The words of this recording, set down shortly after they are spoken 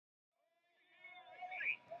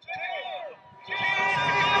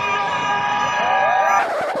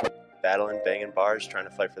battling, banging bars, trying to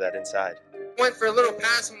fight for that inside. Went for a little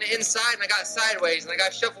pass from the inside, and I got sideways, and I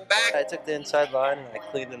got shuffled back. I took the inside line, and I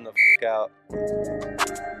cleaned him the out.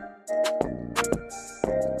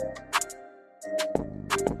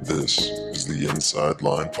 This is the Inside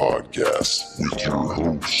Line Podcast with your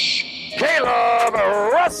hosts, Caleb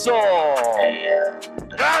Russell,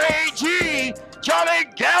 Johnny G, Johnny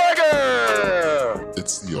Gallagher.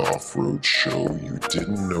 It's the off-road show you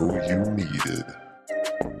didn't know you needed.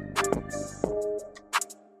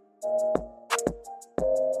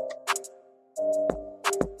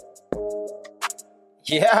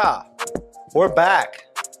 Yeah, we're back.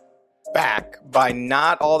 Back by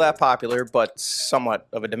not all that popular, but somewhat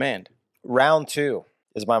of a demand. Round 2.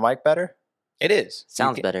 Is my mic better? It is.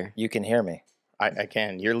 Sounds better. You can hear me. I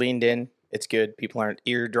can. You're leaned in. It's good.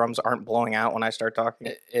 Eardrums aren't blowing out when I start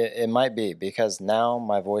talking. It might be because now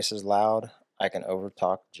my voice is loud. I can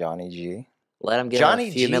overtalk Johnny G. Let him get Johnny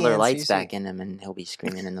a few G Miller and Lights CC. back in him, and he'll be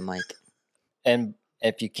screaming in the mic. And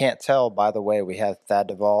if you can't tell, by the way, we have Thad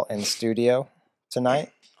Duvall in studio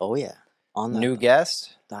tonight. Oh yeah, on the New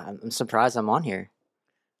guest. I'm surprised I'm on here.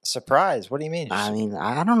 Surprise. What do you mean? I mean,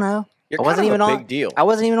 I don't know. You're I wasn't kind of even a on. big deal. I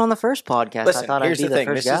wasn't even on the first podcast. Listen, I thought I'd here's be the thing.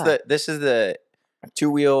 first This guy. is the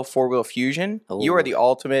 2-wheel, 4-wheel fusion. You are Ooh. the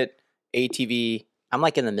ultimate ATV I'm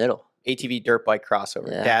like in the middle. dirt bike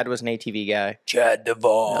crossover. Yeah. Dad was an ATV guy. Thad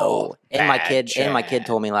Duvall. No, and my kid Chad.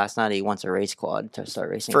 told me last night he wants a race quad to start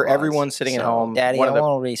racing. For quads. everyone sitting at home, Daddy, one I of the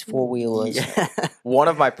want to race 4-wheelers. Yeah. One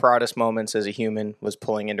of my proudest moments as a human was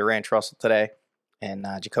pulling into Ranch Russell today, and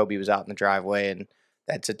Jacoby was out in the driveway, and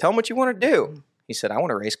Dad said, "Tell him what you want to do." He said, "I want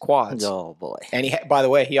to race quads." Oh boy! And by the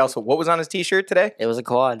way, he also, what was on his T-shirt today? It was a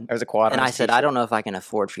quad. There was a quad. And on I his said, t-shirt. I don't know if I can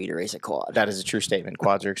afford for you to race a quad. That is a true statement.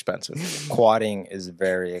 Quads are expensive. Quadding is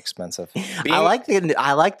very expensive. I like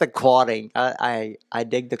the quadding. I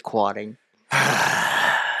dig the quadding.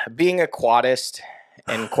 Being a quadist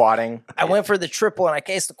and quadding. I went for the triple and I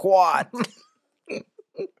cased the quad.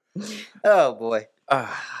 Oh boy,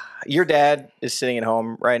 Your dad is sitting at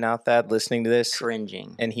home right now, Thad, listening to this,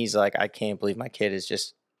 cringing. and he's like, "I can't believe my kid is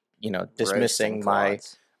just, dismissing Roasting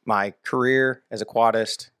quads. my career as a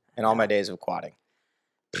quadist and all my days of quadding."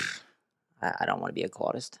 I don't want to be a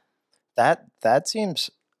quadist. That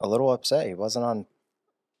seems a little upset. He wasn't on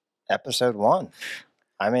episode 1.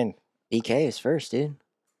 I mean, BK is first, dude.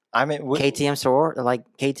 we, KTM soror, like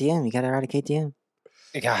KTM. You got to ride a KTM.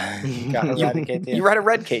 got to ride a KTM. You ride a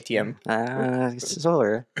red KTM.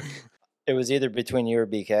 Sort. It was either between you or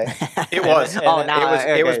BK. It was. Oh, now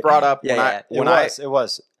it was brought up Yeah, when It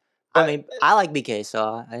was. I mean, I like BK,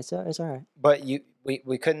 so it's all right. But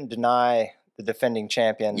we couldn't deny the defending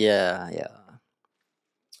champion Yeah.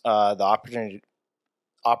 the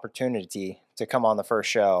opportunity to come on the first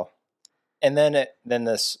show, and then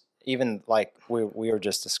this, even like we were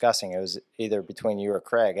just discussing, it was either between you or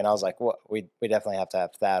Craig, and I was like, "What? We definitely have to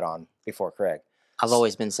have that on before Craig." I've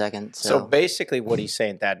always been second. So So, basically what he's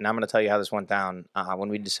saying, Thad, and I'm going to tell you how this went down. When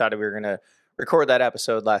we decided we were going to record that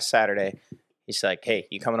episode last Saturday, he's like, "Hey,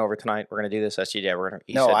 you coming over tonight? We're going to do this." I said, "Yeah, we're going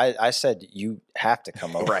to." I said you have to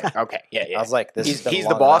come over. Right. Okay. Yeah. I was like, He's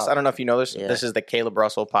the boss. I don't know if you know this. Yeah. This is the Caleb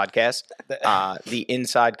Russell podcast, the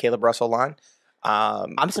Inside Caleb Russell line.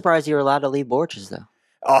 I'm surprised you were allowed to leave Borch's, though.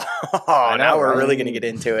 Now we're right? really going to get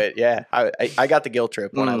into it. Yeah. I got the guilt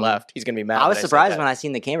trip when I left. He's going to be mad. I was that said surprised that. when I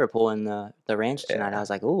seen the camera pull in the ranch tonight. Yeah. I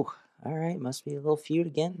was like, ooh, all right, must be a little feud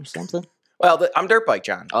again or something. Well, I'm Dirt Bike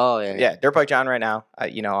John. Oh, yeah. Yeah, Dirt Bike John right now.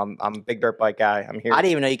 I'm a big dirt bike guy. I'm here. I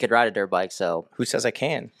didn't even know you could ride a dirt bike, so Who says I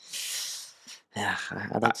can? yeah,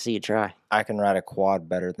 I'd like to see you try. I can ride a quad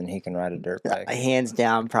better than he can ride a dirt bike. Hands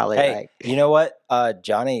down, probably Hey, right. you know what,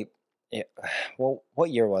 Johnny? Well,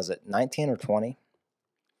 what year was it? 19 or 20?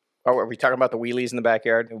 Oh, are we talking about the wheelies in the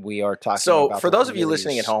backyard? We are talking. So, about for the those of you wheelies.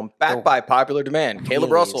 listening at home, back The by popular demand,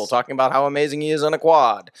 Caleb wheelies. Russell talking about how amazing he is on a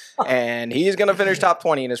quad. And he's going to finish top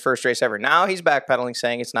 20 in his first race ever. Now he's backpedaling,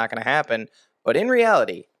 saying it's not going to happen. But in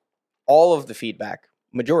reality, all of the feedback,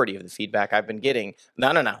 majority of the feedback I've been getting,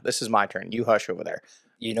 no, this is my turn. You hush over there.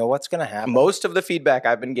 You know what's going to happen? Most of the feedback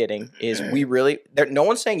I've been getting is no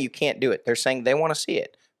one's saying you can't do it. They're saying they want to see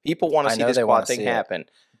it. People want to I see know this they quad wanna thing see it. happen.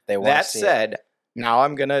 They want That to see said, now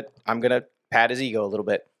I'm gonna pat his ego a little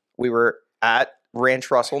bit. We were at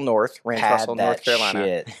Ranch Russell, North Carolina.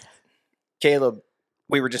 Shit. Caleb,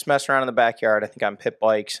 we were just messing around in the backyard. I think on pit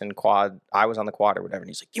bikes and quad. I was on the quad or whatever. And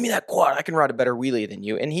he's like, "Give me that quad. I can ride a better wheelie than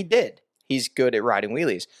you." And he did. He's good at riding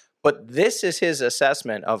wheelies. But this is his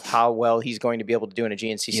assessment of how well he's going to be able to do in a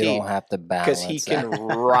GNCC. You don't have to balance because he can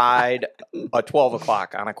ride a 12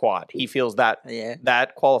 o'clock on a quad. He feels that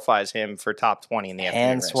that qualifies him for top 20 in the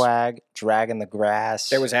hand swag, dragging the grass.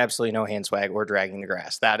 There was absolutely no hand swag or dragging the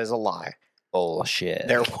grass. That is a lie. Bullshit.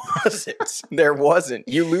 There wasn't. There wasn't.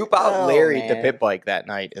 You loop out Larry to pit bike that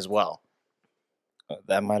night as well.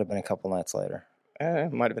 That might have been a couple nights later.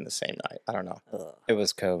 It might have been the same night. I don't know. It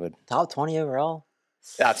was COVID. Top 20 overall?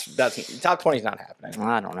 That's top 20 is not happening.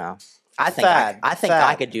 I don't know. I think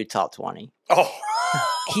I could do top 20. Oh,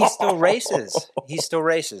 he still races. He still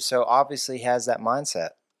races. So obviously he has that mindset.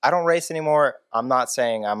 I don't race anymore. I'm not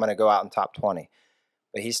saying I'm going to go out in top 20,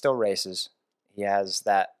 but he still races. He has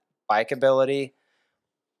that bike ability,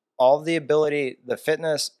 all the ability, the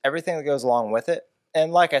fitness, everything that goes along with it.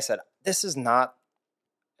 And like I said, this is not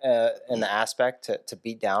an aspect to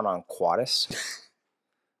beat down on quadists.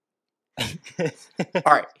 all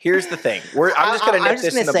right. Here's the thing. I'm just going to nip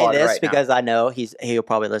this in the bud right because now. I know he'll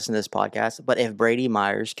probably listen to this podcast. But if Brady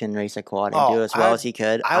Myers can race a quad and do as well as he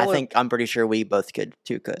could, I'm pretty sure we both could.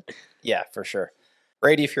 Yeah, for sure.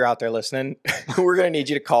 Brady, if you're out there listening, we're going to need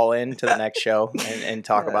you to call in to the next show and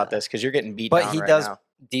talk about this because you're getting beat down right now. But he does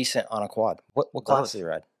decent on a quad. What class does he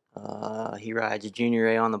ride? He rides a Junior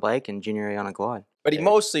A on the bike and Junior A on a quad. But he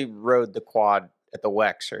mostly rode the quad at the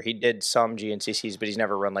WEX, or he did some GNCCs, but he's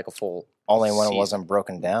never run like a full only when it wasn't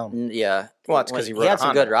broken down. Yeah. Well, that's because he had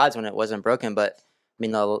some good rides when it wasn't broken, but I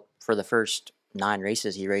mean, for the first 9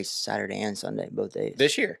 races, he raced Saturday and Sunday, both days.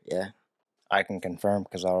 This year? Yeah. I can confirm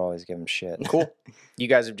because I'll always give him shit. Cool. You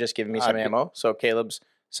guys have just given me some ammo. So Caleb's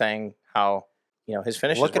saying how, his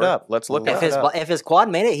finishes Look it up. Let's look at it up. If his quad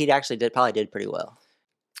made it, he actually probably did pretty well.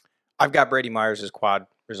 I've got Brady Myers' quad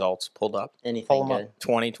results pulled up. Anything good?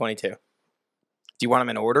 2022. Do you want them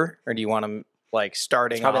in order, or do you want them like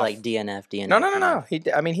starting? It's probably off? like DNF.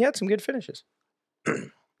 No. He had some good finishes.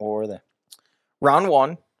 What were they? Round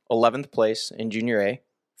 1, 11th place in Junior A,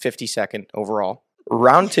 52nd overall.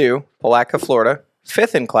 Round 2, Palatka, Florida,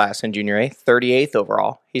 5th in class in Junior A, 38th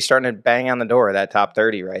overall. He's starting to bang on the door of that top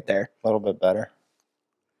 30 right there. A little bit better.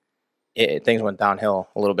 Things went downhill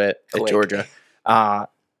a little bit at Georgia.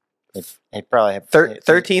 He probably had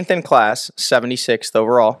 13th in class, 76th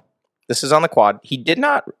overall. This is on the quad. He did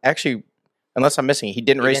not actually, unless I'm missing, he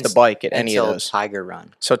didn't race the bike at any of those. Tiger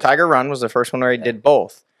Run. So Tiger Run was the first one where he did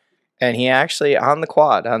both. And he actually, on the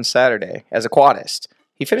quad on Saturday, as a quadist,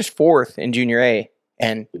 he finished 4th in Junior A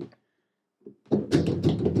and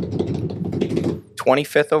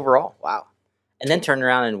 25th overall. Wow. And then turned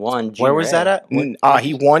around and won Junior Where was that at?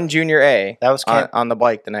 He won Junior A. That was on the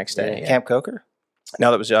bike the next day. Yeah. Camp Coker?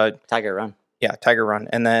 No, that was Tiger Run. Yeah, Tiger Run.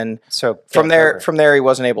 And then so from there, he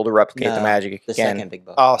wasn't able to replicate the magic again. The second big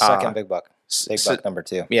buck. Oh, second big buck. Big buck number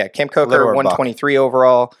 2. Yeah, Camp Coker 123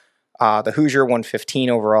 overall. The Hoosier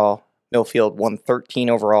 115 overall. Millfield 113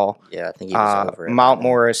 overall. Yeah, I think he was over it. Mount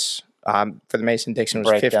Morris for the Mason-Dixon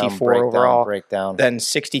was 54 overall. Breakdown. Then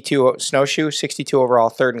 62 Snowshoe, 62 overall,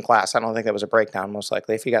 3rd in class. I don't think that was a breakdown, most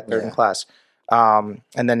likely, if he got 3rd in class. And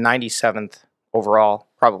then 97th overall,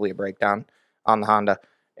 probably a breakdown on the Honda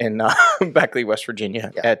in Beckley, West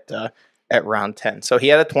Virginia at round 10. So he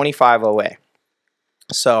had a 25 OA.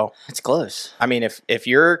 So it's close. I mean, if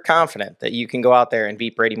you're confident that you can go out there and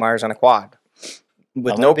beat Brady Myers on a quad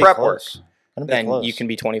with no prep work, then you can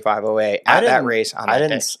be 25 OA at that race on that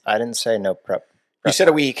day. I didn't say no prep. You said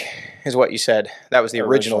a week is what you said. That was the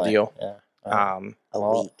original deal. Yeah.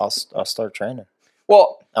 I'll start training.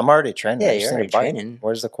 Well, I'm already training. Yeah, you're already training.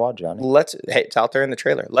 Where's the quad, Johnny? It's out there in the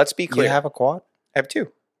trailer. Let's be clear. You have a quad? I have 2.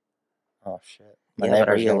 Oh shit. But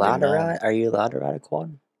are you allowed to ride? Are you allowed to ride a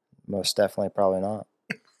quad? Most definitely, probably not.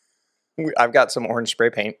 I've got some orange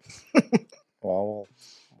spray paint. Well,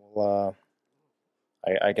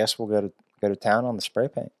 I guess we'll go to town on the spray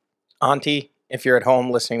paint. Auntie, if you're at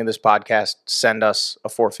home listening to this podcast, send us a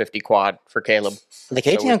 450 quad for Caleb. The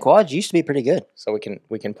KTM quads used to be pretty good, so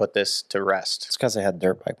we can put this to rest. It's because they had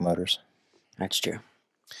dirt bike motors. That's true.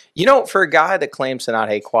 For a guy that claims to not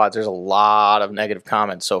hate quads, there's a lot of negative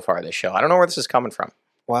comments so far this show. I don't know where this is coming from.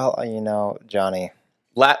 Well, Johnny.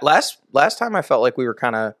 Last time I felt like we were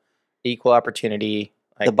kind of equal opportunity.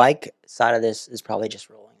 The bike side of this is probably just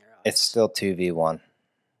rolling your eyes. It's still 2v1.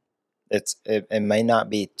 It may not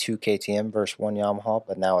be 2 KTM versus 1 Yamaha,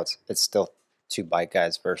 but now it's still 2 bike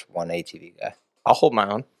guys versus 1 ATV guy. I'll hold my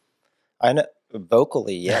own. I know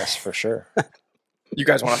vocally, yes, for sure. You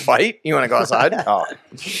guys want to fight? You want to go outside? Oh,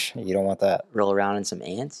 you don't want that. Roll around in some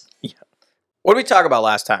ants? Yeah. What did we talk about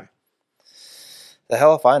last time? The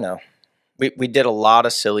hell if I know. We did a lot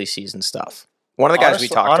of silly season stuff. One of the guys we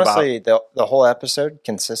talked about. Honestly, the whole episode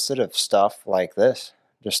consisted of stuff like this.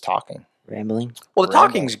 just talking. Rambling. Well, the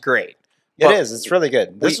talking's great. It is. It's really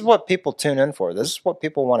good. This is what people tune in for. This is what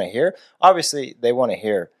people want to hear. Obviously, they want to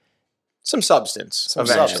hear some substance. Some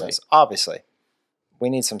substance. Obviously, we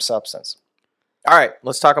need some substance. All right,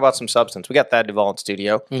 let's talk about some substance. We got Thad Duvall in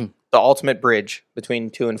studio, the ultimate bridge between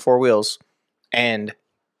 2 and 4 wheels, and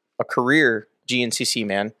a career GNCC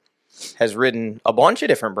man. Has ridden a bunch of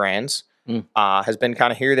different brands. Has been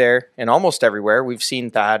kind of here, there, and almost everywhere. We've seen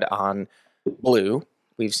Thad on blue.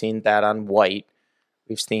 We've seen Thad on white.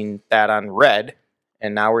 We've seen Thad on red.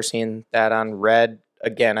 And now we're seeing Thad on red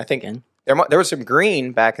again. I think there was some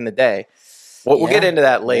green back in the day. We'll get into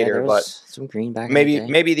that later. But some green back maybe in the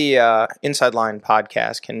day. maybe the Inside Line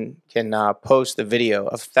podcast can post the video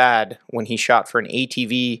of Thad when he shot for an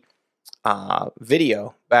ATV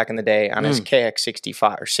video back in the day on his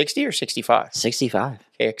KX65 or 60 or 65? 65.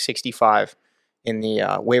 KX65 in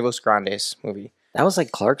the Huevos Grandes movie. That was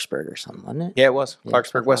like Clarksburg or something, wasn't it? Yeah, it was.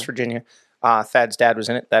 Clarksburg, West Virginia. Thad's dad was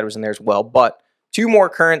in it. Thad was in there as well. But 2 more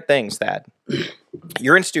current things, Thad.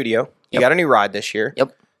 You're in studio. You got a new ride this year.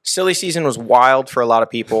 Yep. Silly season was wild for a lot of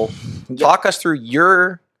people. Talk us through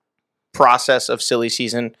your process of silly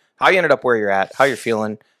season, how you ended up where you're at, how you're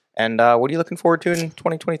feeling, and what are you looking forward to in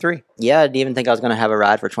 2023? Yeah, I didn't even think I was going to have a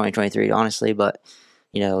ride for 2023, honestly, but,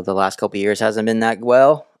 the last couple of years hasn't been that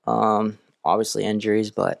well. Obviously injuries,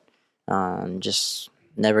 but just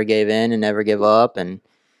never gave in and never give up. And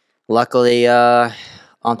luckily,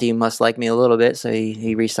 Auntie must like me a little bit, so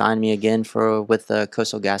he re-signed me again with the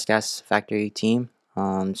Coastal Gas Factory team.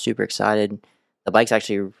 Super excited. The bike's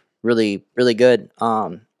actually really, really good.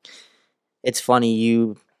 It's funny,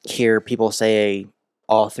 you hear people say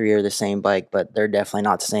all 3 are the same bike, but they're definitely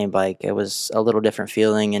not the same bike. It was a little different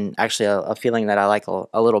feeling, and actually a feeling that I like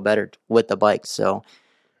a little better with the bike. So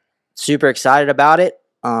super excited about it.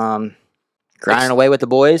 Grinding away with the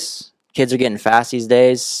boys. Kids are getting fast these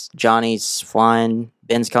days. Johnny's flying.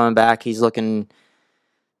 Ben's coming back. He's looking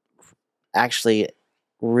actually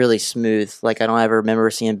really smooth. Like, I don't ever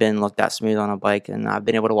remember seeing Ben look that smooth on a bike, and I've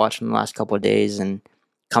been able to watch him the last couple of days. And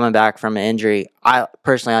coming back from an injury, I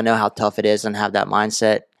know how tough it is and have that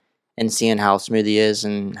mindset, and seeing how smooth he is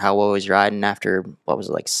and how well he's riding after,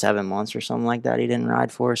 7 months or something like that he didn't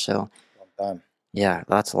ride for. So, yeah,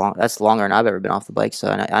 that's long. That's longer than I've ever been off the bike. So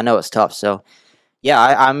I know it's tough. So, yeah,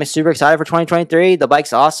 I'm super excited for 2023. The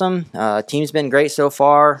bike's awesome. Team's been great so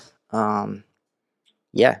far.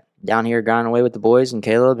 Yeah, down here grinding away with the boys and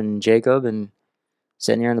Caleb and Jacob, and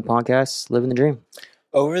sitting here in the podcast, living the dream.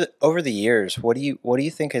 Over the years, what do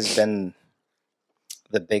you think has been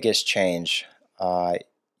the biggest change?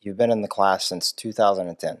 You've been in the class since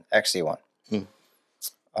 2010, XC1.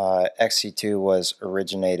 XC2 was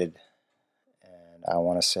originated, and I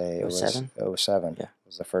want to say it 07? was 07. Yeah, it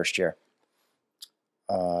was the first year.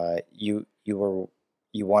 You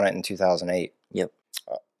won it in 2008. Yep.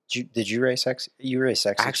 Did you race X? You raced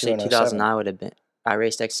XC2 Actually, in 2009 would have been. I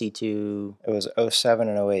raced XC2. It was 07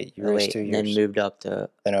 and 08. You raced 2 years. And then moved up to...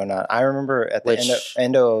 Then 09. I remember at the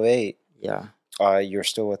end of 08, yeah, you were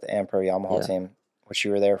still with the Ampro Yamaha team, which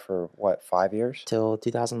you were there for, 5 years? Till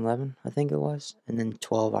 2011, I think it was. And then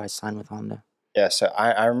 12, I signed with Honda. Yeah, so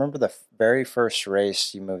I remember the very first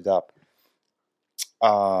race you moved up.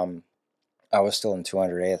 I was still in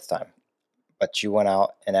 200A at the time. But you went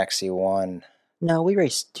out in XC1. No, we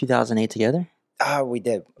raced 2008 together. We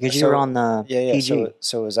did. Because you were on the PG.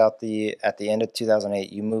 So it was at the end of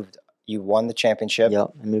 2008. You won the championship.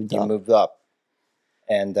 Yep, I moved up. You moved up.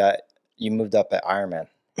 And you moved up at Ironman.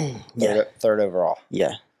 Third overall.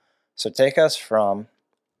 Yeah. So take us from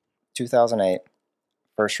 2008,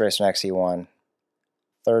 first race in XC1,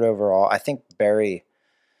 third overall. I think Barry,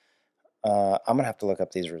 I'm going to have to look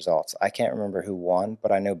up these results. I can't remember who won,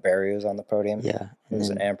 but I know Barry was on the podium. Yeah. He was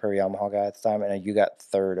an Ampro Yamaha guy at the time, and you got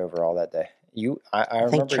third overall that day. I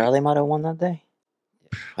think Charlie might have won that day.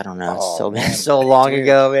 I don't know. Oh, it's so long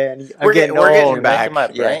ago, man. We're getting back. You're making my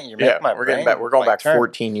we're brain getting back. We're going back turn.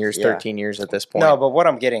 14 years, 13 years at this point. No, but what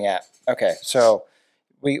I'm getting at. Okay, so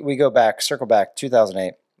we go back, circle back,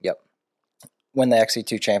 2008. Yep. Win the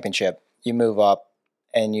XC2 championship. You move up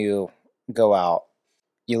and you go out.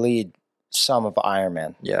 You lead some of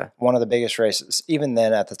Ironman. Yeah. One of the biggest races. Even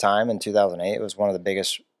then at the time in 2008, it was one of the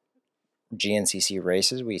biggest GNCC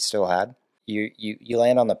races we still had. You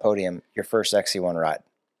land on the podium, your first XC1 ride.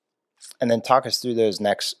 And then talk us through those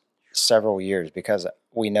next several years, because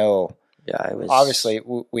we know, it was obviously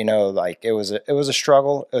we know, like, it was a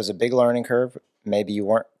struggle. It was a big learning curve. Maybe you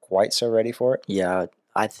weren't quite so ready for it. Yeah,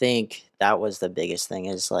 I think that was the biggest thing,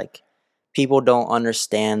 is like, people don't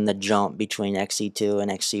understand the jump between XC2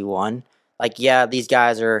 and XC1. Like, yeah, these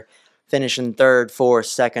guys are finishing third, fourth,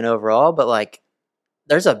 second overall, but like,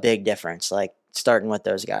 there's a big difference, like starting with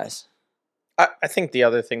those guys. I think the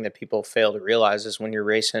other thing that people fail to realize is when you're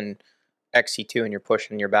racing XC2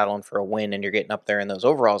 and you're battling for a win and you're getting up there in those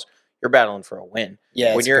overalls, you're battling for a win. Yeah,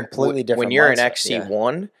 when it's you're completely different. When you're in mindset.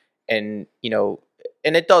 XC1 and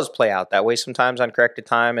and it does play out that way sometimes on corrected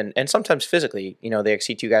time and sometimes physically, the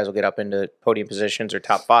XC2 guys will get up into podium positions or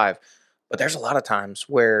top 5. But there's a lot of times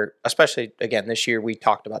where, especially again this year, we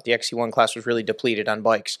talked about the XC1 class was really depleted on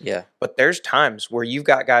bikes. Yeah. But there's times where you've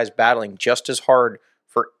got guys battling just as hard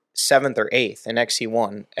for 7th or 8th in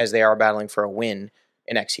XC1 as they are battling for a win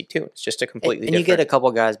in XC2. It's just a completely and different. you get a couple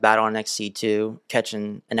guys battling XC2,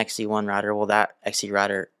 catching an XC1 rider. Well, that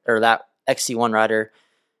XC1 rider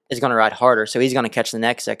is going to ride harder, so he's going to catch the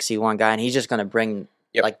next XC1 guy, and he's just going to bring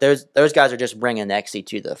like those guys are just bringing the XC2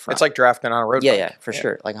 to the front. It's like drafting on a road bike. Yeah, for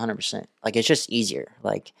sure, like 100%. Like it's just easier.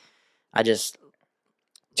 Like I just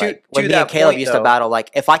To when me that and Caleb point, used though- to battle, like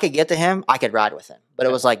if I could get to him, I could ride with him. But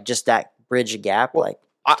it was like just that bridge gap, like.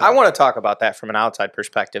 I want to talk about that from an outside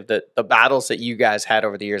perspective, the battles that you guys had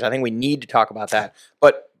over the years. I think we need to talk about that.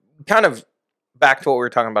 But kind of back to what we were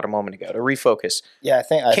talking about a moment ago, to refocus. Yeah, I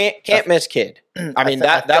think Can't miss kid. I mean,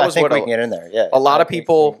 that was I think what we can get in there. Yeah, a lot of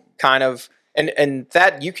people kind of, and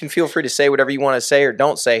that you can feel free to say whatever you want to say or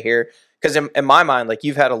don't say here. Because in my mind, like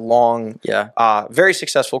you've had a long, very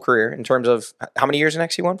successful career in terms of how many years in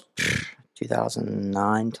XC1?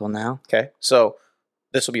 2009 till now. Okay, so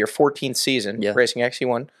this will be your 14th season racing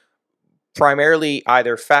XC1, primarily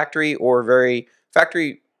either factory or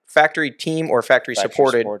factory team or factory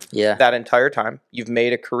supported. Yeah, That entire time, you've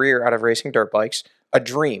made a career out of racing dirt bikes, a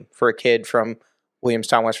dream for a kid from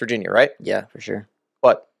Williamstown, West Virginia, right? yeah, for sure.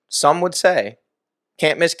 But some would say,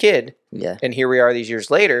 can't miss kid. Yeah, And here we are these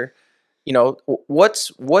years later.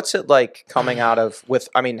 What's it like coming out of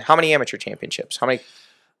how many amateur championships? How many?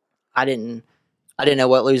 I didn't know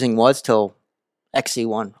what losing was till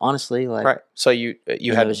XC1. Honestly, like Right. So you had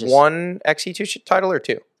it was just- one XC2 title or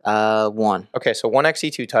 2? one. Okay, so one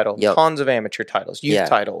XC2 title, Yep. tons of amateur titles, youth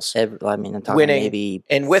titles, I'm talking winning, maybe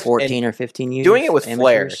and with 14 or 15 years. doing it with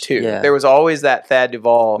flair amateurs. too. Yeah. There was always that Thad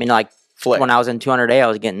Duvall I mean, like flair. when I was in 200A, I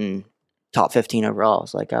was getting top 15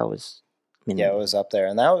 overalls. Like I was. I mean, Yeah, it was up there,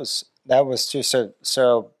 and that was too.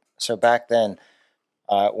 So back then,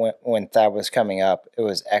 when Thad was coming up, it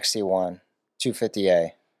was XC1,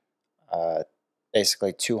 250A,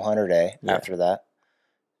 basically 200A Yeah. after that.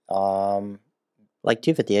 like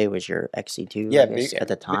 250A was your XC2. Yeah, I guess, at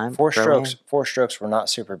the time. Four Pro-Am. strokes were not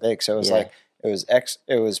super big, so it was Yeah. like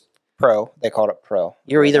it was pro. They called it pro.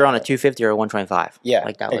 You were either on a 250 or a 125. Yeah,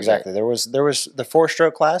 like that was exactly. it. There was the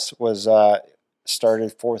 4-stroke class was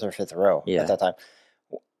started 4th or 5th row Yeah. at that time.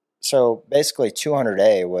 So basically,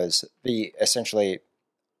 200A was essentially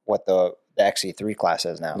what the XC3 class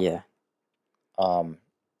is now. Yeah,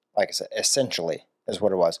 Like I said, essentially is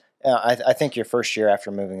what it was. I think your first year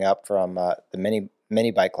after moving up from the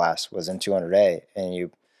mini bike class was in 200A, and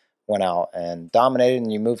you went out and dominated,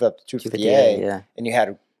 and you moved up to 250A, yeah, and you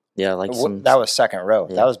had like some. that was second row.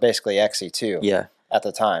 Yeah. That was basically XC2 Yeah, at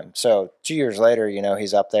the time. So 2 years later,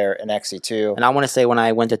 he's up there in XC2. and I want to say when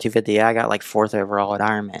I went to 250A, I got like 4th overall at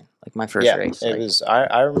Ironman, like my first race. It Like, was.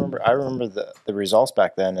 I remember the results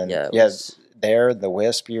back then, and Yeah, it yeah, was- there the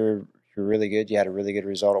Wisp. You're really good. You had a really good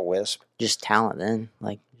result at Wisp. just talent then,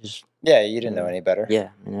 like just Yeah, you didn't know any better. yeah.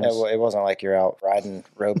 I mean, It wasn't like you're out riding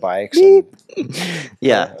road bikes and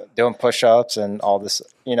yeah. doing push-ups and all this.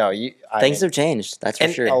 Things have changed. That's for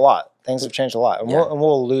and sure. a lot. Things have changed a lot, and Yeah.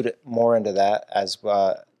 we'll allude more into that as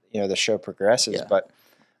the show progresses. Yeah. But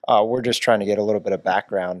we're just trying to get a little bit of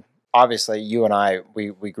background. Obviously, you and I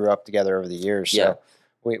we grew up together over the years, Yeah. so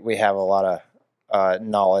we have a lot of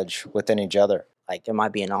knowledge within each other. Like, am I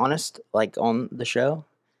being honest? Like on the show,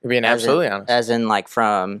 You're being As in- absolutely honest. as in like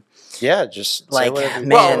from Yeah, just say like whatever you-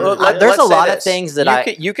 man, there's let's a say lot of this. things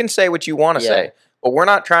that you can say what you want to Yeah. say, but we're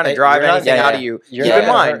not trying to Hey, drive you're not- anything yeah, out yeah. of you. You're Keep not in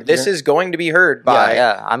gonna mind, hurt- this is going to be heard by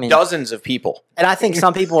yeah. I mean, dozens of people. and I think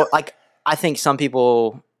some people some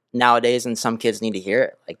people nowadays and some kids need to hear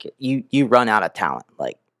it. Like you run out of talent.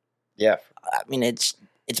 Like yeah. I mean, it's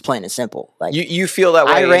plain and simple. Like You feel that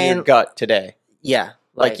way I in ran- your gut today. yeah,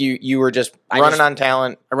 Like you were just I running just- on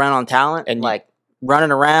talent. around on talent And and you- like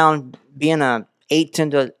running around being a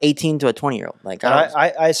 18 to a 20-year-old. Like And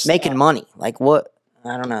I was making money. Like what?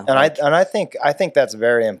 I don't know. And Like, I think that's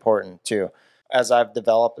very important too. As I've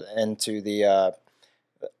developed into the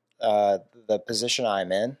position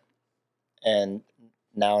I'm in, and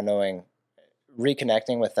now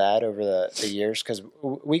reconnecting with that over the years, because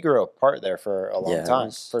we grew apart there for a long Yeah, it time,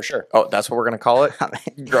 was- for sure. Oh, that's what we're gonna call it.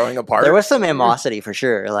 Growing apart. there was some animosity for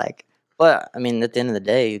sure. Like, but I mean, at the end of the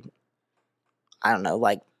day, I don't know.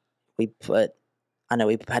 Like, I know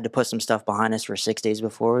we had to put some stuff behind us for 6 days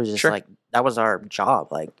before. It was just Sure. like that was our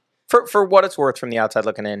job. Like For what it's worth, from the outside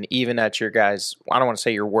looking in, even at your guys, I don't want to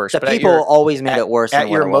say your worst, the but people always made at, it worse. at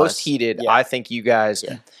than your what it most was. heated. Yeah. I think you guys.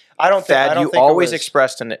 Yeah. I don't think. Thad, I don't you think it always was-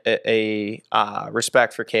 expressed a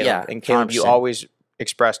respect for Caleb, Yeah, and Caleb, you 100%. always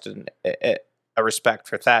expressed a respect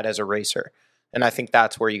for Thad as a racer, and I think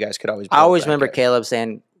that's where you guys could always. I build always that remember gap. Caleb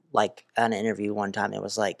saying, like, at an interview one time, it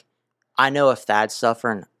was like, I know if Thad's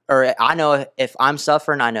suffering, or I know if I'm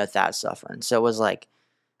suffering, I know Thad's suffering. So it was like,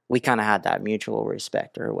 we kind of had that mutual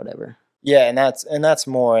respect or whatever. Yeah, and that's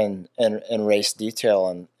more in race detail,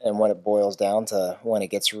 and when it boils down to when it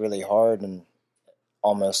gets really hard and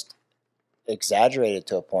almost exaggerated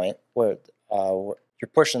to a point where you're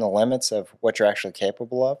pushing the limits of what you're actually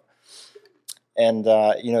capable of. And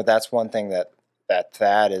that's one thing that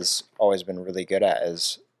Thad has always been really good at,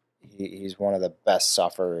 is he's one of the best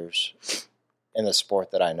sufferers in the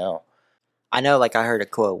sport that I know. I know, like, I heard a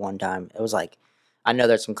quote one time. It was like, I know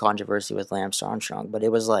there's some controversy with Lance Armstrong, but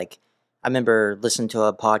it was like, I remember listening to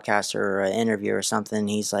a podcast or an interview or something.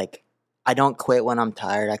 He's like, I don't quit when I'm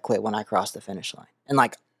tired. I quit when I cross the finish line. And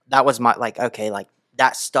like, that was my, like, okay, like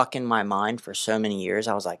that stuck in my mind for so many years.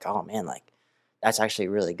 I was like, oh man, like that's actually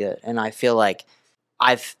really good. And I feel like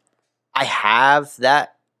I have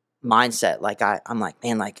that mindset. Like I'm like,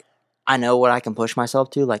 man, like I know what I can push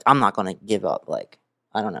myself to. Like I'm not going to give up. Like,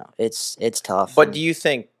 I don't know. It's tough. But do you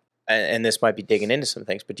think, and this might be digging into some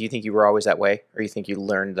things, but do you think you were always that way, or you think you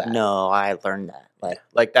learned that? No, I learned that.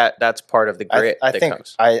 Like that's part of the grit I that think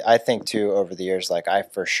comes. I think too, over the years, like I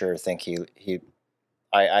for sure think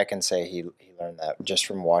I can say he learned that just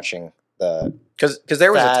from watching the Because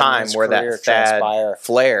there was a Thad and time his where career that Thad transpire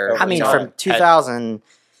flare. over I mean, time. from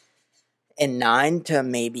 2009 to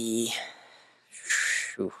maybe,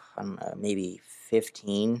 I don't know, maybe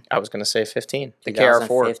 15. I was going to say 15. The KR4.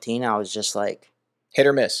 2015, I was just like, Hit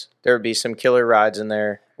or miss. There would be some killer rides in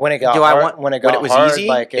there. when it got Do I hard, want- when it when got it was hard, easy,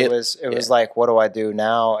 like it it- was like, what do I do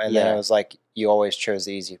now? And then Yeah. it was like you always chose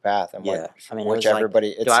the easy path, and yeah. I mean, it which was like,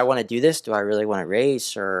 everybody. do I want to do this? Do I really want to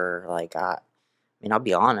race? Or like, I mean, I'll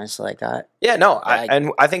be honest, like Yeah, no. I-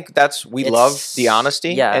 And I think we It's- love the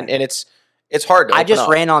honesty. yeah. And it's hard to I open just up.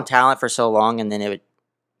 ran on talent for so long, and then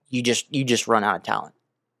you just run out of talent,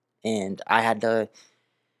 and I had to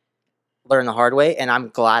learn the hard way, and I'm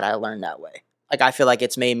glad I learned that way. Like I feel like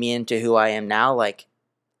it's made me into who I am now. Like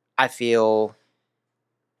I feel.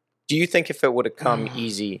 Do you think if it would have come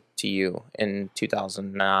easy to you in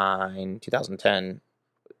 2009, 2010,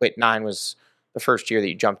 9 was the first year that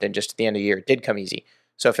you jumped in just at the end of the year, it did come easy.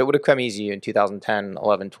 So if it would have come easy in 2010,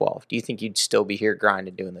 11, 12, do you think you'd still be here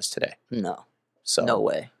grinding doing this today? No, So no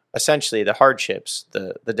way. essentially the hardships,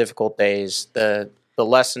 the difficult days, the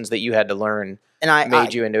lessons that you had to learn And I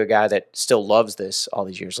made you into a guy that still loves this all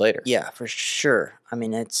these years later. Yeah, for sure. I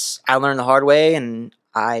mean, I learned the hard way, and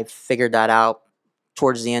I figured that out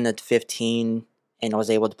towards the end of 15, and I was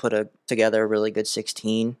able to put together a really good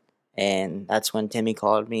 16. And that's when Timmy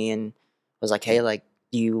called me and was like, "Hey, like,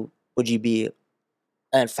 would you be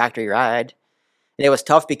a factory ride?" And it was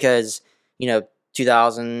tough because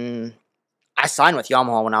 2000. I signed with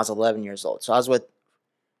Yamaha when I was 11 years old, so I was with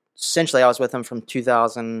them from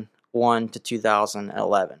 2001 to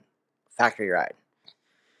 2011, factory ride.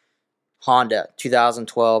 Honda,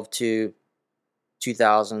 2012 to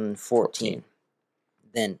 2014.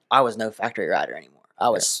 Then I was no factory rider anymore. I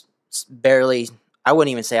was barely, I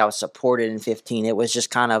wouldn't even say I was supported in 15. It was just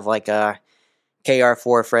kind of like a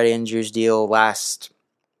KR4 Fred Andrews deal last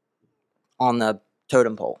on the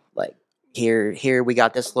totem pole. Like, here, we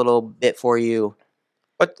got this little bit for you.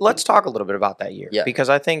 But let's talk a little bit about that year. Yeah. Because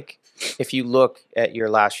I think if you look at your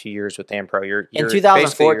last few years with Ampro, you're In basically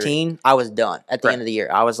 2014, I was done at the Right. end of the year.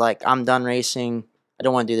 I was like, I'm done racing. I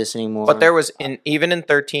don't want to do this anymore. But there was even in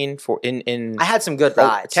 13, I had some good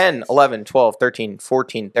rides. 10, 11, 12, 13,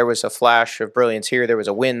 14, there was a flash of brilliance here. There was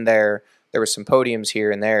a win there. There was some podiums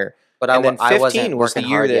here and there. But And then I 15 wasn't was the working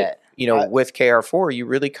year hard that, yet. with KR4, you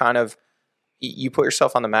really kind of, you put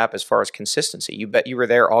yourself on the map as far as consistency. You bet you were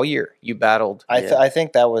there all year. You battled. I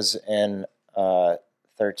think that was in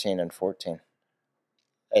 13 and 14.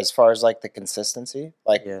 As far as like the consistency,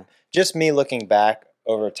 like Yeah. just me looking back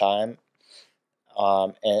over time,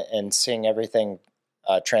 and seeing everything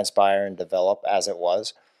transpire and develop as it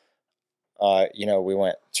was. We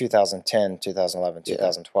went 2010, 2011, Yeah.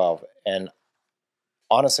 2012, and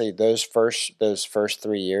honestly, those first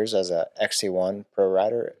 3 years as a XC1 pro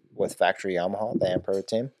rider with factory Yamaha, the Ampro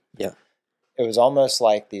team, Yeah. it was almost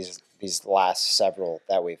like these last several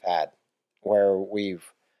that we've had, where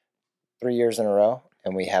we've 3 years in a row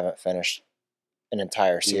and we haven't finished an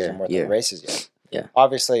entire season worth of races yet. Yeah.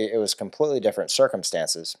 Obviously, it was completely different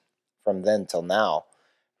circumstances from then till now.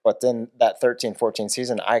 But then that 13-14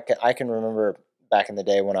 season, I can remember back in the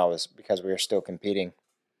day when because we were still competing,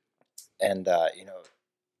 and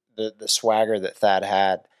the swagger that Thad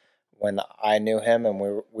had when I knew him and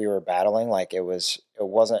we were battling, like it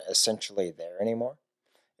wasn't essentially there anymore.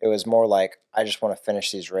 It was more like, I just want to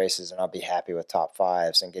finish these races and I'll be happy with top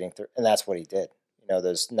fives and getting through. And that's what he did,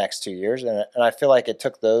 those next 2 years. And I feel like it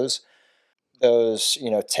took those,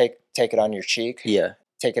 take it on your cheek, Yeah.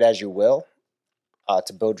 take it as you will,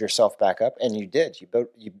 to build yourself back up. And you did, you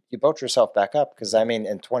built yourself back up. Cause I mean,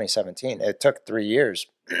 in 2017, it took 3 years.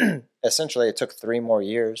 Essentially it took 3 more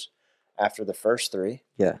years after the first 3.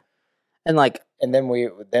 Yeah. And like, And then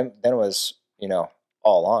then it was,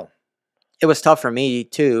 all on. it was tough for me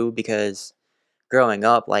too, because growing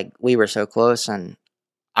up, like, we were so close and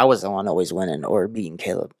I was the one always winning or beating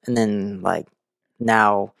Caleb. And then like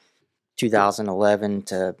now 2011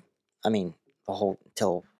 to, the whole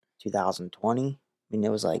till 2020, it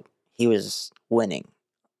was like he was winning,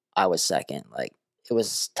 I was second. Like, it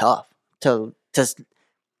was tough to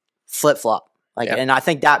flip flop. Like, Yeah. and I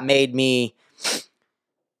think that made me,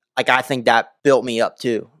 like, I think that built me up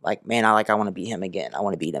too. Like, man, I want to beat him again. I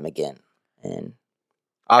want to beat him again. And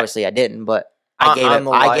obviously I didn't, but I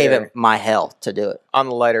gave it my hell to do it. On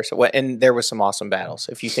the lighter, and there was some awesome battles.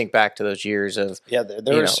 If you think back to those years of, there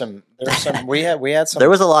was some. We had some. There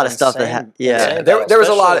was a lot of stuff insane- that there was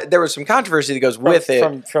a lot. There was some controversy that goes with it.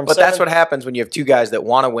 But that's what happens. happens when you have two guys that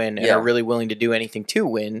want to win and Yeah. are really willing to do anything to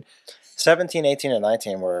win. 17, 18, and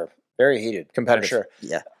 19 were very heated, Competitive. for sure.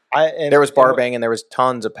 Yeah. There was bar banging. There was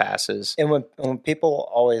tons of passes. And when people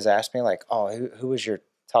always ask me like, "Oh, who was your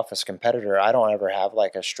toughest competitor?" I don't ever have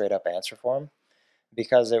like a straight up answer for them,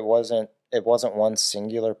 because it wasn't one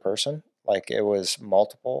singular person. Like, it was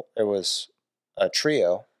multiple. It was a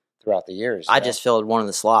trio throughout the years. I just filled one of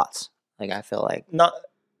the slots. Like, I feel like not.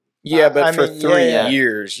 Yeah, but I for mean, 3 yeah.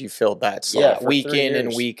 years you filled that slot, Yeah, for week 3 in and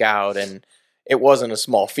years. week out, and it wasn't a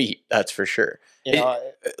small feat. That's for sure.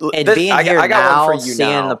 and This- being I here got now, one for you seeing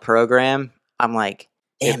now. the program, I'm like,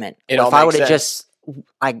 damn it! it What all if I makes would have sense.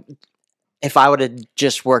 if I would have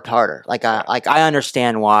just worked harder, I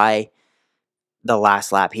understand why the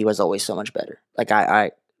last lap he was always so much better. Like,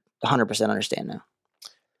 I 100% understand now.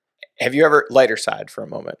 Have you ever, lighter side for a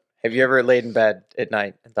moment, have you ever laid in bed at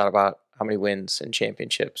night and thought about how many wins and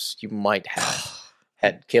championships you might have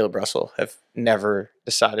had Caleb Russell have never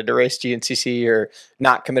decided to race GNCC or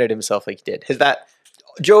not committed himself like he did? Has that,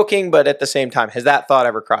 joking, but at the same time, has that thought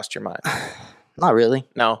ever crossed your mind? Not really.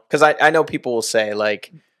 No, because I know people will say,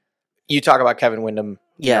 like, you talk about Kevin Windham,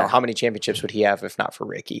 Yeah. how many championships would he have if not for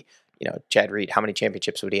Ricky? Chad Reed, how many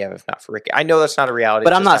championships would he have if not for Ricky? I know that's not a reality.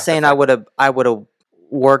 But it's I'm just not saying I would have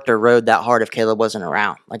worked or rode that hard if Caleb wasn't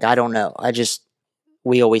around. Like, I don't know.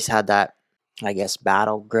 We always had that, I guess,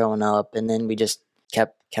 battle growing up, and then we just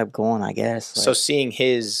kept going, I guess. So seeing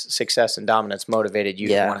his success and dominance motivated you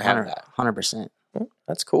to want to have that. 100%.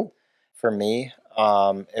 That's cool. For me,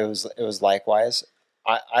 it was likewise.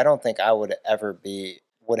 I don't think I would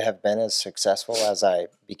have been as successful as I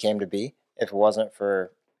became to be if it wasn't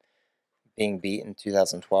for being beat in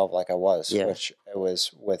 2012 like I was, which it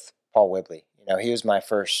was with Paul Whibley. He was my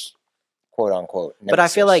first quote unquote nemesis. But I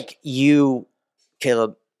feel like you,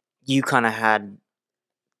 Caleb, you kind of had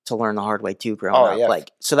to learn the hard way too growing up. Yeah.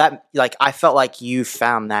 Like, so that, like, I felt like you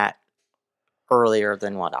found that earlier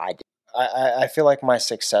than what I did. I feel like my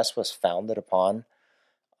success was founded upon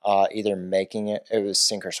either making it was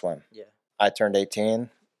sink or swim. Yeah. I turned 18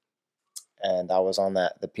 and I was on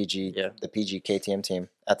the PG KTM team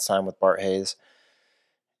at the time with Bart Hayes.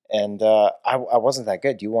 And I wasn't that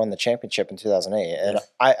good. You won the championship in 2008, and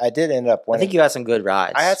I did end up winning. I think you had some good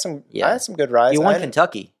rides. I had some good rides. You won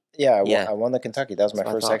Kentucky. Yeah, Yeah. I won the Kentucky. That was my That's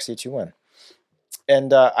what I first thought. XC2 win.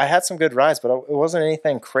 And I had some good rides, but it wasn't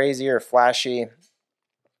anything crazy or flashy.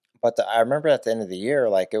 But I remember at the end of the year,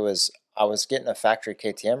 like, I was getting a factory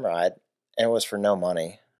KTM ride, and it was for no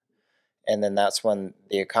money. And then that's when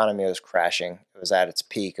the economy was crashing. It was at its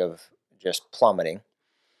peak of just plummeting.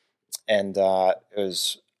 And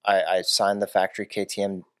I signed the factory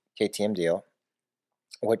KTM deal,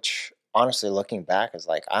 which honestly, looking back, is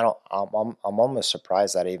like I'm almost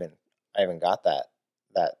surprised that I even got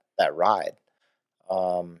that ride.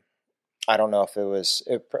 I don't know if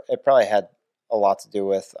it probably had a lot to do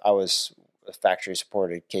with I was a factory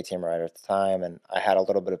supported KTM rider at the time, and I had a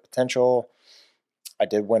little bit of potential. I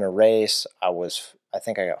did win a race. I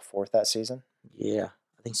think I got 4th that season. Yeah,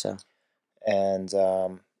 I think so. And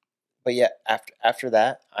but yeah, after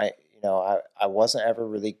that, I wasn't ever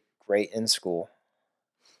really great in school.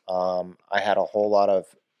 I had a whole lot of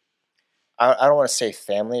I don't want to say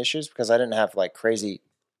family issues because I didn't have like crazy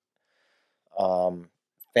family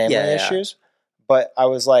Yeah. issues, but I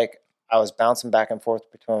was bouncing back and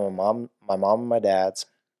forth between my mom and my dad's,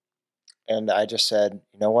 and I just said,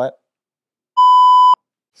 you know what?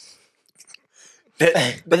 But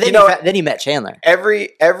then You know, then you met Chandler.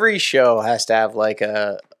 every show has to have like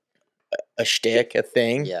a shtick, a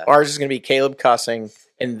thing. Yeah. Ours is going to be Caleb cussing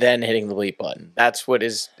and then hitting the bleep button. That's what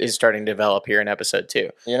is starting to develop here in episode 2.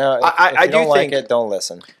 You know, if I you do don't like think- it, don't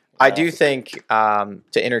listen. I know? do think, to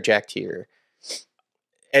interject here,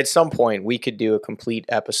 at some point we could do a complete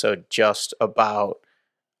episode just about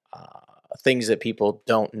things that people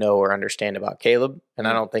don't know or understand about Caleb, and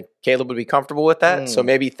I don't think Caleb would be comfortable with that. So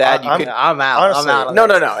maybe Thad, you could. I'm out. honestly, I'm out. No.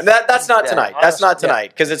 That's not tonight. That's not honestly, tonight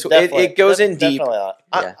because it Definitely- goes in deep. Definitely not.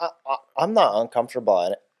 Yeah. I'm not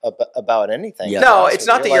uncomfortable about anything. Yeah. to be No, honest it's with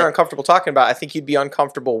not you. that you're uncomfortable talking about. I think you'd be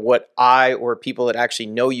uncomfortable what I or people that actually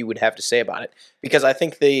know you would have to say about it, because I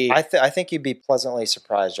think I think you'd be pleasantly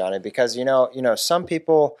surprised, Johnny, because you know some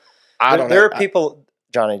people. I don't there know. are people,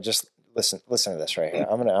 Johnny. Just listen to this right here.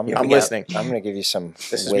 I'm listening. I'm gonna give you some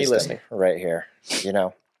This is me wisdom listening. right here. You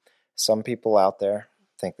know, some people out there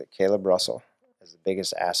think that Caleb Russell is the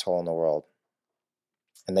biggest asshole in the world,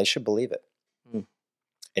 and they should believe it. Hmm.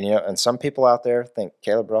 And you know, and some people out there think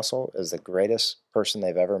Caleb Russell is the greatest person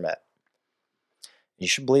they've ever met. You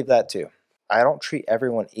should believe that too. I don't treat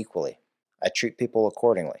everyone equally. I treat people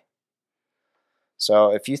accordingly.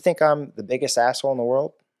 So if you think I'm the biggest asshole in the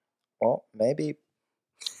world, well, maybe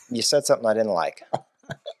you said something I didn't like.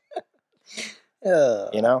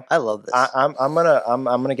 You know, I love this. I'm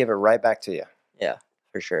gonna give it right back to you. Yeah,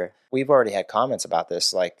 for sure. We've already had comments about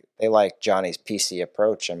this. Like they like Johnny's PC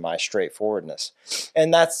approach and my straightforwardness,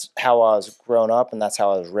 and that's how I was grown up, and that's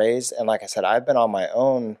how I was raised. And like I said, I've been on my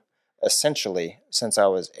own essentially since I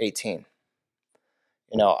was 18.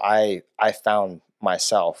 You know, I found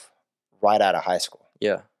myself right out of high school.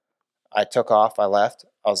 Yeah. I took off. I left.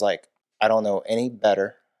 I was like, I don't know any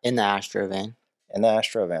better In the Astro van. in the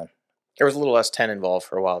Astro van. There was a little S10 involved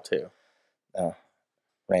for a while too. No,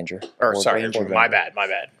 Ranger. Or Ford sorry, Ranger. my bad.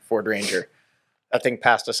 Ford Ranger. That thing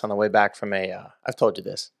passed us on the way back from I've told you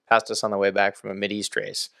this, passed us on the way back from a Mid-East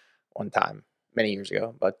race one time, many years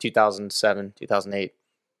ago, about 2007, 2008.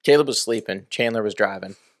 Caleb was sleeping. Chandler was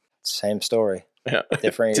driving. Same story. Yeah.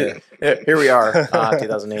 Different year. Here we are,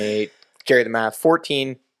 2008. Carry the math,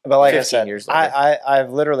 14. But like I 15 said, years later.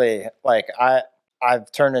 I've literally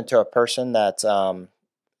I've turned into a person that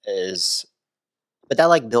is But that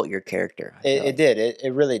like built your character. I feel it did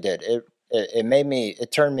it really did it made me,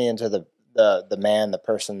 it turned me into the man, the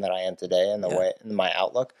person that I am today, and the way in my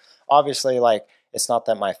outlook. Obviously, like it's not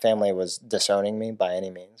that my family was disowning me by any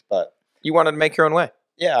means, but You wanted to make your own way.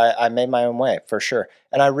 yeah, I made my own way for sure,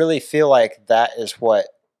 and I really feel like that is what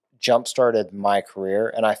jump-started my career,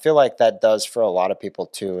 and I feel like that does for a lot of people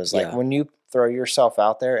too. Is like when you throw yourself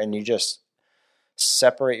out there and you just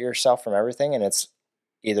separate yourself from everything, and it's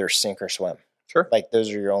either sink or swim. Sure. Like those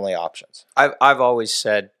are your only options. I've always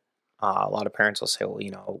said, a lot of parents will say, well,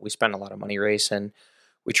 you know, we spend a lot of money racing,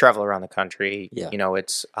 we travel around the country. Yeah. You know,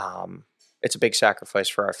 it's a big sacrifice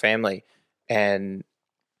for our family. And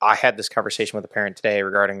I had this conversation with a parent today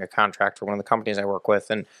regarding a contract for one of the companies I work with,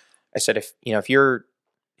 and I said, if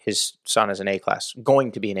his son is an A-class,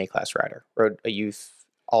 going to be an A-class rider, rode a youth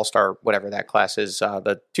all-star, whatever that class is,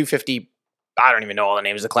 the 250, I don't even know all the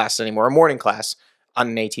names of the classes anymore, a morning class on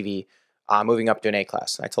an ATV, moving up to an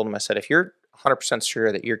A-class. And I told him, I said, if you're 100%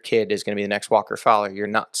 sure that your kid is going to be the next Walker Fowler, you're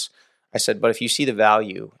nuts. I said, but if you see the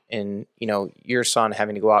value in, you know, your son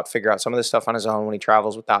having to go out, figure out some of this stuff on his own when he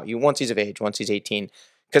travels without you, once he's of age, once he's 18,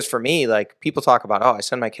 because for me, like people talk about, I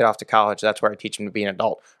send my kid off to college. That's where I teach him to be an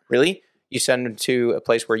adult. Really? You send him to a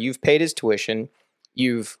place where you've paid his tuition. He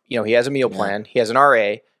has a meal plan. He has an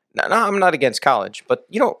RA. No, I'm not against college, but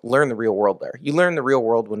you don't learn the real world there. You learn the real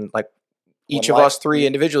world when like each of us three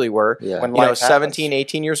individually were, Yeah. When you know, life 17, happens.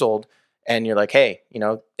 18 years old. And you're like, hey, you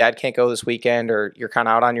know, dad can't go this weekend, or you're kind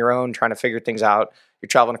of out on your own trying to figure things out. You're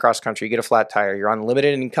traveling across country, you get a flat tire, you're on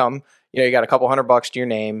limited income. You know, you got a couple $100 to your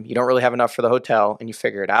name. You don't really have enough for the hotel, and you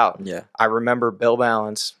figure it out. Yeah. I remember Bill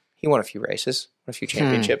Balance. He won a few races, won a few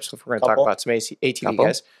championships. If we're going to talk Couple. about some ATV Couple.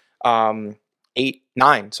 guys. 9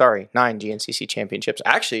 GNCC championships.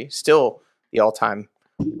 Actually, still the all-time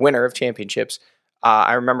winner of championships.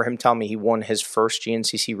 I remember him telling me he won his first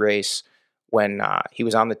GNCC race when he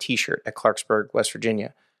was on the T-shirt at Clarksburg, West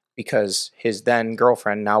Virginia, because his then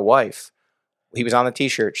girlfriend, now wife, he was on the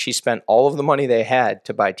T-shirt. She spent all of the money they had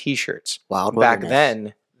to buy T-shirts. Wild Back Wilderness.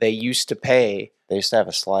 then, they used to pay, They used to have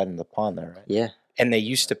a slide in the pond there, right? Yeah. and they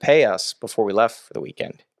used to pay us before we left for the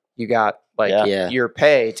weekend. You got like Yeah. your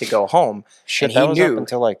pay to go home. Shit, And that he was knew- up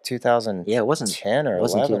until like 2010 Yeah, it wasn't. or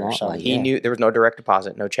wasn't too 11 or long, something. like, He Yeah. knew there was no direct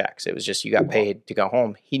deposit, no checks. It was just you got paid to go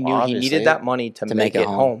home. He knew he Obviously. needed that money to make it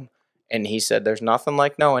home. And he said, "There's nothing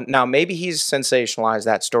like knowing." Now, maybe he's sensationalized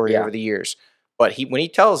that story Yeah. over the years, but when he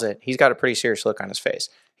tells it, he's got a pretty serious look on his face.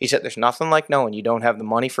 He said, "There's nothing like knowing you don't have the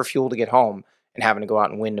money for fuel to get home and having to go out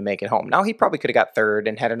and win to make it home." Now, he probably could have got third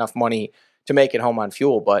and had enough money to make it home on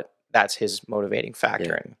fuel, but that's his motivating factor.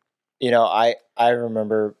 Yeah. And You know, I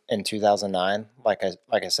remember in 2009, like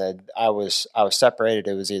I said, I was separated.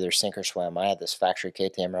 It was either sink or swim. I had this factory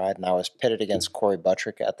KTM ride, and I was pitted against Corey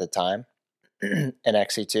Buttrick at the time in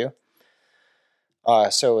XC2.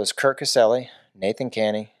 So it was Kurt Caselli, Nathan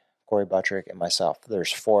Canny, Corey Buttrick, and myself.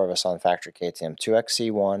 There's 4 of us on factory KTM, 2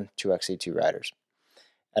 XC1, 2 XC2 riders.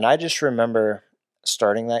 And I just remember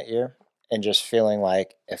starting that year and just feeling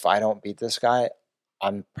like if I don't beat this guy,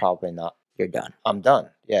 I'm probably not. You're done. I'm done.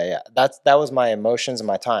 Yeah. That was my emotions and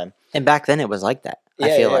my time. And back then it was like that. Yeah,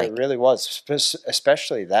 I feel like it really was,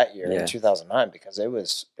 especially that year Yeah. in 2009, because it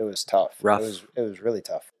was tough. Rough. It was really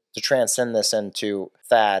tough to transcend this into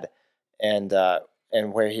Thad and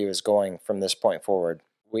where he was going from this point forward.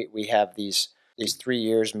 We have these 3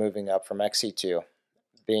 years moving up from XC2,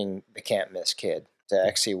 being the can't miss kid, to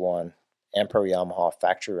XC1 and Pro Yamaha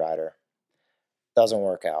factory rider. Doesn't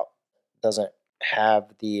work out. Doesn't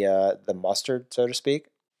have the mustard, so to speak,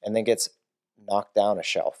 and then gets knocked down a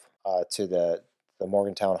shelf to the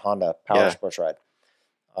Morgantown Honda Power Sports ride.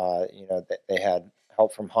 They had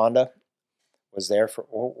help from Honda. Was there for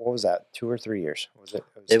what was that? 2 or 3 years? it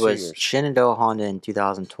 2 was years. Shenandoah Honda in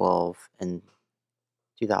 2012 and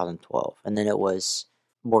then it was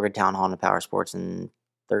Morgantown Honda Power Sports in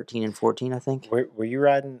 13 and 14, I think. Were you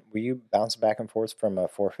riding? Were you bouncing back and forth from a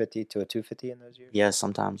 450 to a 250 in those years? Yeah,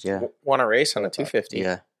 sometimes, yeah. won a race on a 250.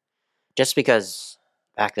 Yeah. Just because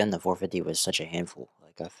back then the 450 was such a handful.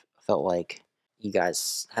 Like I felt like you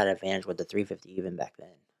guys had an advantage with the 350 even back then.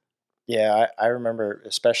 Yeah, I remember,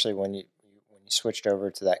 especially when you switched over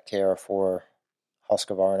to that KR4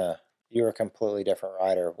 Husqvarna, you were a completely different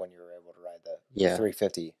rider when you were able to ride the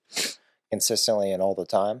 350 consistently and all the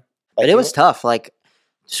time. But it was tough, like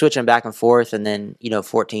switching back and forth, and then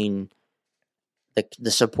 14,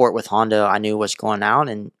 the support with Honda, I knew was going out,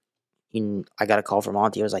 and I got a call from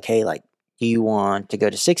Monty. I was like, "Hey, like, do you want to go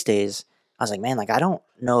to 6 days?" I was like, "Man, like, I don't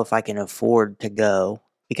know if I can afford to go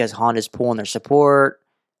because Honda's pulling their support.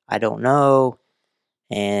 I don't know."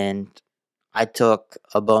 And I took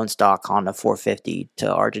a bone stock Honda 450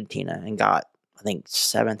 to Argentina and got, I think,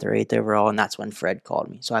 7th or 8th overall, and that's when Fred called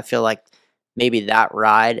me. So I feel like maybe that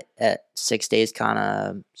ride at 6 days kind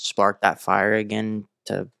of sparked that fire again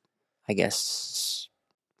to, I guess,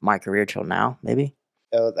 my career till now, maybe.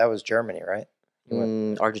 Oh, that was Germany, right?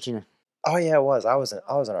 Argentina. Oh yeah, it was. I was in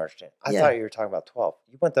Argentina. I thought you were talking about 12.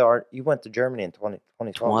 You went to Germany in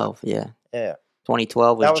 2012. 12, yeah. Yeah.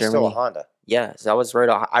 2012 was That was Germany. still a Honda. Yeah, so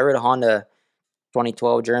I rode a Honda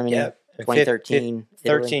 2012 Germany, Yeah. 2013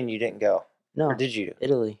 13 you didn't go. No, Or did you?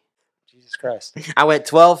 Italy. Jesus Christ. I went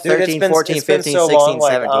 12, Dude, 13, 14, it's been 15, so 16, long,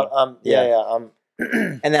 like,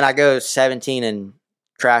 17. And then I go 17 and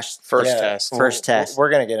crash First test. First test. We're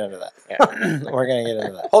going to get into that. Yeah. We're going to get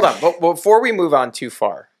into that. Hold on, but before we move on too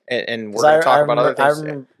far, and we're going to talk about other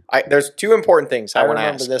things. There's 2 important things I want to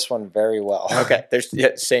remember ask. this one very well. Okay,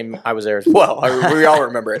 same. I was there as well. We all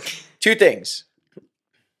remember it. 2 things.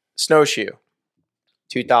 Snowshoe,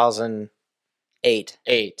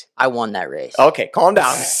 2008. I won that race. Okay, calm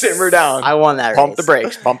down, simmer down. I won that Pump race. the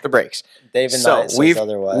brakes. Pump the brakes. David So Knight says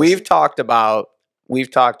otherwise. we've talked about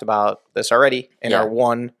this already in Yeah. our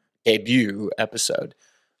one debut episode.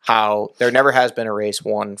 How there never has been a race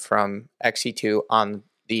won from XC2 on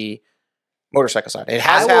the motorcycle side. It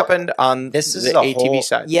has happened on This is the a ATV whole-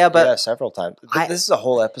 side. Yeah, but several times. This is a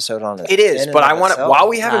whole episode on it. It is, but I want to. While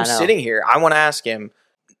we have I him know. sitting here, I want to ask him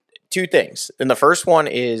 2 things. And the first one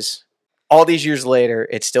is, all these years later,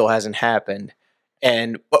 it still hasn't happened.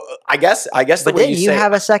 And I guess the but way didn't you you say,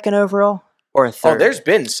 have a second overall or a third? oh, there's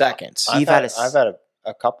been seconds. I've You've had had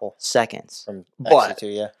a couple seconds. from But-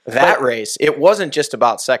 XC2, yeah. That race, it wasn't just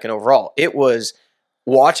about second overall. It was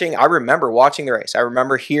watching. I remember watching the race. I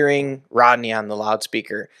remember hearing Rodney on the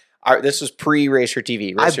loudspeaker. This was pre-Racer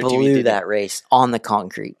TV. I Racer TV blew didn't- that race on the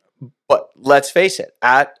concrete. But let's face it,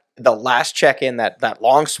 at the last check-in, that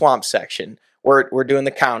long swamp section, we're doing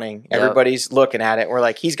the counting. Yep. Everybody's looking at it. We're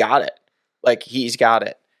like, he's got it. Like, he's got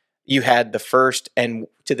it. You had the first, and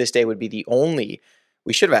to this day would be the only.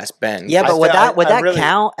 We should have asked Ben. Yeah, but would I that really-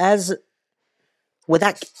 count as? Would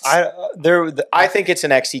that? I think it's an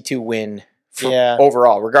XC2 win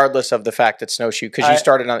overall, regardless of the fact that snowshoe, because you I-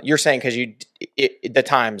 started on. You're saying because the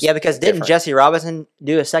times. Yeah, because didn't different. Jesse Robinson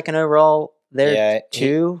do a second overall there Yeah,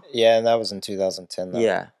 too? and that was in 2010. Though.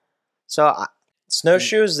 Yeah. So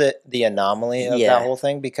Snowshoes the anomaly of Yeah. that whole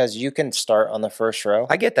thing because you can start on the first row.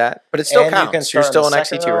 I get that, but it still and counts. You can You're start still on an the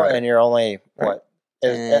second XC2 row, rider. and you're only what?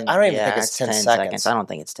 and, I don't even yeah, think it's 10 seconds. I don't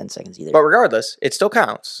think it's 10 seconds either. But regardless, it still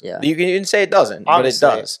counts. Yeah. You can say it doesn't, Obviously,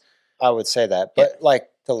 but it does. I would say that, but like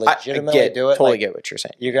to legitimately do it, Totally like, get what you're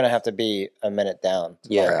saying. you're gonna have to be a minute down.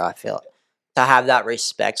 yeah, I feel it. To have that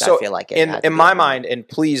respect, So I feel like it in had to be my a minute. mind, and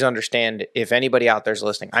please understand if anybody out there's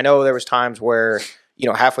listening. I know there was times where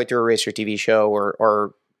halfway through a race or TV show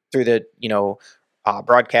or through the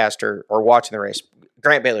broadcast or watching the race,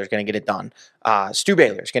 Grant Baylor's going to get it done. Stu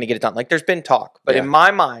Baylor's going to get it done. Like there's been talk, but in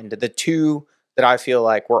my mind, the two that I feel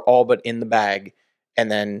like were all but in the bag,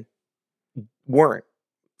 and then weren't.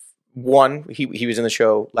 One, he was in the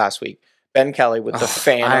show last week. Ben Kelly with the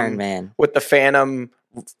Phantom, Iron Man. with the Phantom.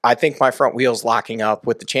 I think my front wheel's locking up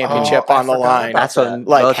with the championship I on the forgot line. about That's that. what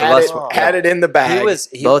Like both had of it, us. had it in the bag.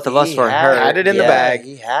 Both of us were hurt. Had it in the bag.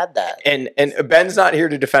 He had that. And Ben's not here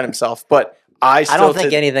to defend himself, but I don't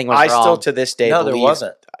think anything was still wrong. to this day No, believe there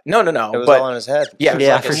wasn't. No. It was But all in his head. yeah, It was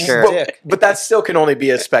Yeah, like for a sure. stick. But that still can only be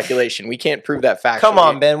a speculation. We can't prove that factually. Come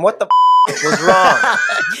on, Ben. What the was wrong?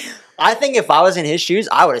 I think if I was in his shoes,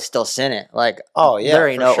 I would have still sent it. Like, Oh yeah, there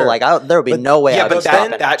ain't for no sure. there would be no way. Yeah, I but would stop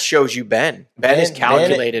Ben, it. that shows you Ben. Ben is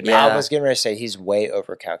calculated, yeah. man. I was getting ready to say he's way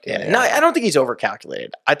overcalculated. Yeah. No, I don't think he's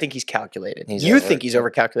overcalculated. I think he's calculated. He's You over- think he's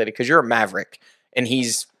overcalculated because you're a Maverick, and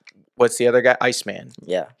he's what's the other guy? Iceman.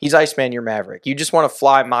 Yeah, He's Iceman. You're Maverick. You just want to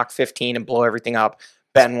fly Mach 15 and blow everything up.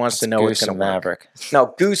 Ben wants to know what's Goose going to and work. Maverick.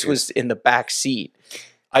 No, Goose was in the back seat.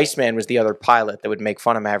 Iceman was the other pilot that would make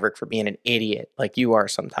fun of Maverick for being an idiot, like you are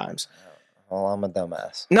sometimes. Well, I'm a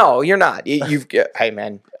dumbass. No, you're not. You've hey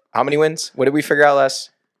man, how many wins? What did we figure out last?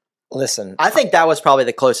 Listen, I think that was probably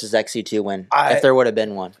the closest XC2 win if there would have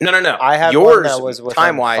been one. No. I had one yours that was within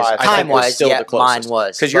time wise. 5 I think was Time-wise, still yeah, the closest. mine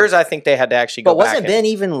was. Because But- yours, I think they had to actually go But back. wasn't Ben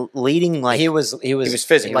even leading? Like he was He was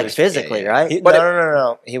physically, like physically, right? But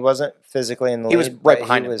no. He wasn't physically in the lead. He was right but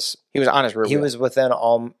behind him. He was on his rear He wheel. was within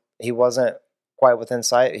all. He wasn't quite within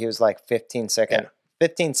sight. He was like 15 seconds. Yeah.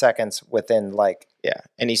 15 seconds within like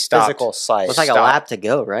and he stopped. physical sight. It was like a Stop. lap to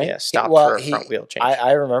go, right? Yeah, stopped Well, for a front wheel change.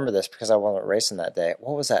 I remember this because I wasn't racing that day.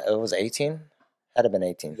 What was that? It was 18. Had to have been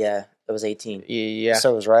 18. Yeah, it was 18 yeah.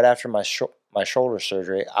 So it was right after my shoulder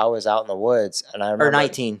surgery. I was out in the woods, and I remember or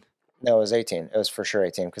 19. No, it was 18. It was for sure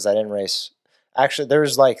 18 because I didn't race. Actually, there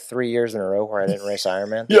was like 3 years in a row where I didn't race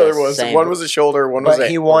Ironman. Yeah, there was. Same. One was a shoulder, one was But a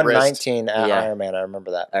he won wrist. 19 at Yeah. Ironman. I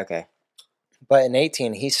remember that. Okay. But in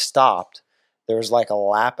 18, he stopped. There was like a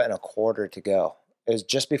lap and a quarter to go. It was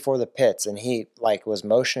just before the pits, and he like was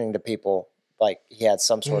motioning to people like he had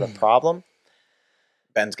some sort of problem.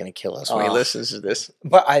 Ben's gonna kill us when he Oh. listens to this.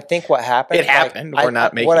 But I think what happened. It happened. We're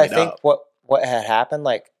not making what I it think up. what had happened,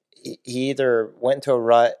 like he either went into a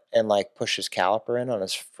rut and like pushed his caliper in on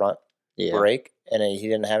his front Yeah. brake, and he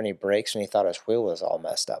didn't have any brakes, and he thought his wheel was all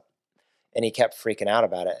messed up, and he kept freaking out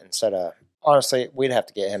about it. Instead of honestly, we'd have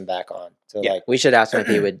to get him back on to Yeah. like. We should ask him if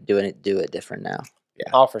he would do it different now.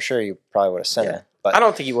 Oh, for sure, you probably would have sent Yeah. it. But I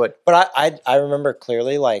don't think he would. But I remember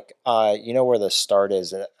clearly, like you know where the start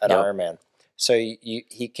is at Yep. Ironman. So you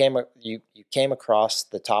came across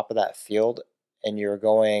the top of that field, and you're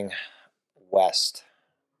going west.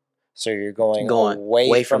 So you're going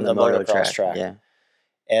away from the motocross track. Yeah.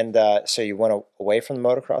 And so you went away from the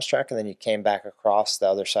motocross track, and then you came back across the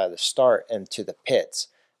other side of the start and to the pits.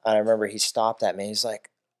 And I remember he stopped at me. He's like,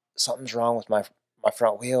 "Something's wrong with my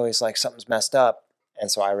front wheel." He's like, "Something's messed up." And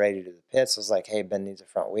so I radiated to the pits. I was like, "Hey, Ben needs a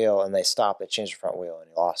front wheel." And they stopped. They changed the front wheel, and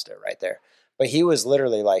he lost it right there. But he was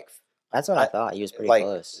literally like, That's what I thought. He was pretty like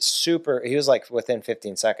close. super. He was like within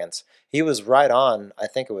 15 seconds. He was right on. I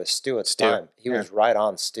think it was Stu at the time. He was right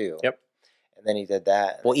on Stu. Yep. And then he did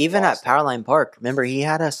that. and Well, he even at lost it. Powerline Park, remember he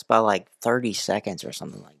had us by like 30 seconds or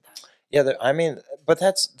something like that. Yeah, I mean, but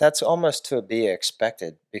that's almost to be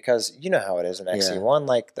expected because you know how it is in XC1.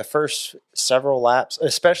 Like the first several laps,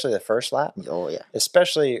 especially the first lap, Oh yeah.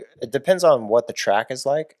 especially it depends on what the track is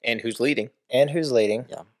like And who's leading? and who's leading.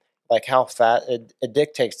 Yeah. Like how fast it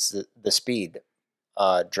dictates the speed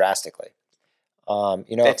drastically.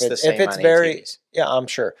 You know, It's the if same it's on very ATVs. yeah, I'm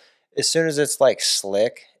sure. As soon as it's like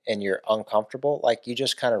slick and you're uncomfortable, like you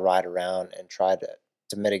just kind of ride around and try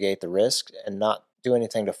to mitigate the risk and not do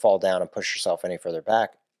anything to fall down and push yourself any further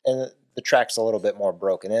back. And the track's a little bit more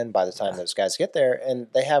broken in by the time those guys get there, and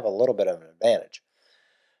they have a little bit of an advantage. I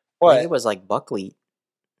think But it was like buckwheat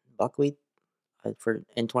for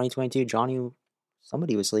in 2022.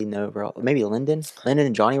 Somebody was leading the overall. Maybe Lyndon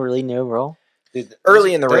and Johnny were leading the overall. Dude,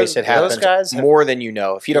 Early in the race, it happens guys more than you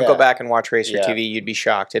know. If you don't go Yeah. back and watch Racer Yeah. TV, you'd be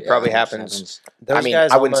shocked. It Yeah, probably 100% happens. those I mean,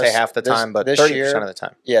 guys I wouldn't say almost- half the time, but this 30% year- of the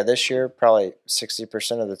time. Yeah, this year probably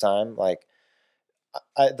 60% of the time. Like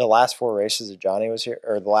the last 4 races that Johnny was here,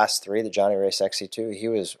 or the last 3 that Johnny raced XC2, he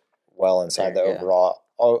was well inside There, the yeah.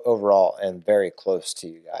 overall and very close to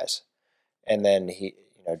you guys. And then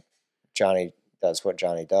Johnny does what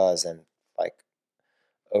Johnny does and like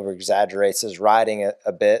over exaggerates his riding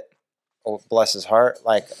a bit. Oh, bless his heart.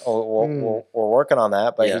 Like we're working on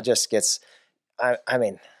that, but Yeah. he just gets. I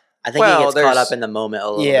mean, I think Well, he gets caught there's- up in the moment a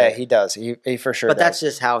little yeah, bit. he does. He for sure. But that's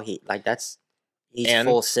does. just how he's And-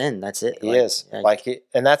 full sin. That's it. He is and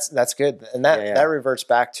that's good, and that Yeah. that reverts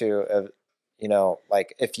back to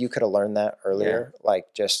like if you could have learned that earlier,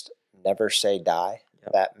 like just never say die,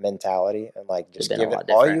 Yep. that mentality, and like just Could've been give a it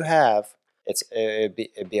lot all different. you have. It'd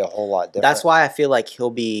be a whole lot different. That's why I feel like he'll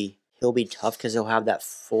be tough because he'll have that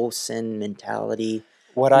full sin mentality.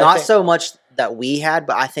 what I Not think, so much that we had,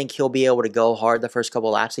 but I think he'll be able to go hard the first couple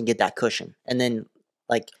of laps and get that cushion. And then,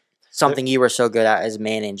 like, something you were so good at is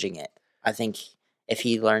managing it. I think if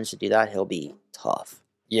he learns to do that, he'll be tough.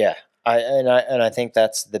 Yeah, I think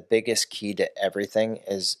that's the biggest key to everything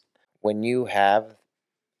is when you have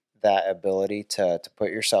that ability to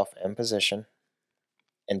put yourself in position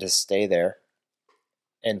and to stay there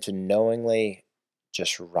and to knowingly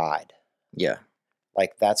just ride. Yeah.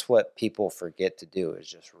 Like that's what people forget to do is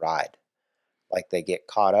just ride. Like they get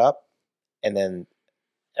caught up and then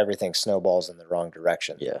everything snowballs in the wrong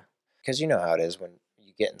direction. Yeah. Because you know how it is when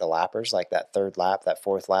you get into lappers, like that 3rd lap, that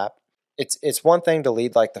 4th lap. It's one thing to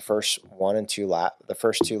lead like the first 1 and 2 the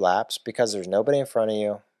first 2 laps because there's nobody in front of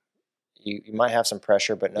you. You might have some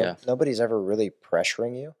pressure, but nobody's ever really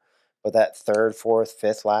pressuring you. But that 3rd, 4th,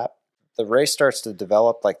 5th lap, the race starts to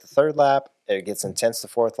develop like the 3rd lap. It gets intense the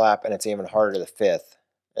 4th lap, and it's even harder the 5th.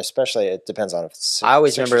 Especially, it depends on if it's I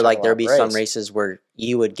always 6 or remember 7 like there'd lap be race. some races where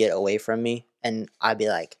you would get away from me, and I'd be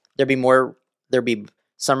like, there'd be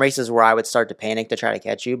some races where I would start to panic to try to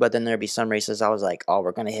catch you, but then there'd be some races I was like, oh,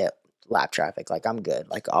 we're gonna hit lap traffic, like I'm good,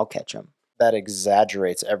 like I'll catch them. That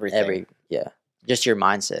exaggerates everything. Just your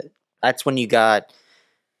mindset. That's when you got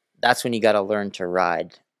to learn to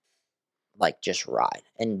ride, like just ride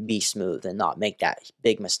and be smooth and not make that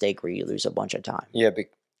big mistake where you lose a bunch of time. Yeah,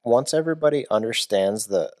 once everybody understands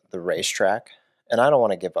the racetrack, and I don't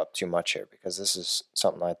want to give up too much here because this is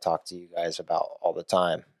something I talk to you guys about all the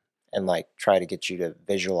time and like try to get you to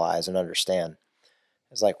visualize and understand.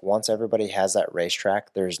 It's like once everybody has that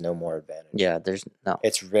racetrack, there's no more advantage. Yeah, there's no.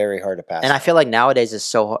 It's very hard to pass. And I feel like nowadays is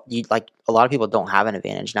so like a lot of people don't have an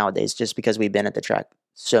advantage nowadays just because we've been at the track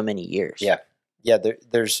so many years. Yeah.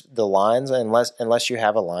 There's the lines unless you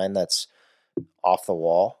have a line that's off the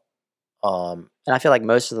wall. And I feel like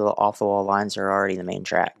most of the off the wall lines are already the main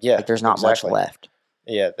track. Yeah, like there's not exactly. much left.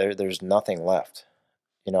 Yeah, there's nothing left.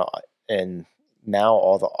 And now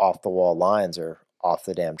all the off the wall lines are off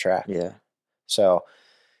the damn track. Yeah. So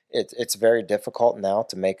it's very difficult now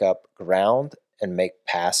to make up ground and make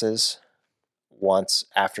passes once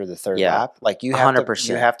after the 3rd Yeah, lap. Like you have 100%.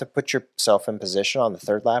 you have to put yourself in position on the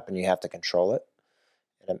 3rd lap and you have to control it.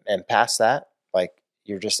 And past that, like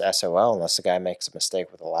you're just SOL unless the guy makes a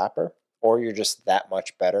mistake with a lapper, or you're just that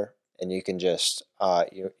much better and you can just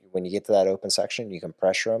when you get to that open section, you can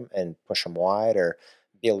pressure them and push them wide or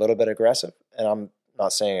be a little bit aggressive. And I'm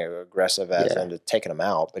not saying aggressive as into taking them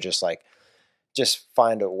out, but just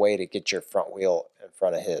find a way to get your front wheel in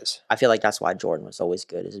front of his. I feel like that's why Jordan was always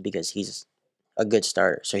good, is because he's a good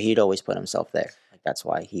starter. So he'd always put himself there. Like that's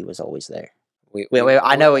why he was always there. Wait,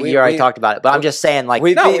 I know you already talked about it, but I'm just saying, like,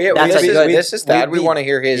 This is Thad. We want to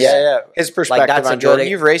hear his perspective Like, that's on a good- Jordan.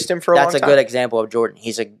 You've raced him for a long time. that's a good example of Jordan.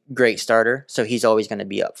 He's a great starter, so he's always going to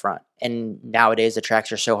be up front. And nowadays the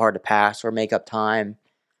tracks are so hard to pass or make up time.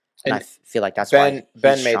 And I feel like that's why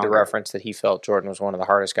Ben he's made the stronger. reference that he felt Jordan was one of the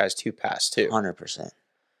hardest guys to pass too. 100%.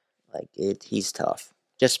 Like he's tough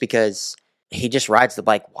just because he just rides the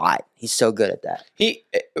bike wide. He's so good at that. He,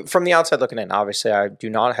 from the outside looking in, obviously I do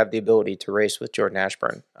not have the ability to race with Jordan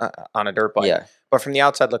Ashburn on a dirt bike. Yeah. But from the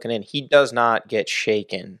outside looking in, he does not get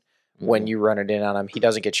shaken when you run it in on him. He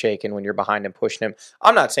doesn't get shaken when you're behind him pushing him.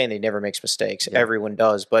 I'm not saying that he never makes mistakes. Yeah. Everyone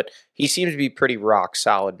does, but he seems to be pretty rock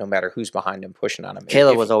solid no matter who's behind him pushing on him.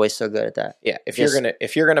 Caleb was always so good at that. Yeah, if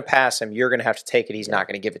you're gonna pass him, you're gonna have to take it. He's not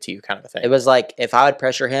gonna give it to you, kind of a thing. It was like if I would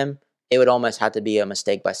pressure him, it would almost have to be a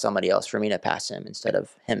mistake by somebody else for me to pass him instead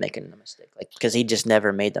of him making the mistake. Like because he just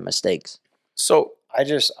never made the mistakes. So I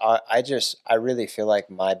really feel like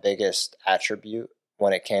my biggest attribute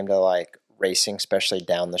when it came to like racing, especially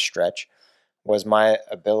down the stretch, was my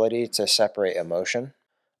ability to separate emotion.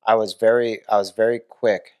 I was very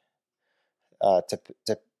quick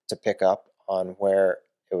to pick up on where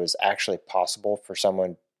it was actually possible for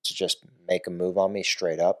someone to just make a move on me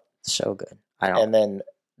straight up. So good. And then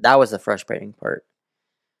that was the frustrating part.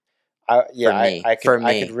 I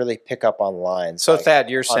could really pick up on lines. So Thad,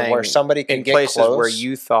 you're saying where somebody could in get places close, where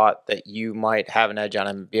you thought that you might have an edge on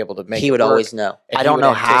him and be able to make He it would work, always know. and I he don't would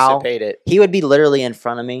know how. anticipate it. He would be literally in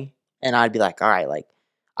front of me, and I'd be like, all right, like,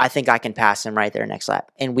 I think I can pass him right there next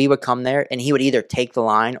lap. And we would come there, and he would either take the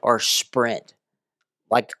line or sprint,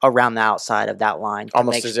 like, around the outside of that line.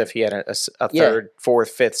 Almost as if he had a third, fourth,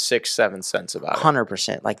 fifth, sixth, seventh sense about it.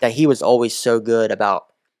 100%. Like, that he was always so good about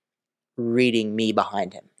reading me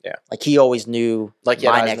behind him. Yeah. Like, he always knew Like he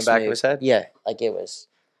had my eyes in next the back move. of his head? Yeah. Like, it was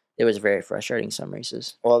very frustrating some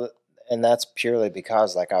races. Well, and that's purely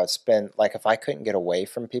because, like, I would spend, like, if I couldn't get away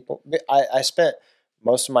from people, I spent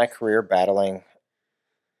most of my career battling.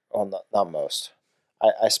 Well, not most.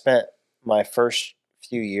 I spent my first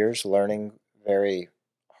few years learning very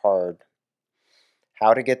hard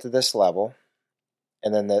how to get to this level,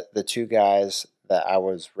 and then the two guys that I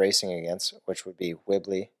was racing against, which would be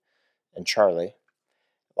Whibley and Charlie.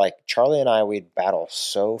 Like, Charlie and I, we'd battle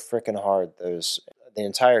so freaking hard the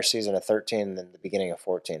entire season of 13 and then the beginning of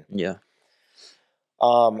 14. Yeah.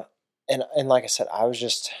 And like I said, I was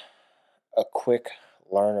just a quick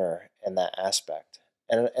learner in that aspect.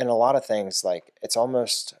 And a lot of things, like, it's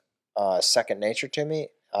almost second nature to me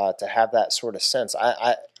to have that sort of sense.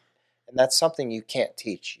 And that's something you can't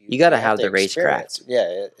teach. You got to have the racecraft.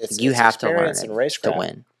 Yeah, you have to learn it it to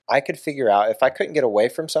win. I could figure out if I couldn't get away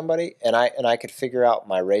from somebody, and I could figure out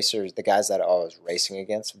my racers, the guys that I was racing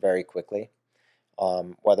against, very quickly.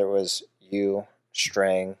 Whether it was you,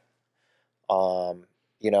 Strang,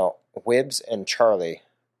 Wibbs and Charlie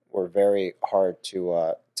were very hard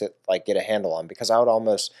to like get a handle on, because I would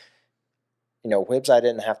almost, Wibbs I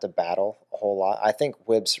didn't have to battle a whole lot. I think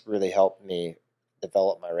Wibbs really helped me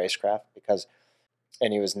develop my racecraft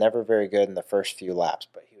and he was never very good in the first few laps,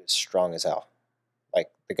 but he was strong as hell. Like,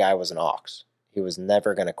 the guy was an ox. He was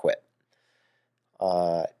never going to quit.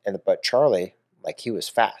 But Charlie, like, he was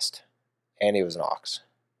fast, and he was an ox.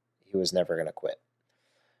 He was never going to quit.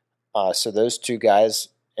 So those two guys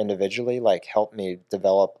individually, like, helped me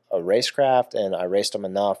develop a racecraft, and I raced them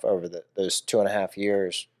enough over those 2.5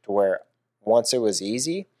 years to where once it was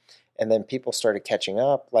easy, and then people started catching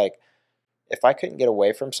up. Like, if I couldn't get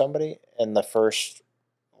away from somebody in the first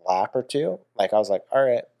lap or two, like, I was like, all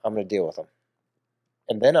right, I'm going to deal with them.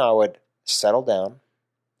 And then I would settle down.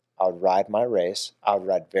 I would ride my race. I would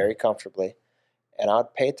ride very comfortably, and I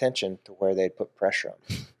would pay attention to where they'd put pressure on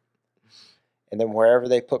me. And then wherever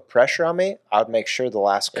they put pressure on me, I would make sure the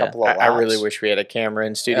last couple of laps. I really wish we had a camera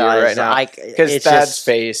in studio right now, because Thad's just,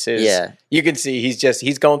 face is. You can see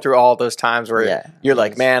he's going through all those times where you're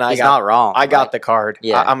like, man, he's not wrong. I got the card.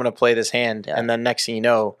 Yeah. I'm going to play this hand, and then next thing you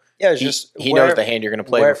know, he knows the hand you're going to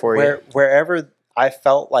play before you. Wherever I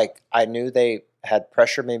felt like I knew they had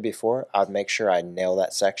pressured me before, I would make sure I nail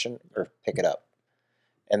that section or pick it up.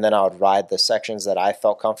 And then I would ride the sections that I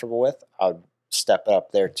felt comfortable with. I would step it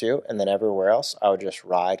up there too. And then everywhere else, I would just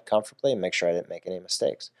ride comfortably and make sure I didn't make any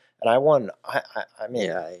mistakes. And I won. I made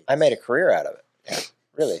a career out of it. Yeah,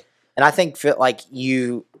 really. And I think, like,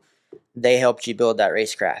 they helped you build that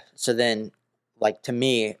racecraft. So then, like, to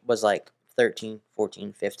me, it was like 13,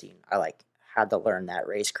 14, 15. I, like, had to learn that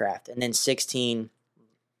racecraft. And then 16,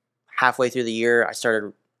 halfway through the year, I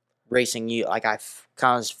started racing you. Like, I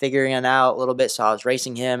kind of was figuring it out a little bit. So I was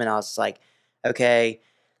racing him, and I was like, okay,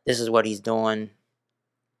 this is what he's doing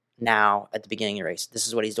now at the beginning of the race. This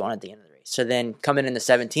is what he's doing at the end of the race. So then coming into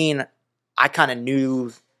 17, I kind of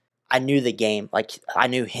knew the game. Like, I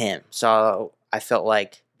knew him. So I felt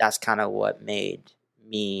like that's kind of what made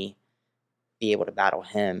me be able to battle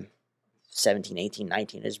him 17, 18,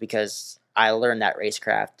 19, is because I learned that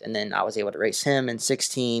racecraft, and then I was able to race him in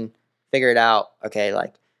 16, figure it out. Okay,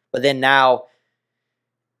 like, but then now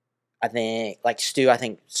I think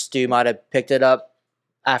Stu might have picked it up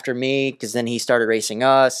after me, because then he started racing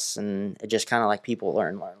us, and it just kind of like people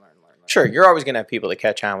learn. Sure, you're always going to have people to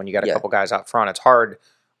catch on when you got a couple guys out front. It's hard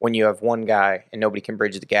when you have one guy and nobody can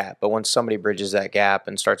bridge the gap. But once somebody bridges that gap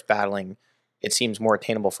and starts battling, it seems more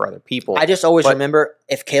attainable for other people. I just always remember,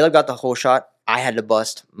 if Caleb got the whole shot, I had to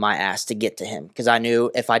bust my ass to get to him, because I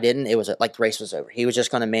knew if I didn't, it was like the race was over. He was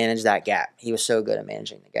just going to manage that gap. He was so good at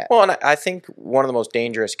managing the gap. Well, and I think one of the most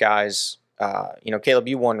dangerous guys, Caleb,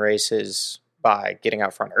 you won races by getting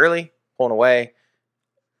out front early, pulling away,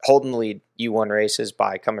 holding the lead. You won races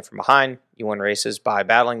by coming from behind. You won races by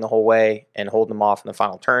battling the whole way and holding them off in the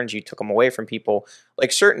final turns. You took them away from people.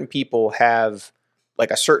 Like, certain people have,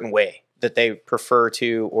 like, a certain way that they prefer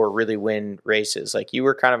to or really win races. Like you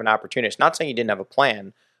were kind of an opportunist. Not saying you didn't have a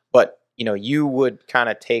plan, but you would kind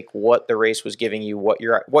of take what the race was giving you, what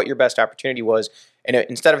your best opportunity was, and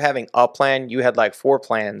instead of having a plan, you had like 4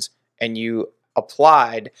 plans, and you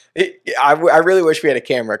applied. I really wish we had a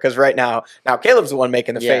camera, because right now Caleb's the one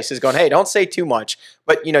making the faces, going, "Hey, don't say too much."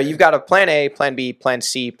 But you've got a plan A, plan B, plan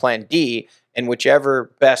C, plan D, and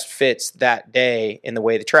whichever best fits that day in the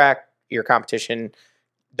way the track, your competition,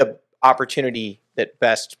 the opportunity that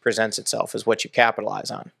best presents itself is what you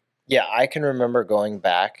capitalize on. Yeah, I can remember going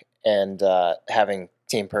back and having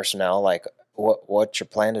team personnel like, what's your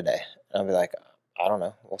plan today? And I'll be like, I don't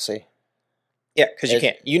know. We'll see. Yeah, because you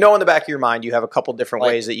can't. In the back of your mind, you have a couple different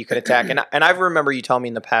ways that you could attack. And I remember you telling me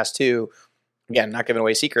in the past, too, again, not giving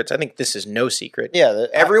away secrets, I think this is no secret. Yeah.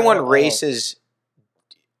 Everyone races,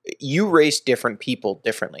 you race different people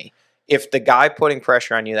differently. If the guy putting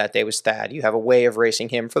pressure on you that day was Thad, you have a way of racing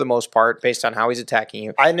him for the most part based on how he's attacking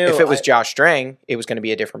you. I knew if it was Josh Strang, it was going to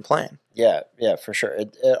be a different plan. Yeah, for sure.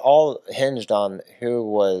 It all hinged on who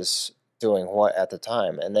was doing what at the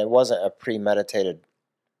time, and it wasn't a premeditated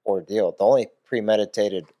ordeal. The only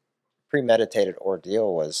premeditated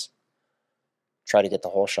ordeal was try to get the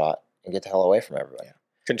whole shot and get the hell away from everybody. Yeah.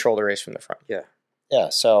 Control the race from the front. Yeah.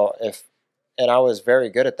 So and I was very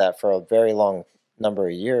good at that for a very long number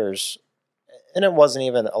of years, and it wasn't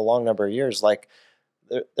even a long number of years. Like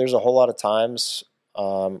there's a whole lot of times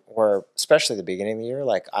where, especially the beginning of the year,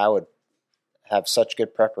 like I would have such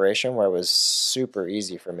good preparation where it was super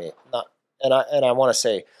easy for me. And I want to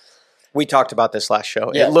say, we talked about this last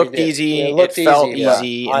show. Yeah, it looked easy. It felt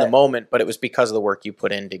easy in the moment, but it was because of the work you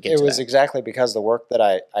put in to get to it. It was exactly because of the work that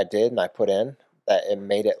I did and I put in that it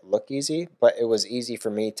made it look easy, but it was easy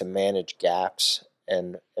for me to manage gaps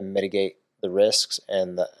and mitigate the risks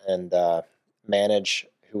and manage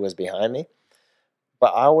who was behind me.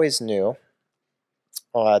 But I always knew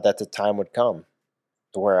that the time would come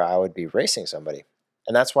where I would be racing somebody.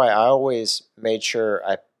 And that's why I always made sure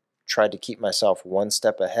I tried to keep myself one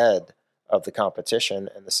step ahead of the competition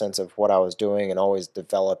in the sense of what I was doing, and always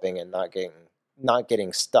developing and not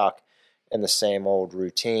getting stuck in the same old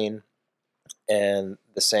routine and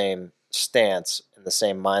the same stance and the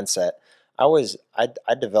same mindset.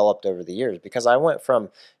 I developed over the years, because I went from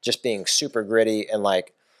just being super gritty and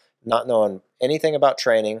like not knowing anything about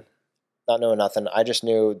training, not knowing nothing. I just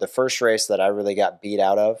knew the first race that I really got beat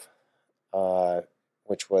out of,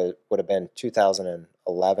 which would have been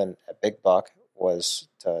 2011 at Big Buck, was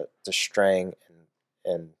to Strang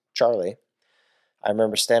and Charlie. I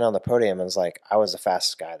remember standing on the podium and was like, I was the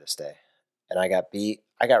fastest guy this day. And I got beat.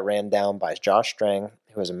 I got ran down by Josh Strang,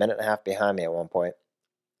 who was a minute and a half behind me at one point.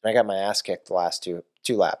 And I got my ass kicked the last two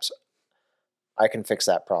laps. I can fix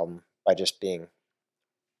that problem by just being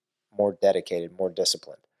more dedicated, more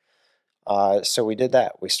disciplined. So we did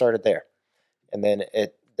that. We started there. And then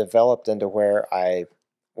it developed into where I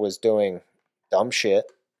was doing dumb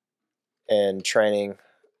shit and training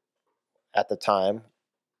at the time,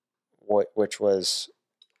 which was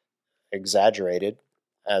exaggerated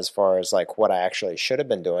as far as like what I actually should have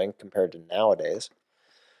been doing compared to nowadays.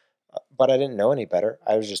 But I didn't know any better.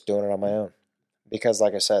 I was just doing it on my own. Because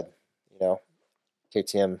like I said,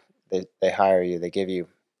 KTM, they hire you, they give you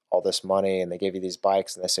all this money, and they give you these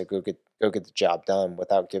bikes, and they say, go get the job done,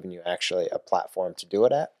 without giving you actually a platform to do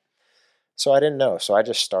it at. So I didn't know. So I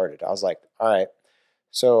just started. I was like, all right.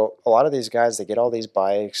 So a lot of these guys, they get all these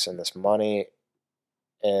bikes and this money,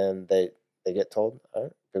 and they get told, all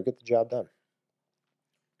right, go get the job done.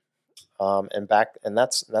 And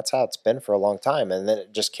that's how it's been for a long time. And then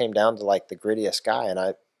it just came down to like the grittiest guy. And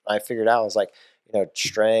I figured out, I was like,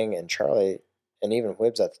 Strang and Charlie and even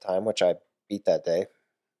Whibbs at the time, which I beat that day.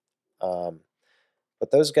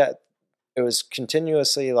 But those guys, it was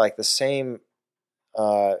continuously like the same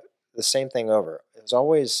thing over. It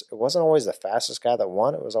wasn't always the fastest guy that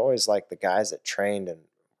won. It was always like the guys that trained and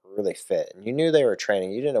were really fit. And you knew they were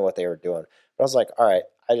training. You didn't know what they were doing. But I was like, all right,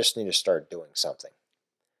 I just need to start doing something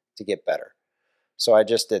to get better. So I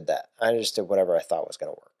just did that. I just did whatever I thought was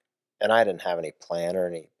going to work. And I didn't have any plan or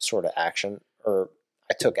any sort of action, or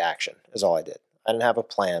I took action is all I did. I didn't have a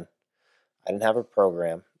plan. I didn't have a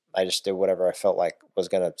program. I just did whatever I felt like was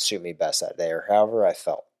going to suit me best that day, or however I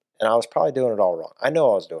felt. And I was probably doing it all wrong. I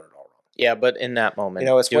know I was doing it all wrong. Yeah, but in that moment,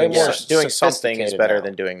 it's doing, way more doing something is better now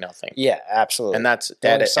than doing nothing. Yeah, absolutely. And that's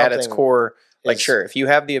at its core. Like, sure, if you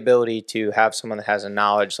have the ability to have someone that has a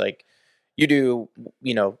knowledge, like you do,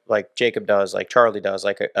 like Jacob does, like Charlie does,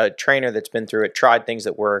 like a trainer that's been through it, tried things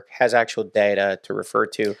that work, has actual data to refer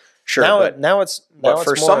to. Sure, but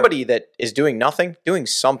for somebody that is doing nothing, doing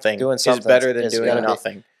something is better than doing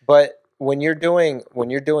nothing. But when you're doing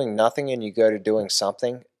nothing and you go to doing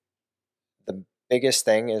something, the biggest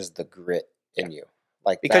thing is the grit in you.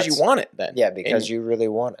 Like because you want it then. Yeah, because you really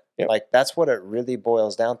want it. Yep. Like that's what it really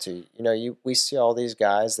boils down to. You know, we see all these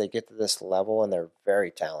guys, they get to this level and they're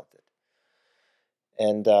very talented.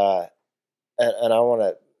 And I want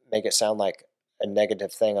to make it sound like a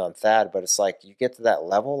negative thing on Thad, but it's like you get to that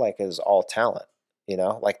level, like it is all talent. You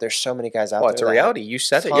know, like there's so many guys out there. Well, it's a reality. You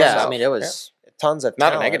said it. Yeah, I mean, it was tons of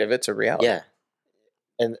not talent. a negative. It's a reality. yeah.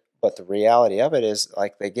 But the reality of it is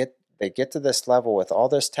like they get to this level with all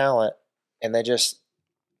this talent, and they just,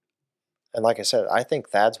 and like I said, I think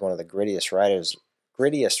Thad's one of the grittiest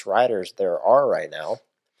riders there are right now.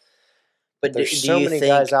 But there's do so you many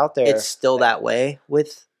think guys out there. it's still that way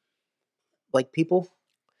with like people?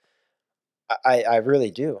 I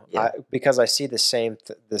really do. Yeah. Because I see the same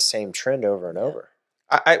trend over and over.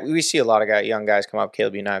 We see a lot of young guys come up.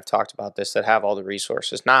 Caleb, you and I have talked about this, that have all the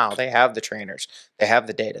resources now. They have the trainers, they have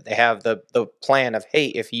the data, they have the plan of, hey,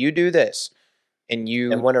 if you do this, and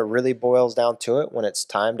when it really boils down to it, when it's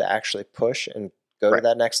time to actually push and go to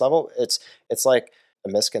that next level, it's like a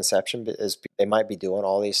misconception is they might be doing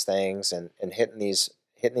all these things and hitting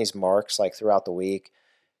these marks like throughout the week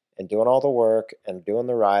and doing all the work and doing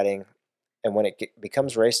the riding, and when it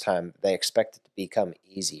becomes race time, they expect it to become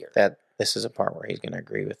easier. This is a part where he's going to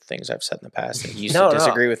agree with things I've said in the past that he used to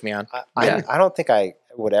disagree with me on. I don't think I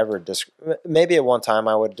would ever disagree. Maybe at one time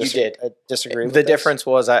I would disagree with the this. difference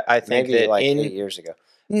was I think Maybe that like 8 years ago.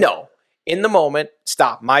 No. In the moment,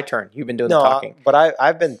 stop. My turn. You've been doing the talking. But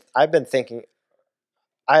I've been thinking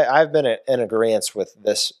I've been in agreement with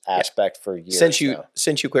this aspect for years since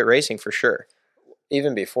you quit racing, for sure.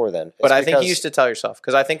 Even before then. But I think you used to tell yourself,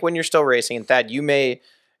 because I think when you're still racing, and Thad, you may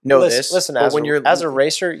know this. Listen, but as a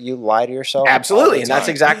racer, you lie to yourself. Absolutely, and that's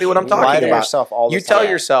exactly what I'm talking about. You lie to yourself all the time. You tell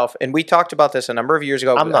yourself, and we talked about this a number of years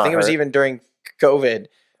ago. I think it was even during COVID.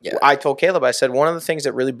 Yeah. I told Caleb, I said, one of the things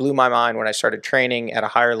that really blew my mind when I started training at a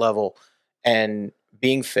higher level and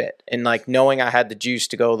being fit and like knowing I had the juice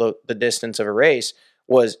to go the distance of a race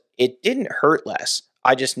was it didn't hurt less.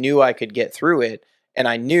 I just knew I could get through it, and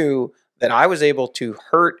I knew that I was able to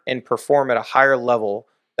hurt and perform at a higher level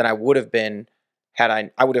than I would have been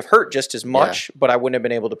had I would have hurt just as much, but I wouldn't have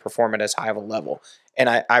been able to perform at as high of a level. And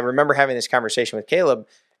I remember having this conversation with Caleb,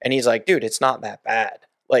 and he's like, dude, it's not that bad.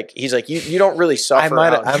 Like, he's like, you don't really suffer.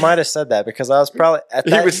 I might have said that because I was probably at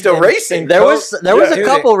he was still racing. There was a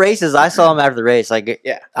couple races I saw him after the race. Like,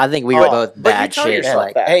 I think we were both bad shit.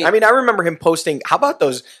 Like, hey, I mean, I remember him posting. How about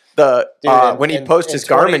those? When he'd post his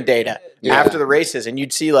Garmin data after the races, and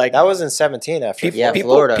you'd see like that was in 17 after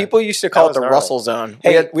Florida. People used to call it the Russell Zone.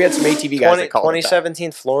 Hey, we had some ATV guys that called it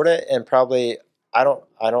 2017 Florida, and probably I don't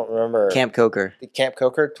remember Camp Coker.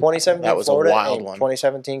 2017 that was Florida a wild and one.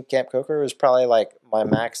 2017 Camp Coker was probably like my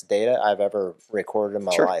max data I've ever recorded in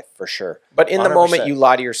my life for sure. But in the 100%. moment, you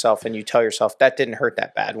lie to yourself and you tell yourself that didn't hurt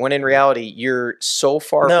that bad. When in reality, you're so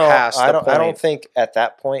far past the point. I don't think at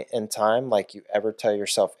that point in time, like you ever tell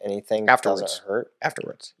yourself anything afterwards doesn't hurt.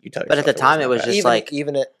 Afterwards, you tell yourself. But at the time, it was just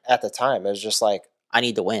even at the time, it was just like I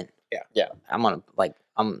need to win. Yeah. I'm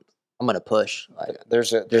gonna push. Like,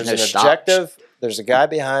 there's an no objective. There's a guy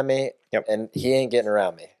behind me, and he ain't getting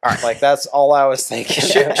around me. All right. Like that's all I was thinking.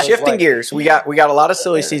 Shifting gears, we got a lot of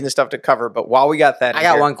silly season stuff to cover, but while we got that, I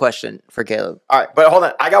got one question for Caleb. All right, but hold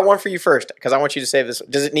on, I got one for you first because I want you to save this.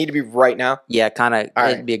 Does it need to be right now? Yeah, kind of. All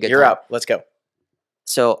right, it'd be a good. You're time. up. Let's go.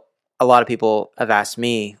 So a lot of people have asked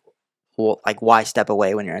me, well, like, why step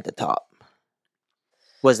away when you're at the top?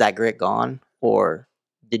 Was that grit gone, or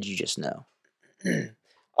did you just know?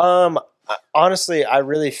 Honestly, I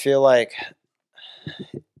really feel like,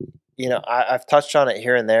 I've touched on it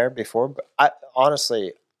here and there before, but I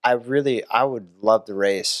would love to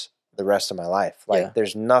race the rest of my life. Like,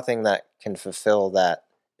 there's nothing that can fulfill that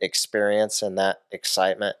experience and that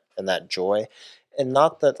excitement and that joy. And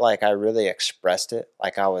not that, like, I really expressed it.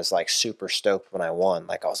 Like, I was, like, super stoked when I won.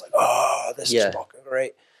 Like, I was like, oh, this is fucking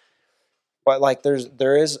great. But, like,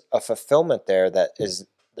 there is a fulfillment there that is,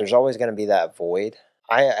 there's always going to be that void.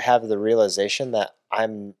 I have the realization that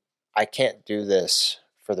I can't do this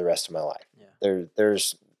for the rest of my life. Yeah.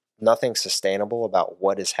 There's nothing sustainable about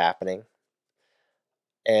what is happening.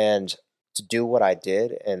 And to do what I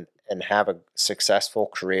did and have a successful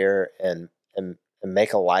career and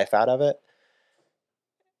make a life out of it.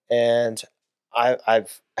 And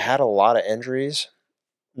I've had a lot of injuries,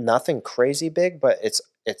 nothing crazy big, but it's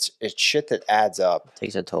shit that adds up.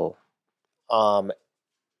 Takes a toll.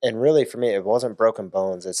 And really for me, it wasn't broken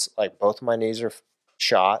bones. It's like both of my knees are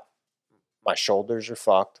shot. My shoulders are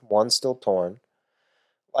fucked. One's still torn.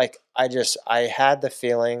 Like I had the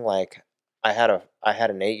feeling like I had an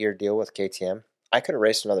 8-year deal with KTM. I could have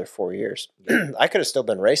raced another 4 years. I could have still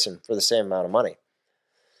been racing for the same amount of money.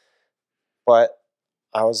 But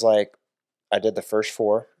I was like, I did the first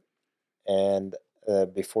 4, and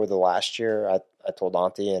before the last year, I told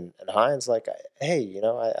Auntie and Heinz, like, hey, you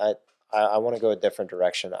know, I want to go a different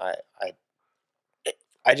direction. I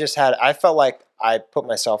felt like I put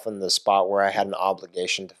myself in the spot where I had an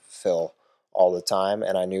obligation to fulfill all the time,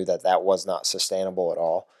 and I knew that was not sustainable at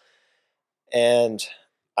all. And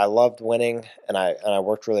I loved winning, and I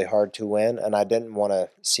worked really hard to win, and I didn't want to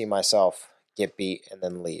see myself get beat and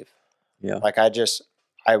then leave. Yeah. Like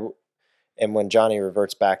and when Johnny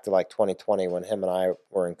reverts back to like 2020, when him and I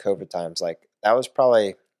were in COVID times, like that was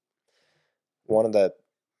probably one of that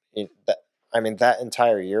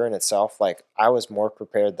entire year in itself, like I was more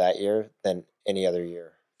prepared that year than any other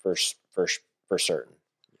year for certain.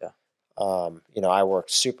 Yeah. You know, I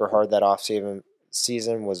worked super hard that off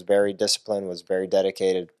season, was very disciplined, was very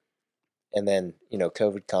dedicated. And then, you know,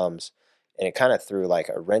 COVID comes and it kind of threw like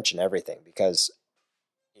a wrench in everything because,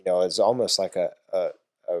 you know, it's almost like a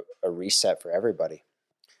reset for everybody.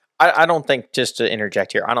 I don't think, just to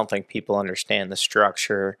interject here, I don't think people understand the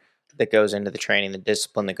structure that goes into the training, the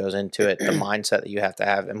discipline that goes into it, the mindset that you have to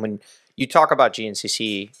have. And when you talk about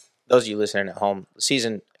GNCC, those of you listening at home, the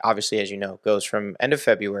season, obviously, as you know, goes from end of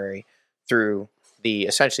February through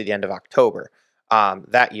essentially the end of October.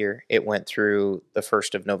 That year, it went through the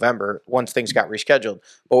 1st of November once things got rescheduled.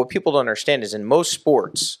 But what people don't understand is in most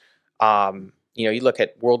sports, you know, you look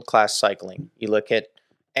at world-class cycling, you look at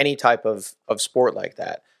any type of sport like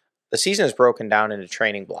that, the season is broken down into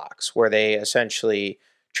training blocks where they essentially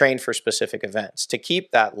train for specific events to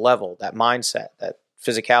keep that level, that mindset, that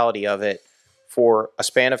physicality of it for a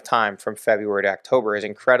span of time from February to October is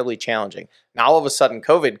incredibly challenging. Now, all of a sudden,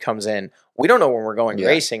 COVID comes in. We don't know when we're going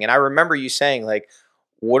racing. And I remember you saying, like,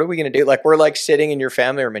 what are we going to do? Like, we're like sitting in your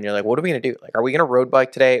family room and you're like, what are we going to do? Like, are we going to road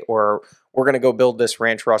bike today, or we're going to go build this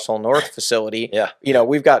Ranch Russell North facility? Yeah. You know,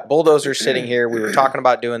 we've got bulldozers sitting here. We were talking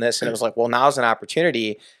about doing this, and it was like, well, now's an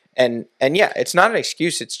opportunity. And yeah, it's not an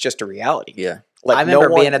excuse. It's just a reality. Yeah. Like, I remember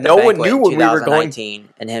being at the banquet one knew in when we were going. 2019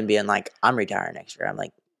 and him being like, I'm retiring next year. I'm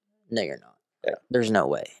like, no, you're not. Yeah. There's no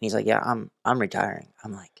way. And he's like, yeah, I'm retiring.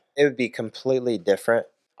 I'm like, It would be completely different.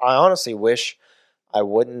 I honestly wish I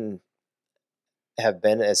wouldn't have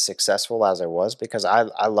been as successful as I was, because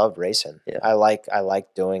I love racing. Yeah. I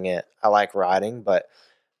like doing it. I like riding, but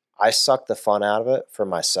I sucked the fun out of it for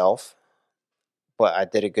myself. But I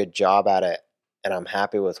did a good job at it, and I'm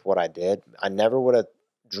happy with what I did. I never would have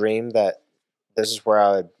dreamed that this is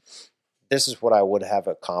what I would have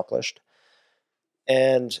accomplished.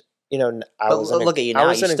 And you know, look at you now.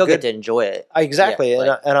 You still get to enjoy it. Exactly,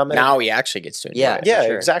 Yeah, and I'm Now he actually gets to enjoy it. yeah,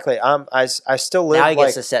 sure. exactly. I still live. Now he gets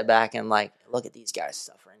like, to sit back and like, look at these guys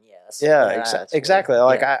suffering. Yes. Exactly.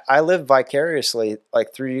 Like I live vicariously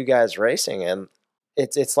like through you guys racing, and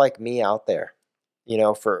it's like me out there, you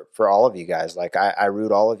know, for all of you guys. Like I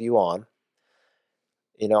root all of you on.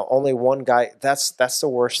 You know, only one guy. That's the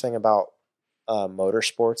worst thing about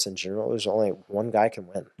motorsports in general. There's only one guy can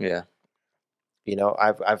win. Yeah. You know,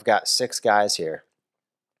 I've got 6 guys here,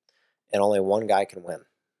 and only one guy can win.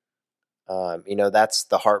 You know, that's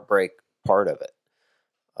the heartbreak part of it.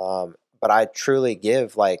 But I truly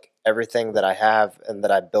give like everything that I have and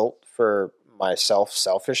that I built for myself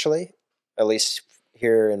selfishly, at least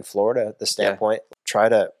here in Florida, the standpoint, try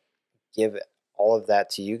to give all of that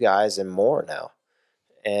to you guys and more now.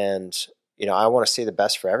 And, you know, I want to see the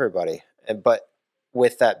best for everybody. But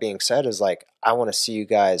with that being said, is like, I want to see you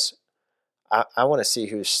guys, I want to see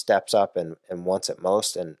who steps up and wants it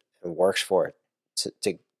most and works for it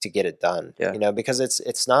to get it done. Yeah. You know, because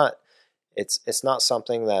it's not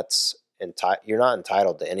something that's you're not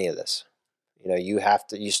entitled to any of this. You know,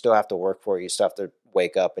 you still have to work for it. You still have to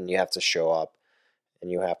wake up, and you have to show up,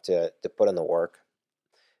 and you have to put in the work.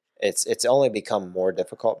 It's only become more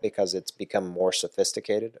difficult because it's become more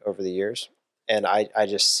sophisticated over the years. And I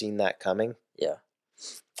just seen that coming. Yeah.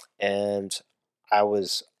 And I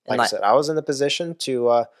was, like I said, I was in the position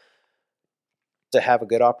to have a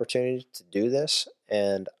good opportunity to do this,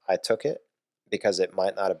 and I took it because it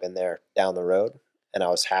might not have been there down the road, and I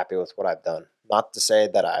was happy with what I've done. Not to say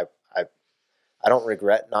that I don't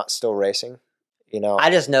regret not still racing. You know, I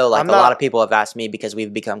just know like a lot of people have asked me because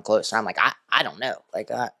we've become close, and I'm like, I don't know.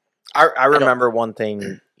 Like I remember one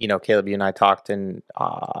thing, you know, Caleb, you and I talked in,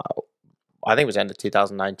 I think it was end of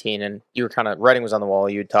 2019, and you were kind of, writing was on the wall.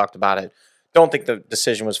 You had talked about it. Don't think the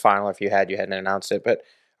decision was final. If you hadn't announced it. But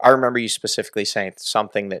I remember you specifically saying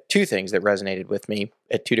two things that resonated with me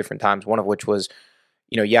at 2 different times. One of which was,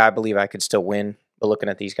 you know, yeah, I believe I could still win, but looking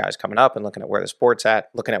at these guys coming up and looking at where the sport's at,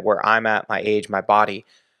 looking at where I'm at, my age, my body,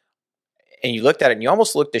 and you looked at it and you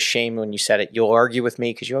almost looked ashamed when you said it. You'll argue with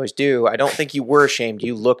me because you always do. I don't think you were ashamed.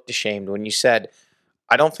 You looked ashamed when you said,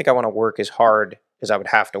 I don't think I want to work as hard as I would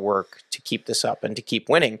have to work to keep this up and to keep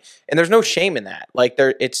winning. And there's no shame in that. Like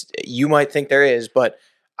you might think there is, but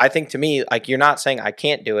I think to me, like you're not saying I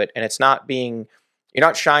can't do it, and it's not being, you're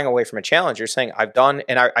not shying away from a challenge. You're saying I've done,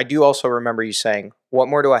 and I do also remember you saying, what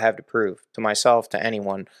more do I have to prove to myself, to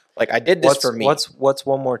anyone? Like I did this for me. What's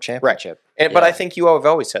one more championship? Right. But I think you have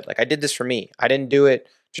always said, like, I did this for me. I didn't do it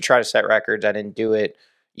to try to set records. I didn't do it,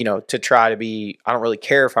 to try to be, I don't really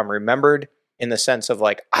care if I'm remembered in the sense of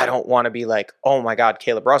like, I don't want to be like, oh my God,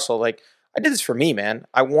 Caleb Russell. Like I did this for me, man.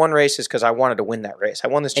 I won races because I wanted to win that race. I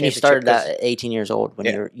won this championship. And you started that at 18 years old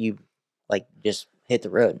when you like just hit the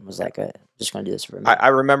road and was like, just going to do this for me. I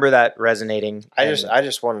remember that resonating. I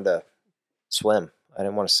just wanted to swim. I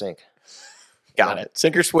didn't want to sink. Got it.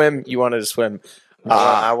 Sink or swim. You wanted to swim.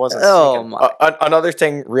 I wasn't. Another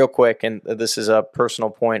thing, real quick, and this is a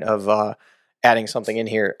personal point of adding something in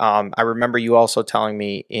here. I remember you also telling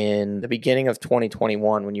me in the beginning of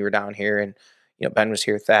 2021 when you were down here, and Ben was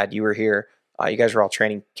here, Thad, you were here. You guys were all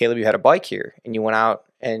training. Caleb, you had a bike here, and you went out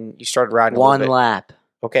and you started riding one lap.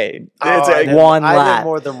 Okay, one lap. I did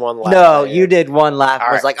more than one lap. No, you did one lap.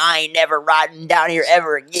 I was right. like, I ain't never riding down here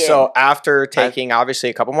ever again. So after taking obviously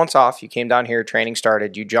a couple months off, you came down here, training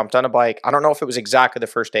started, you jumped on a bike. I don't know if it was exactly the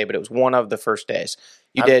first day, but it was one of the first days.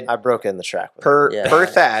 I broke in the track. Per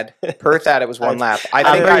Thad, it was one lap.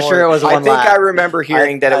 I'm pretty sure it was one lap. I think I remember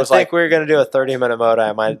hearing that it was like we were going to do a 30-minute moto.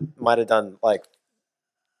 I might have done like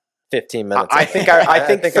 15 minutes. I think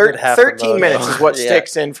 13 minutes is what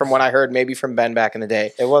sticks in from what I heard, maybe from Ben back in the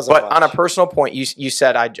day. It wasn't But much. on a personal point, you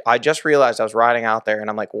said, I just realized I was riding out there, and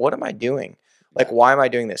I'm like, what am I doing? Like, why am I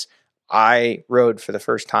doing this? I rode for the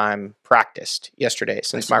first time, practiced yesterday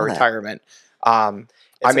since my retirement.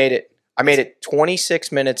 I made it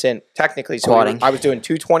 26 minutes in, technically. So I was doing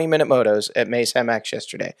 2 20-minute motos at Mace MX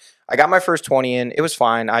yesterday. I got my first 20 in. It was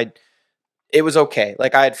fine. It was okay.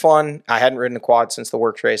 Like, I had fun. I hadn't ridden a quad since the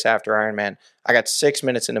works race after Ironman. I got 6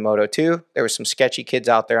 minutes into Moto 2. There were some sketchy kids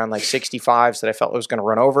out there on like 65s that I felt I was going to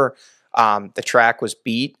run over. The track was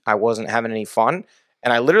beat. I wasn't having any fun.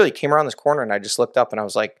 And I literally came around this corner and I just looked up and I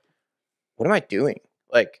was like, what am I doing?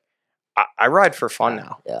 Like, I ride for fun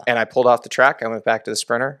now. Yeah. And I pulled off the track. I went back to the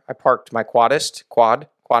Sprinter. I parked my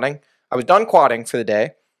quadding. I was done quadding for the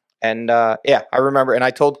day. And I remember, and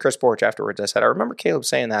I told Chris Borch afterwards, I said, I remember Caleb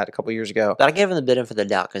saying that a couple years ago. But I gave him the benefit of the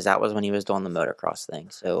doubt because that was when he was doing the motocross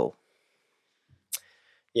thing. So,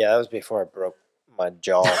 yeah, that was before I broke my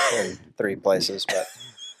jaw in 3 places. But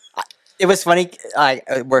it was funny.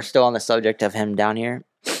 We're still on the subject of him down here.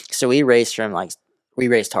 So we raced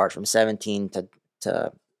hard from 17 to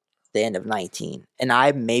the end of 19, and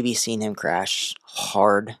I've maybe seen him crash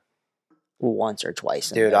hard once or twice.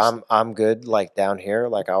 Dude, I'm good. Like down here,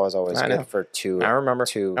 like I was always good for 2. I remember.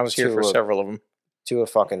 I was here for several of them. 2 a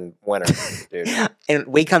fucking winner, dude. And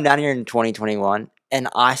we come down here in 2021, and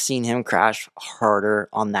I seen him crash harder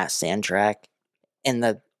on that sand track.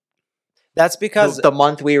 And that's because the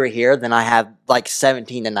month we were here, than I have like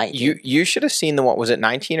 17 to 19. You should have seen the one. Was it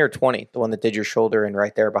 19 or 20? The one that did your shoulder in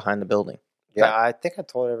right there behind the building. Yeah, I think I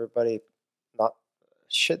told everybody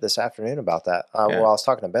this afternoon about that. Well, I was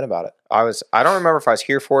talking to Ben about it. I don't remember if I was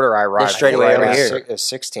here for it or I arrived straight away over here. It was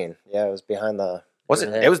 16. Yeah, it was behind the. Was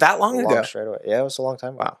it? It was that long ago. Straightaway. Yeah, it was a long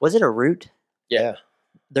time ago. Wow. Was it a route? Yeah.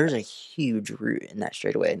 There's a huge route in that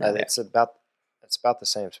straightaway. It's about the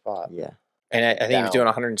same spot. Yeah. And I think he was doing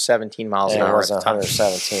 117 miles an hour. It wasn't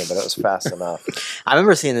 117, but it was fast enough. I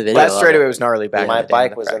remember seeing the video. That straightaway was gnarly back. My in the day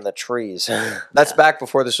bike was in the trees. That's back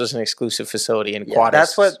before this was an exclusive facility, and quadists.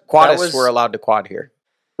 That's what quadists were allowed to quad here.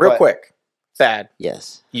 Real quick, Thad.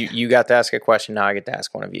 Yes. You got to ask a question. Now I get to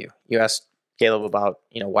ask one of you. You asked Caleb about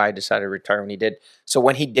why he decided to retire when he did. So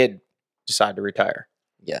when he did decide to retire,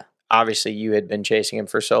 obviously you had been chasing him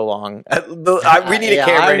for so long. We need a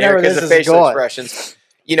camera in here because the facial expressions.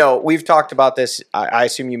 We've talked about this. I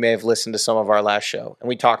assume you may have listened to some of our last show, and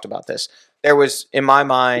we talked about this. There was, in my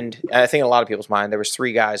mind, and I think in a lot of people's mind, there was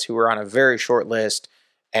 3 guys who were on a very short list,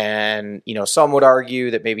 and some would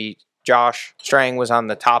argue that maybe Josh Strang was on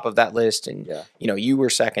the top of that list, and you were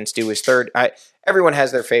second, Stu was third. Everyone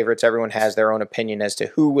has their favorites. Everyone has their own opinion as to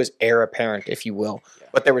who was heir apparent, if you will. Yeah.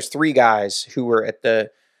 But there was 3 guys who were at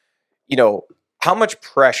the, how much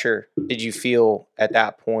pressure did you feel at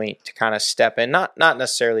that point to kind of step in? Not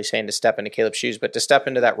necessarily saying to step into Caleb's shoes, but to step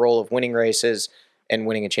into that role of winning races and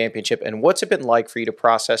winning a championship. And what's it been like for you to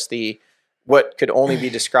process what could only be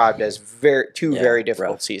described as two very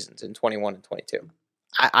difficult seasons in 21 and 22?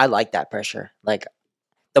 I like that pressure. Like,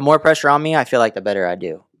 the more pressure on me, I feel like the better I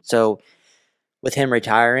do. So with him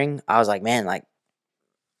retiring, I was like, man, like,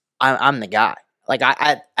 I'm the guy. Like,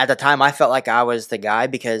 at the time, I felt like I was the guy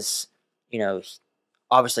because, you know,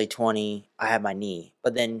 obviously 20, I had my knee.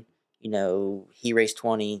 But then, you know, he raced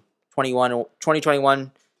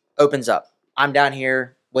 2021 opens up. I'm down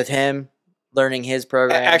here with him, learning his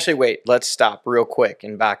program. Actually, wait, let's stop real quick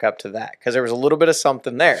and back up to that because there was a little bit of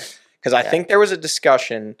something there. Because I think there was a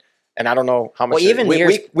discussion, and I don't know how much. Well, even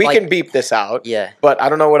we like, can beep this out. Yeah. But I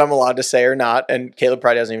don't know what I'm allowed to say or not. And Caleb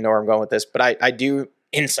probably doesn't even know where I'm going with this. But I do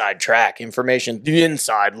inside track information, the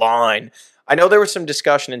inside line. I know there was some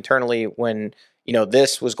discussion internally when, you know,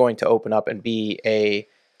 this was going to open up and be a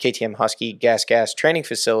KTM Husky gas training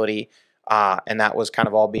facility. And that was kind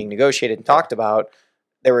of all being negotiated and talked about.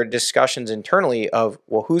 There were discussions internally of,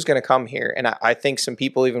 well, who's going to come here? And I think some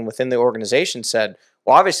people even within the organization said,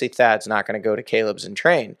 well, obviously Thad's not going to go to Caleb's and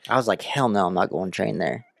train. I was like, hell no, I'm not going to train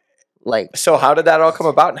there. Like, so how did that all come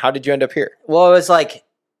about and how did you end up here? Well, it was like,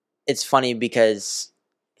 it's funny because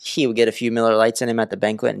he would get a few Miller Lights in him at the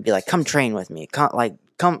banquet and be like, come train with me.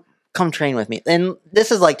 Come train with me. And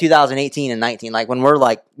this is like 2018 and 19, like when we're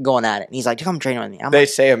like going at it. And he's like, come train with me. They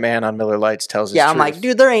say a man on Miller Lights tells his truth. I'm like,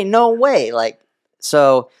 dude, there ain't no way. Like,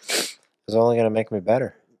 so. It's only going to make me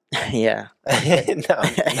better. Yeah.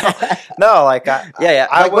 No, like,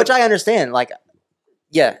 which I understand. Like,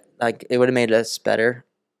 yeah, like it would have made us better.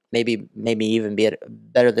 Maybe even be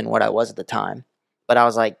better than what I was at the time. But I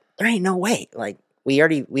was like, there ain't no way. Like, we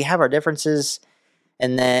have our differences.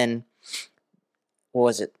 And then, what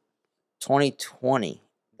was it? 2020.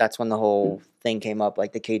 That's when the whole thing came up,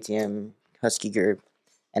 like the KTM Husky group.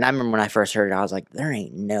 And I remember when I first heard it, I was like, there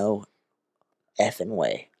ain't no effing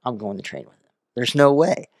way I'm going to train with them. There's no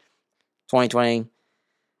way. 2020,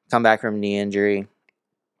 come back from knee injury.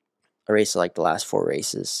 I raced like the last 4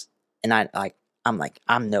 races. And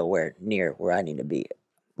I'm nowhere near where I need to be.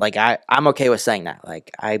 Like, I'm okay with saying that.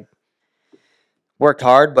 Like, I worked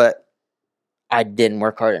hard, but I didn't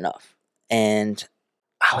work hard enough. And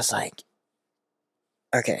I was like,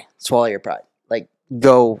 okay, swallow your pride. Like,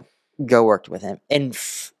 go work with him. And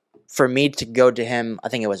for me to go to him, I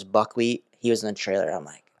think it was buckwheat. He was in the trailer. I'm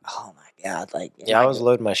like, oh my God. Like, I was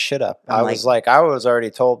loading my shit up. I was already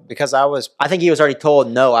told because I think he was already told,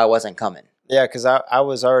 no, I wasn't coming. Yeah, because I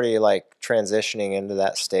was already like transitioning into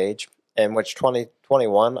that stage, in which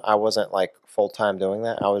 2021 I wasn't like full time doing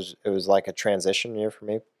that. It was like a transition year for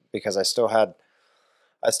me because I still had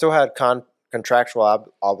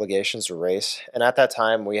contractual obligations to race, and at that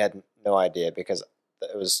time we had no idea because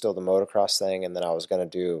it was still the motocross thing, and then I was going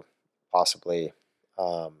to do possibly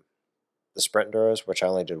the sprint enduros, which I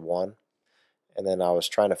only did one, and then I was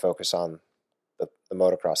trying to focus on the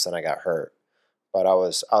motocross. Then I got hurt. But I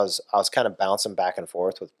was kind of bouncing back and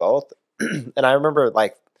forth with both. And I remember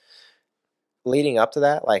like leading up to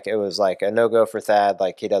that, like it was like a no-go for Thad,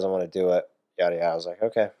 like he doesn't want to do it, yada yada. I was like,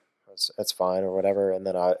 okay, that's fine or whatever. And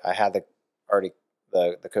then I had the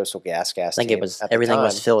Coastal Gas I think it was everything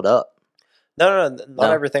was filled up. No,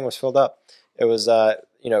 not everything was filled up. It was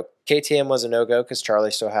KTM was a no-go because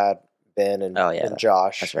Charlie still had Ben and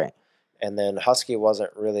Josh. That's right. And then Husky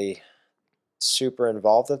wasn't really super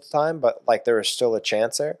involved at the time, but like there was still a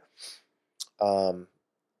chance there. I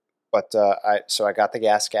got the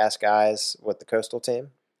gas guys with the Coastal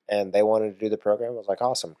team, and they wanted to do the program. I was like,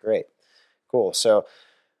 awesome, great, cool. So,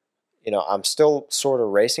 I'm still sort of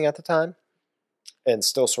racing at the time, and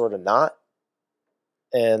still sort of not.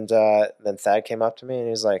 And then Thad came up to me, and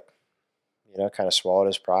he's like, kind of swallowed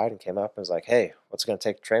his pride and came up and was like, hey, what's it going to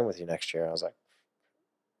take to train with you next year? And I was like,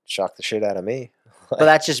 shocked the shit out of me. But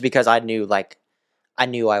that's just because I knew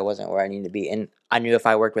I wasn't where I needed to be. And I knew if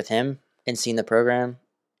I worked with him and seen the program,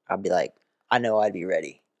 I'd be like, I know I'd be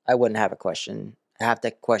ready. I wouldn't have a question. I have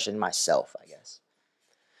to question myself, I guess.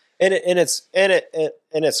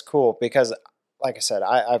 And it's cool because, like I said,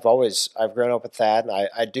 I've grown up with Thad, and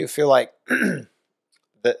I do feel like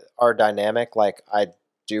that our dynamic, like I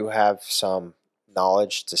do have some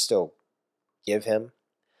knowledge to still give him.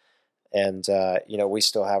 And, we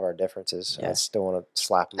still have our differences. Yeah. I still want to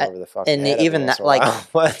slap him over the fucking head. And even that, like,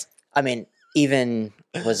 what? I mean, even,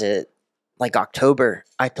 was it like October?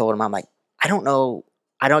 I told him, I'm like, I don't know.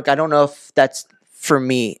 I don't know if that's for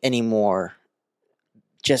me anymore.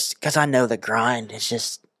 Just because I know the grind is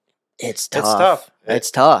just, it's tough.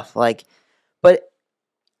 It's tough. Like, but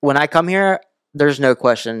when I come here, there's no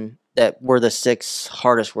question that we're the 6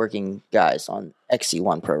 hardest working guys on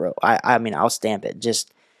XC1 Pro Row. I mean, I'll stamp it.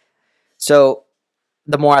 Just, so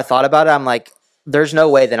the more I thought about it, I'm like, there's no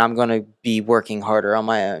way that I'm going to be working harder on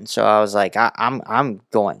my own. So I was like, I'm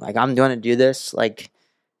going. Like, I'm going to do this. Like,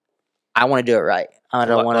 I want to do it right. I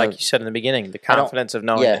don't want like to. you said in the beginning, the confidence of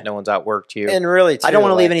knowing yeah. that no one's outworked you. And really, too, I don't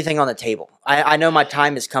want to like, leave anything on the table. I know my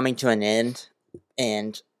time is coming to an end,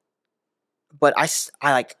 but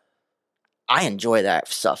I enjoy that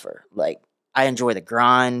suffer. Like I enjoy the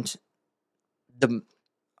grind.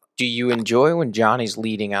 Do you enjoy when Johnny's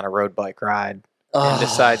leading on a road bike ride and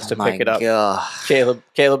decides to pick it up? God.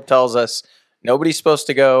 Caleb tells us nobody's supposed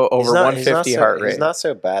to go over 150 heart rate. He's not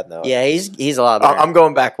so bad now. Yeah, he's a lot better. I'm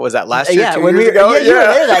going back. Was that last year? Yeah, 2 when years we were, ago? you were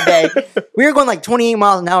there that day. We were going like 28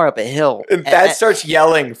 miles an hour up a hill. And Thad starts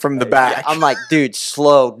yelling from the back. I'm like, dude,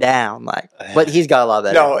 slow down. But he's got a lot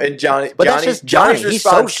better. No, and that's just Johnny. He's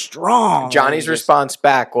so strong. Johnny's response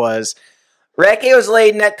back was, Ricky was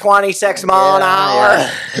leading at 26 mile an hour.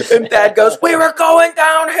 Yeah. And Thad goes, we were going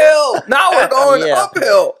downhill. Now we're going Yeah.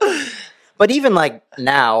 uphill. But even like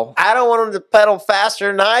now, I don't want him to pedal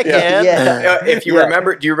faster than I can. Yeah. If you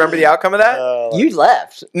remember, do you remember the outcome of that? you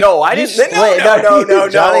left. No, I didn't. split. No.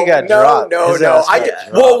 Johnny got dropped. No. His ass I got did.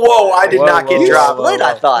 dropped. Whoa! I did Whoa, not whoa, get whoa, dropped. whoa, whoa. Split,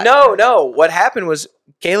 I thought. No. What happened was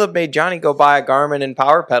Caleb made Johnny go buy a Garmin and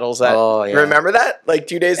power pedals. That Oh, yeah. remember that? Like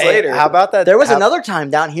 2 days Hey, later. how about that? There was another time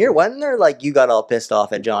down here, wasn't there? Like you got all pissed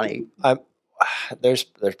off at Johnny. There's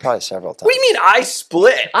probably several times. What do you mean I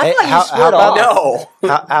split? I Hey, thought you how split about- off.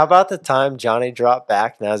 No. How about the time Johnny dropped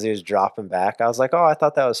back, and as he was dropping back, I was like, oh, I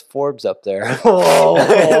thought that was Forbes up there.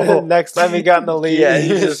 Oh. Next time he got in the lead. Yeah, he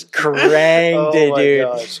just cranked it, my dude.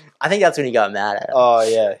 gosh. I think that's when he got mad at him. Oh,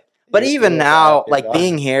 yeah. But He- even he was now, happy like about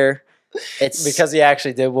being it. here, it's because he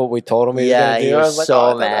actually did what we told him he was yeah, going to he do. I was was like, so oh,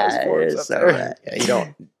 I thought that was mad. Forbes He was up so there. mad. Yeah, you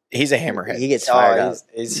don't. He's a hammerhead. He gets fired up.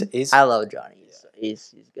 He's I love Johnny.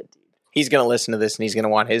 He's a good dude. He's going to listen to this and he's going to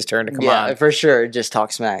want his turn to come yeah, on. for sure. Just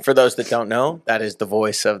talk smack. For those that don't know, that is the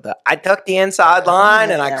voice of the I took the inside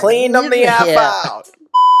line and I Yeah. cleaned them the F Yeah. out.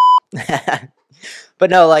 But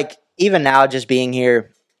no, like even now, just being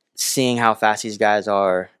here, seeing how fast these guys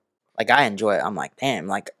are, like I enjoy it. I'm like, damn,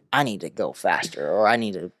 like I need to go faster, or I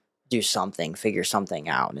need to do something, figure something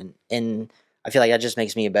out, and I feel like that just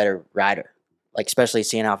makes me a better rider. Like especially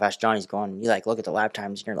seeing how fast Johnny's going, you like look at the lap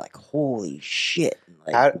times and you're like, holy shit!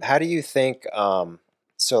 Like, How do you think?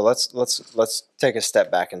 So let's take a step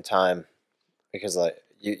back in time, because like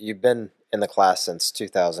you've been in the class since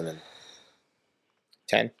 2010,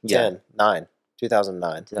 10.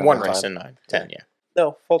 2009. One Full-time. race in 9. 10, yeah.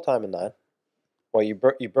 No, full time in 9. Well, you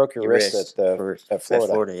broke your Your wrist wrist at Florida,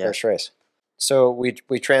 Florida, yeah. first race. So we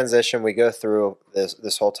transition. We go through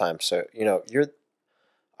this whole time. So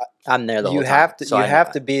I'm there the whole you time. have to so you I-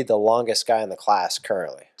 have to be the longest guy in the class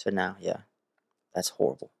currently. to now, yeah. That's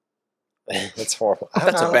horrible. It's horrible.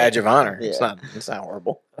 That's a badge of honor. Yeah. It's not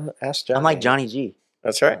horrible. Ask Johnny. I'm like Johnny G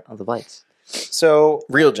That's right. on the bikes. So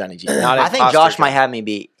Real Johnny G. Not I think imposter Josh might Johnny. have me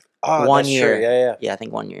beat. oh, One that's year. true. Yeah. Yeah, I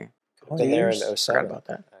think 1 year. Been there in Years? 07. Forgot about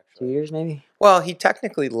that. 2 years maybe? Well, he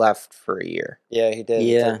technically left for a year. Yeah, he did.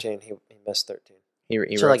 Yeah. 13. He missed 13.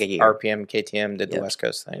 He So rode like a year. RPM, KTM, did the Yep. West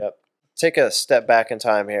Coast thing. Yep. Take a step back in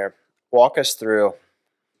time here. Walk us through,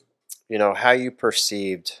 how you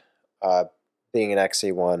perceived being an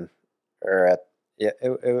XC1, or it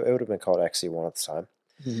would have been called XC1 at the time.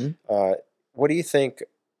 Mm-hmm. What do you think,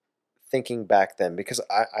 thinking back then? Because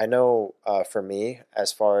I know for me,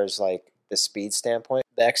 as far as like the speed standpoint,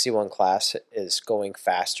 the XC1 class is going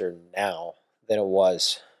faster now than it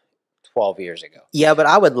was 12 years ago. Yeah, but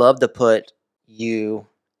I would love to put you,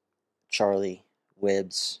 Charlie,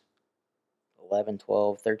 Wibbs, 11,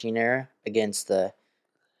 12, 13 era against the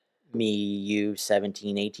me, you,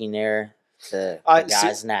 17, 18 era, the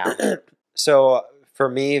guys now. So for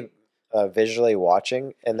me, visually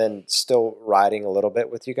watching and then still riding a little bit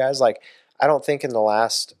with you guys, like I don't think in the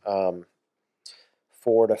last 4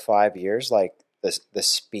 to 5 years, like the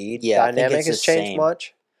speed Yeah, I think dynamic it's has the changed same.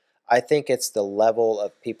 much. I think it's the level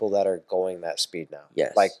of people that are going that speed now.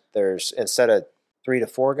 Yes. Like there's, instead of 3 to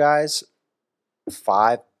 4 guys,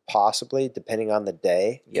 5 possibly, depending on the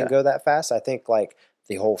day, Yeah. can go that fast. I think like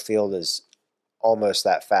the whole field is almost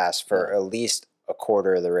that fast for at least a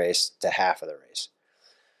quarter of the race to half of the race.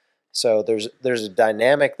 So there's a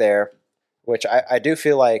dynamic there, which I do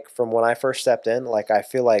feel like from when I first stepped in, like I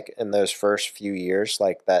feel like in those first few years,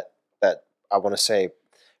 like that I want to say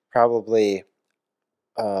probably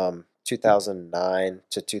 2009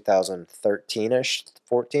 to 2013ish,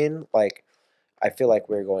 14, like I feel like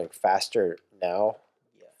we're going faster now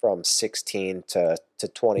from 16 to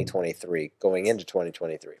 2023, going into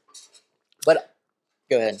 2023. But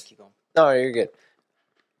go ahead, keep going. No, you're good.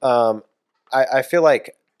 I feel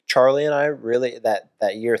like Charlie and I really,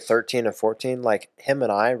 that year 13 and 14, like him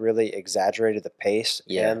and I really exaggerated the pace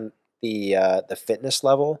Yeah. and the fitness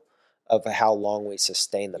level of how long we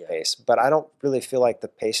sustain the pace. But I don't really feel like the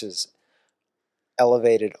pace is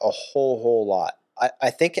elevated a whole lot.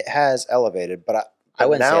 I think it has elevated, but I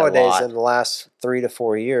wouldn't say a nowadays lot. in the last 3 to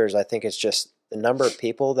 4 years, I think it's just the number of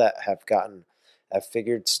people that have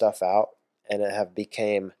figured stuff out and have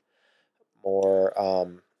became more,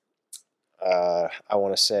 I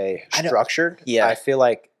want to say structured. Yeah. I feel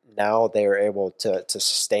like now they are able to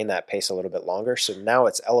sustain that pace a little bit longer. So now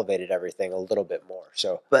it's elevated everything a little bit more.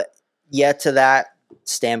 So, But yeah, to that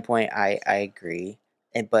standpoint, I agree.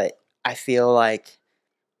 But I feel like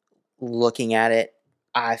looking at it,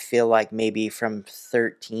 I feel like maybe from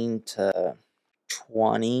 13 to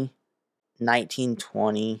 20, 19,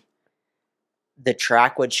 20, the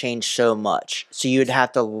track would change so much. So you'd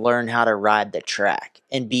have to learn how to ride the track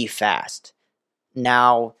and be fast.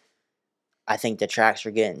 Now, I think the tracks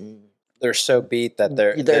are getting they're so beat that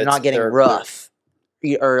they're not getting rough.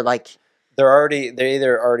 Or like they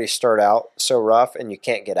either already start out so rough and you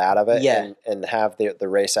can't get out of it, Yeah. and have the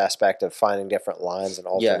race aspect of finding different lines and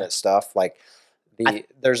alternate Yeah. stuff. Like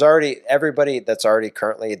there's already everybody that's already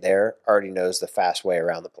currently there already knows the fast way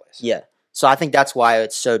around the place. Yeah. So I think that's why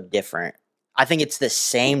it's so different. I think it's the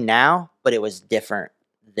same now, but it was different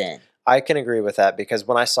then. I can agree with that because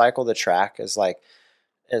when I cycle the track is like,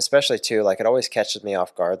 and especially too, like it always catches me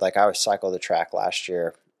off guard. Like I was cycled the track last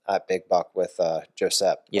year at Big Buck with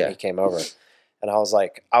Josep when he came over. And I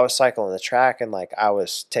was cycling the track and like I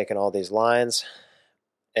was taking all these lines,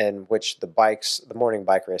 and which the morning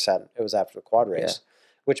bike race it was after the quad race,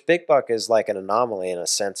 which Big Buck is like an anomaly in a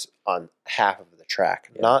sense on half of the track,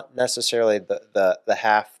 not necessarily the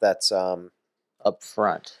half that's Up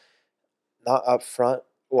front. not up front.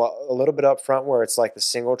 Well, a little bit up front where it's like the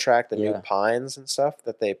single track, the new Yeah. pines and stuff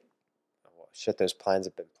that those pines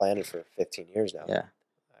have been planted for 15 years now. Yeah.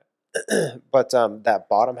 But that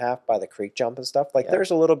bottom half by the creek jump and stuff, like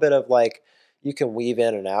there's a little bit of like you can weave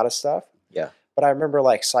in and out of stuff. Yeah. But I remember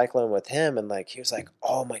like cycling with him and like he was like,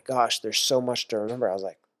 "Oh my gosh, there's so much to remember." I was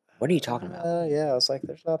like, What are you talking about? Yeah, I was like,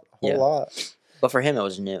 "There's not a whole Yeah. lot." But for him, it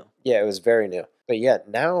was new. Yeah, it was very new. But yeah,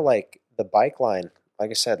 now like the bike line, like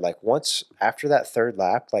I said, like once after that third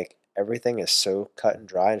lap, like everything is so cut and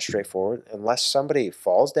dry and straightforward. Unless somebody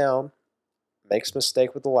falls down, makes a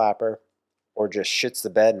mistake with the lapper, or just shits the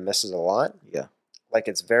bed and misses a line. Yeah. Like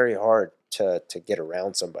it's very hard to get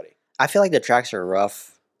around somebody. I feel like the tracks are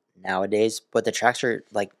rough nowadays, but the tracks are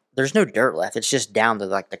like there's no dirt left. It's just down to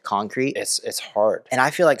like the concrete. It's hard. And I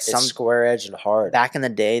feel like It's square edge and hard. back in the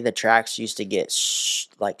day, the tracks used to get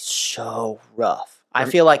so rough. I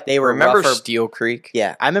feel like they were Remember rougher. Steel Creek?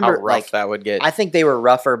 Yeah, I How remember rough like that would get. I think they were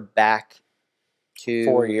rougher back to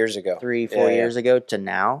 4 years ago. 3-4 years ago to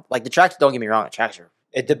now. Like the tracks, don't get me wrong, the tracks are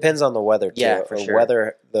It depends on the weather too. Yeah, for The sure.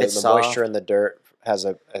 weather, the It's moisture soft. in the dirt has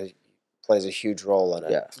plays a huge role in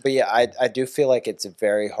it. Yeah. But yeah, I do feel like it's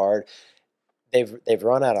very hard. They've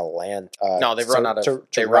run out of land. No, they've run out of- to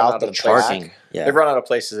they run route out the of track. parking. Yeah, They've run out of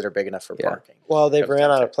places that are big enough for Yeah. parking. Well, they've Every ran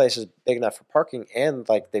time out of too. places big enough for parking, and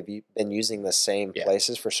like they've been using the same Yeah.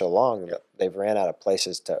 places for so long that they've ran out of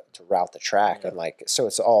places to route the track, Yeah. and like so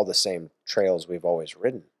it's all the same trails we've always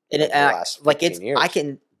ridden. and over the last like 15 it's years. I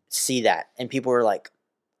can see that, and people were like,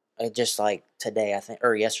 just like today, I think,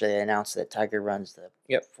 or yesterday, they announced that Tiger runs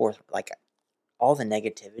the fourth, like all the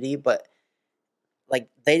negativity, but like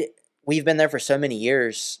we've been there for so many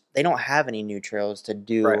years, they don't have any new trails to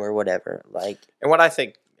do Right. or whatever. Like, And what I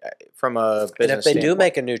think from a business And if they do standpoint-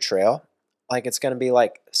 make a new trail, like it's going to be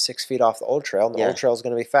like 6 feet off the old trail, and the Yeah. old trail is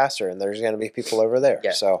going to be faster, and there's going to be people over there.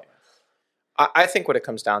 Yeah. So I think what it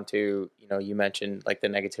comes down to, you mentioned like the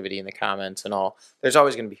negativity in the comments and all. There's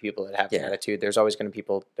always going to be people that have an Yeah. attitude. There's always going to be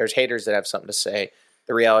there's haters that have something to say.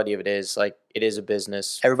 The reality of it is, like, it is a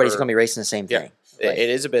business. everybody's for- going to be racing the same Yeah. thing. It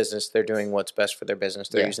is a business. They're doing what's best for their business.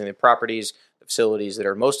 They're Yeah. using the properties, the facilities that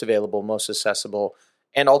are most available, most accessible,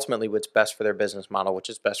 and ultimately what's best for their business model, which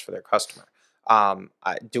is best for their customer.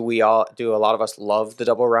 Do a lot of us love the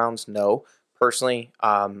double rounds? No. Personally,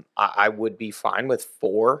 I would be fine with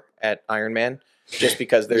 4 at Ironman, just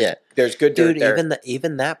because there's good dirt dude, there.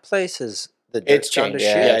 even that place is the It's dirt's gone to changed.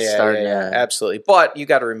 shit. Yeah, it's starting to- absolutely. But you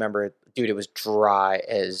got to remember, dude, it was dry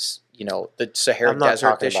as the Sahara I'm not Desert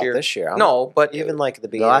talking this about year. this year. No, but Even like at the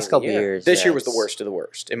The beginning last of couple the year. years, this yeah, year was the it's- worst of the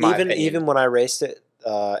worst. In my opinion. Even when I raced it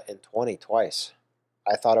in 20 twice,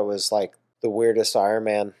 I thought it was like the weirdest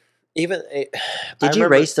Ironman. Did you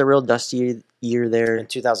race the real dusty year there? in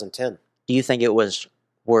 2010? Do you think it was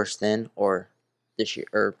worse then or this year?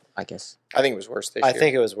 Or I guess I think it was worse this I year.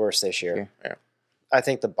 think it was worse this year. Yeah. I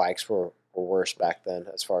think the bikes were worse back then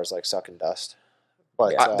as far as like sucking dust.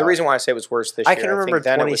 But The reason why I say it was worse this I year, can remember think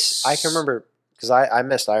then it 20. was, I can remember because I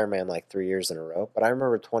missed Ironman like 3 years in a row. But I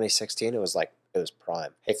remember 2016. It was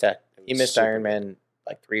prime. Hey, Thad, It you was missed super Ironman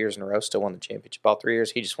like 3 years in a row. Still won the championship all 3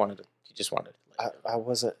 years. He just wanted to. I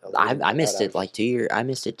wasn't. I missed it like 2 years. I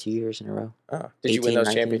missed it 2 years in a row. Oh, did you win 18, those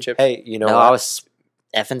 19? championships? Hey, you know No, what? I was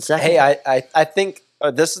effing second. Hey, I think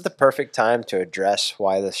this is the perfect time to address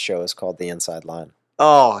why this show is called The Inside Line.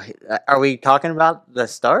 Oh, are we talking about the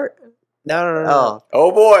start? No. Oh,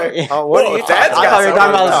 Oh boy! Oh, what are you Thad's talking I thought you were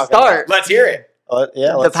got talking something about to the talk start. Let's hear it.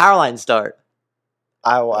 Yeah, The power line start.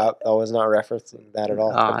 I was not referencing that at all.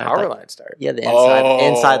 Oh, The I power thought- line start. Yeah, the Oh.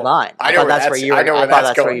 inside line. I know thought where that's where that's- you were. I know where I thought that's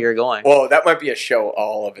that's where going. you were going. Whoa, that might be a show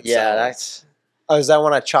all of itself. Yeah, that's Oh, is that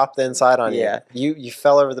when I chopped the inside on Yeah. you? You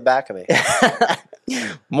fell over the back of me.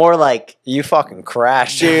 more like, You fucking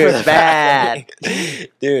crashed. Dude, over the back of me.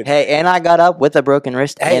 Dude, hey, and I got up with a broken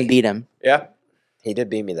wrist Hey. and beat him. Yeah. he did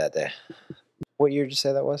beat me that day. What year did you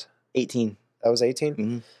say that was? 18. That was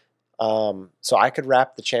 18? Mhm. So I could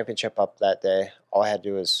wrap the championship up that day. All I had to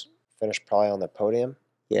do was finish probably on the podium.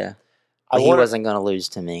 Yeah. I But he wanted- wasn't going to lose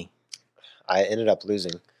to me. I ended up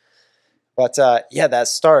losing. But yeah, that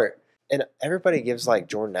start. And everybody gives like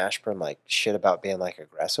Jordan Ashburn like shit about being like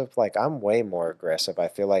aggressive. Like I'm way more aggressive. I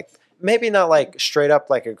feel like maybe not like straight up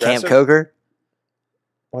like aggressive. Camp Coker,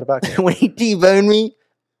 What about Camp? when he T-boned me.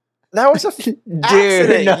 That was a Dude,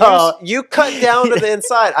 accident. no. You cut down to the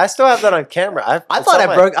inside. I still have that on camera. I it's thought on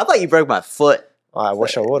my- I thought you broke my foot. Oh, I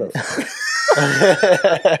wish I would have.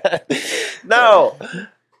 No.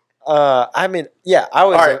 I mean, yeah, I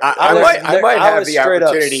was. All right, I might have was the straight up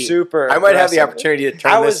opportunity. Super. I might have the aggressive. opportunity to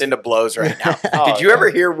turn I this was- into blows right now. Oh, Did you ever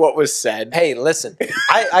hear what was said? Hey, listen,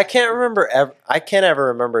 I can't remember. I can't ever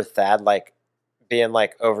remember Thad like being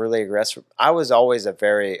like overly aggressive. I was always a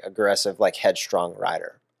very aggressive, like headstrong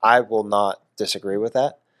rider. I will not disagree with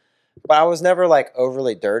that, but I was never like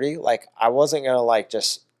overly dirty. Like I wasn't gonna like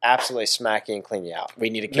just absolutely smack you and clean you out. We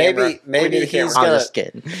need a camera. Maybe We need a he's camera. I'm gonna. just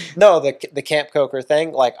kidding. No, the Camp Coker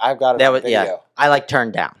thing. Like I've got it That on was video. yeah. I like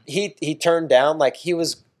turned down. He turned down like he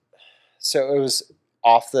was. So it was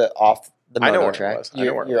off the The I know motor where track. it was. I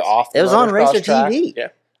know where You're it was. off. The It was on motocross Racer track. TV. Yeah.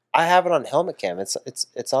 I have it on helmet cam. It's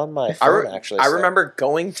on my I, phone actually. I so- remember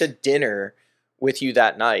going to dinner with you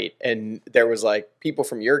that night, and there was like people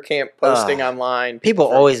from your camp posting online. People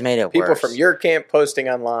from- always made it people worse. from your camp posting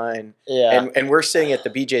online, Yeah. and we're sitting at the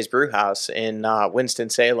BJ's Brew House in Winston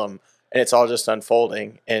Salem, and it's all just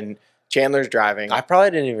unfolding. And Chandler's driving. I probably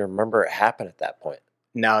didn't even remember it happened at that point.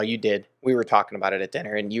 No, you did. We were talking about it at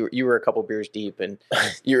dinner, and you were a couple beers deep, and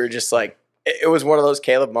you were just like, it was one of those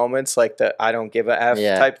Caleb moments, like the I don't give a F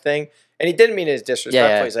Yeah. type thing. And he didn't mean it as disrespectful.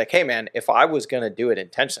 Yeah, yeah. He's like, hey, man, if I was going to do it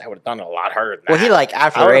intentionally, I would have done it a lot harder than Well, that. he like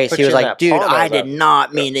after I the would've race, put he you was in like, that "Dude, pond I over did there."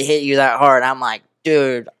 not mean to hit you that hard." I'm like,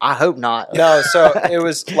 "Dude, I hope not." No, so it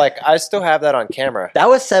was like I still have that on camera. That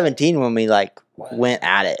was 17 when we like went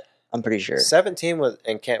at it. I'm pretty sure. 17 was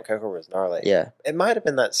in Camp Coker was gnarly. Yeah. It might have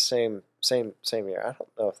been that same year. I don't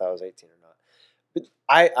know if that was 18 or not.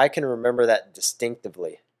 But I can remember that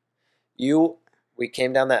distinctively. We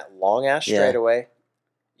came down that long ass Yeah. straightaway.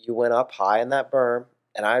 You went up high in that berm,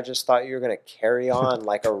 and I just thought you were gonna carry on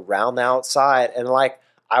like around the outside, and like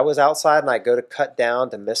I was outside and I go to cut down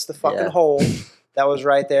to miss the fucking Yeah. hole that was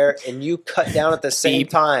right there, and you cut down at the same Beep.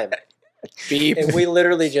 time, Beep. and we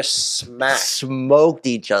literally just smacked. Smoked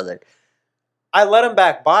each other. I let him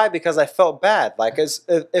back by because I felt bad. Like,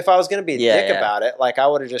 if I was going to be a Yeah, dick yeah. about it, like I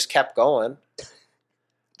would have just kept going.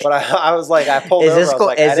 But I was like, I pulled Is over. this I was go-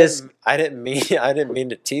 like, is this- I didn't mean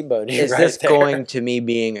to T-bone you. Is right this there. going to me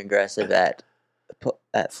being aggressive at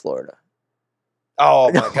Florida? Oh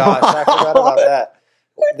my gosh, I forgot about that.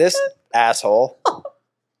 This asshole.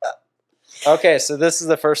 Okay, so this is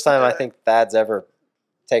the first time I think Thad's ever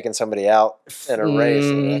taken somebody out in a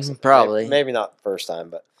race. Probably. Maybe not the first time,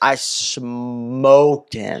 but I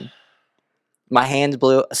smoked him. My hands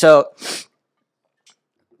blew. So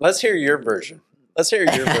let's hear your version. Let's hear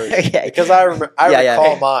your version Okay. because I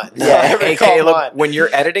recall mine. Yeah. I Hey, recall Caleb, mine. when you're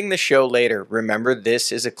editing the show later, remember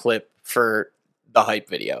this is a clip for the hype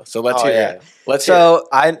video. So let's Oh, hear yeah. it. Let's hear it. so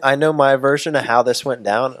I know my version of how this went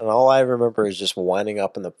down, and all I remember is just winding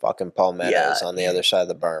up in the fucking palmettos Yeah. on the other side of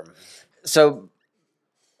the berm. so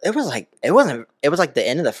it was like it was like the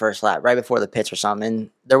end of the first lap, right before the pits or something. And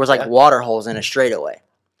there was like Yeah. water holes in a straightaway,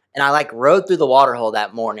 and I like rode through the water hole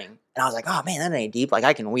that morning, and I was like, oh man, that ain't deep. Like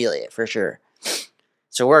I can wheelie it for sure.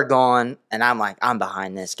 So we're going, and I'm like, I'm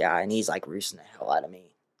behind this guy, and he's like roosting the hell out of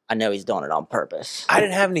me. I know he's doing it on purpose. I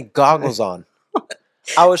didn't have any goggles on.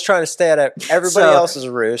 I was trying to stay at everybody So- else's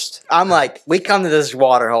roost. I'm like, we come to this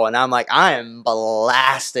water hole, and I'm like, I am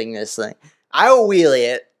blasting this thing. I will wheelie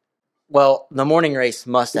it. Well, the morning race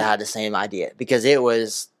must have had the same idea because it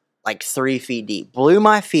was like 3 feet deep. Blew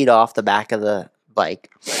my feet off the back of the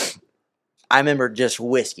bike. I remember just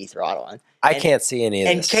whiskey throttling. I can't see any of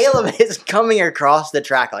And this. Caleb is coming across the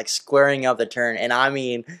track, like squaring up the turn. And I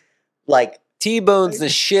mean, like, T-bones the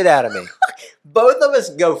shit out of me. both of us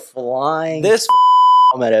go flying. This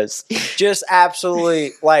Meadows. just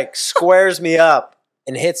absolutely like squares me up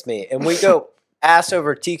and hits me, and we go ass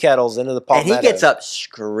over tea kettles into the palmettos. And he gets up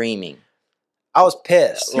screaming. I was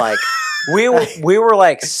pissed. Like, we were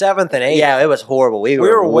like 7th and 8th. yeah, it was horrible. We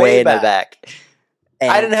were way in the back.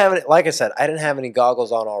 And I didn't have any. Like I said, I didn't have any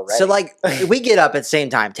goggles on already. so, like, we get up at the same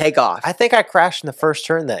time, take off. I think I crashed in the first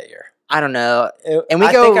turn that year. I don't know. And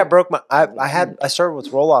I think I broke my. I started with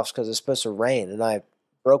roll offs because it's supposed to rain, and I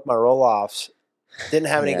broke my roll offs. Didn't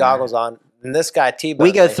have any goggles on, and this guy T-boned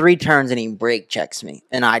We go me. 3 turns and he brake checks me,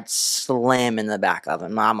 and I slam in the back of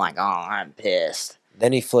him. I'm like, oh, I'm pissed.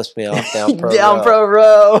 Then he flips me off down pro Down row. pro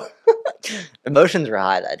row. Emotions were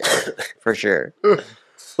high that day, for sure.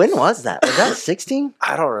 When was that? Was that 16?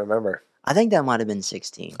 I don't remember. I think that might have been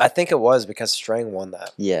 16. I think it was because Strang won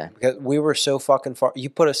that. Yeah. Because we were so fucking far. You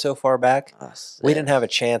put us so far back. We didn't have a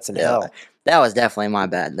chance in hell. That was definitely my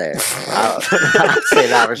bad there. I'd say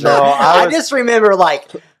that for sure. No, I just remember, like,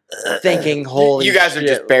 thinking, holy You guys are shit,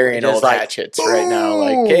 just burying just old like, hatchets right now.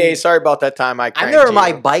 Like, boom. hey, sorry about that time I I cranked remember you.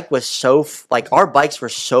 my bike was so, like, our bikes were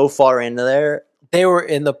so far into there. They were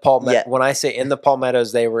in the palmettos. Yeah. When I say in the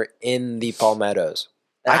palmettos, they were in the palmettos.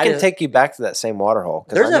 And I can just- take you back to that same water hole.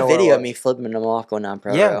 'cause There's I know a where it video of was. me flipping them off going down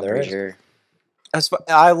pro Yeah, row, there for is. sure.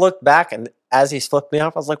 I looked back, and as he's flipped me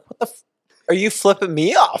off, I was like, "What the? Are you flipping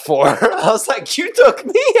me off for?" I was like, "You took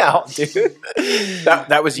me out, dude."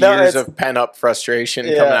 That was No, years it's- of pent up frustration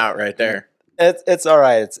Yeah. coming out right there. It's all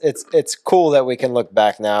right. It's cool that we can look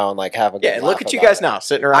back now and like have a good Yeah, and look laugh at you about guys it. now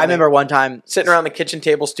sitting around. I remember one time sitting around the kitchen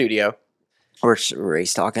table studio. we're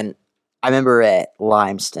race talking. I remember at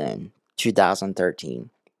Limestone,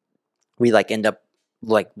 2013, we like end up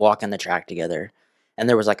like walking the track together, and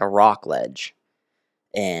there was like a rock ledge,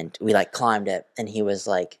 and we like climbed it, and he was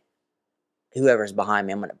like, "Whoever's behind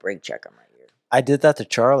me, I'm gonna brake check him right here." I did that to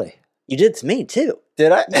Charlie. You did to me too.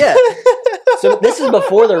 Did I? Yeah. So this is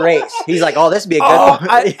before the race. He's like, "Oh, this would be a good." Oh, one."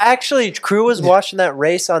 I actually, Crew was watching that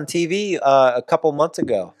race on TV a couple months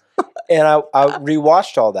ago, and I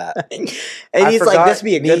rewatched all that. and I he's like, forgot "This would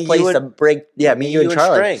be a me, good you, place to and- break." Yeah, me, you, and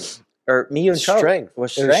Charlie, String. or me, you, and Charlie. String.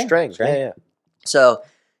 Was It was String? String. Yeah. So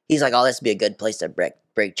he's like, "Oh, this would be a good place to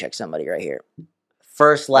brake check somebody right here."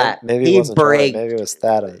 First lap, Maybe it he wasn't Charlie. brake Maybe it was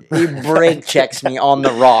Thad. he brake checks me on the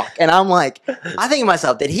rock, and I'm like, I think to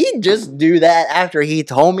myself, did he just do that after he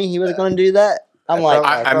told me he was going to do that? I'm I like,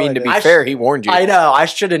 probably- I mean, to be I fair, he warned you. I know, I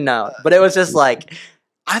should have known, but it was just like,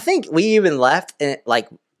 I think we even left, and like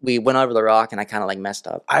we went over the rock, and I kind of like messed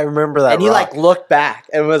up. I remember that. And he rock. like looked back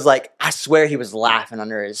and was like, I swear he was laughing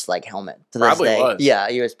under his like helmet. To this Probably day. was. Yeah,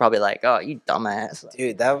 he was probably like, "Oh, you dumbass."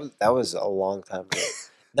 Dude, that was a long time ago.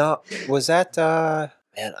 No, was that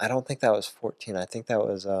man, I don't think that was 14. I think that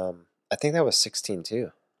was 16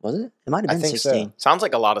 too. Was it? It might have I been think so. 16. Sounds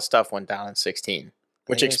like a lot of stuff went down in 16,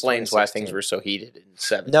 which think it was explains why 2016. things were so heated in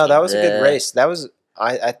 17. No, that was a Yeah. good race. That was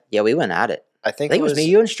I Yeah, we went at it. I think I think it was me,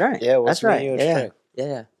 you, and Strang. Yeah, it was That's me, right. you, and yeah, Strang.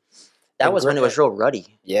 yeah. That And was when it was real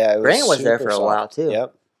ruddy. Yeah, it was Grant was there super for a soft. while, too.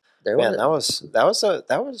 Yep. There Man, was that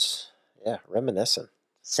was yeah, reminiscent.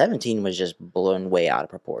 17 was just blown way out of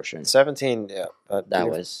proportion. 17, yeah. But That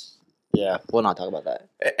was. yeah. We'll not talk about that.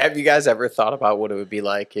 Have you guys ever thought about what it would be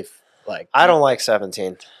like if, like, I don't like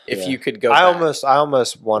 17. if yeah. you could go? I back?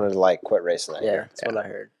 almost wanted to like quit racing that Yeah, year. that's what I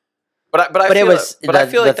heard. but I But it feel was. but I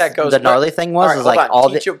feel like that goes. The gnarly thing was All right, is hold like on. all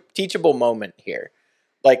the. Teachable moment here.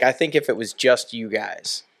 Like, I think if it was just you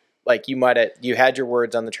guys, like you had your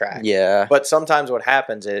words on the track. Yeah. But sometimes what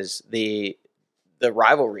happens is the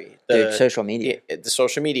rivalry, Dude, social media. the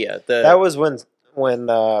social media. That was when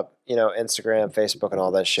Instagram, Facebook, and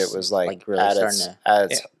all that shit was like really at starting its, to-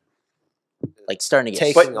 at its Like starting to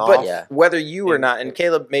get. Taking but off. Yeah. whether you or Yeah. not, and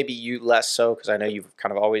Caleb, maybe you less so because I know you've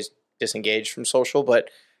kind of always disengaged from social. But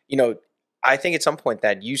I think at some point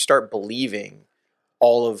that you start believing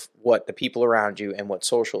all of what the people around you and what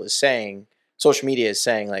social media is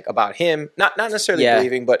saying, like about him. Not necessarily Yeah.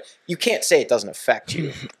 believing, but you can't say it doesn't affect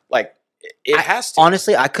you. Like it has to.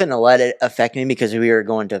 Honestly, I couldn't have let it affect me because we were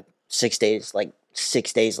going to 6 days, like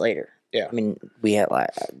 6 days later. Yeah. I mean, we had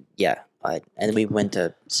and we went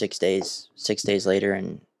to 6 days. 6 days later,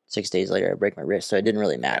 and 6 days later, I break my wrist, so it didn't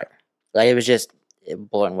really matter. Like it was just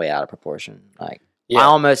blowing way out of proportion. Like I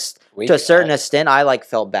almost, to a certain extent, I like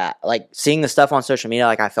felt bad. Like seeing the stuff on social media,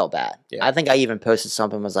 like I felt bad. Yeah. I think I even posted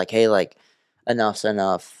something was like, "Hey, like enough's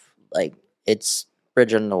enough. Like it's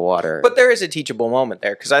bridge in the water." But there is a teachable moment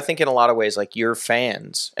there because I think in a lot of ways, like your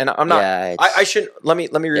fans, and I'm not. Yeah, I shouldn't. Let me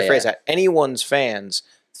rephrase yeah. that. Anyone's fans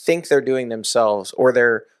think they're doing themselves or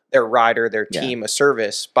their rider, their Yeah. team a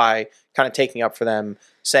service by kind of taking up for them,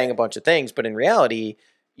 saying a bunch of things. But in reality,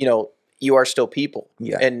 you are still people.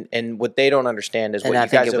 Yeah. And what they don't understand is And what I you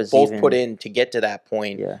think guys it have was both even- put in to get to that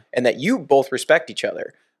point, Yeah. and that you both respect each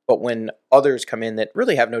other. But when others come in that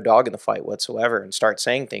really have no dog in the fight whatsoever and start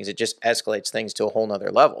saying things, it just escalates things to a whole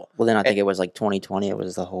nother level. Well, then I think it was like 2020. It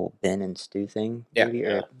was the whole Ben and Stu thing. Yeah. Maybe,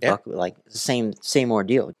 or Yeah. Buck, like same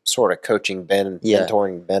ordeal. Sort of coaching Ben and Yeah.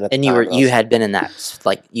 mentoring Ben at the And time. you had been in that,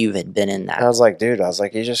 like you had been in I that. was like, dude,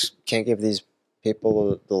 you just can't give these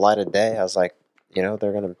people the light of day. I was like, they're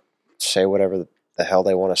going to say whatever the hell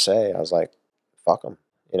they want to say. I was like, fuck them.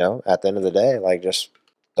 At the end of the day, like, just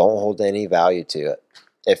don't hold any value to it.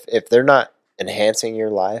 If they're not enhancing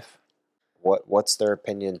your life, what's their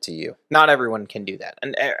opinion to you? Not everyone can do that,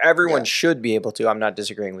 and everyone Yeah. should be able to. I'm not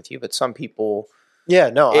disagreeing with you, but some people, Yeah,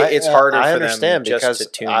 no, it's harder I for them understand just because to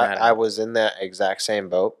tune that I out. was in that exact same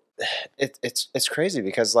boat. It's crazy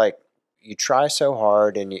because like you try so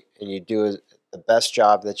hard and you do the best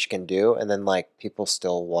job that you can do, and then like people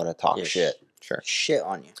still want to talk Yes. shit. Sure. Shit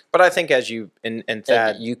on you. But I think as you and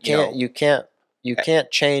Thad, And you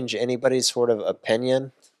can't change anybody's sort of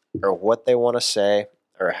opinion or what they want to say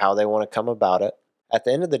or how they want to come about it. At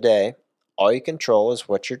the end of the day, all you control is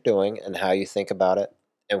what you're doing and how you think about it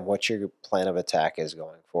and what your plan of attack is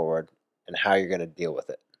going forward and how you're going to deal with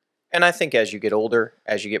it. And I think as you get older,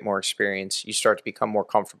 as you get more experience, you start to become more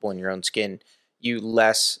comfortable in your own skin. You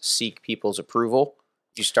less seek people's approval.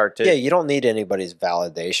 You start to You don't need anybody's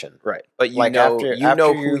validation. right, but you Like know after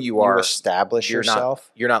who you are. establish You're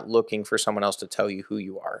yourself. You're not looking for someone else to tell you who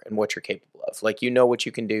you are and what you're capable of. Like, you know what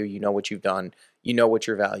you can do, you know what you've done, you know what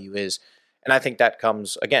your value is. And I think that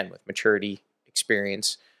comes, again, with maturity,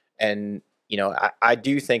 experience. And, I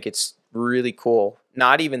do think it's really cool,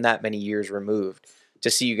 not even that many years removed, to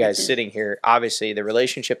see you guys sitting here. Obviously, the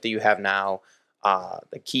relationship that you have now,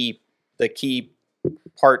 the key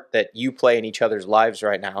part that you play in each other's lives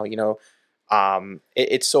right now,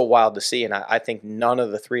 it's so wild to see. And I think none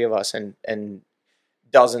of the three of us and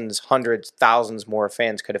dozens, hundreds, thousands more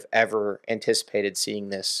fans could have ever anticipated seeing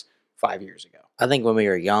this 5 years ago. I think when we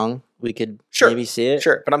were young, we could Sure. maybe see it.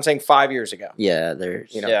 Sure, but I'm saying 5 years ago. Yeah, there's.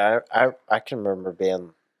 Yeah, I can remember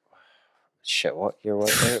being shit. What year?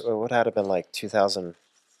 What had it been like 2000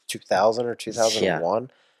 or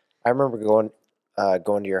 2001? I remember going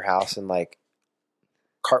to your house and like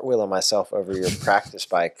cartwheeling myself over your practice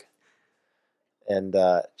bike, and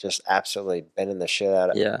just absolutely bending the shit out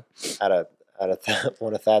of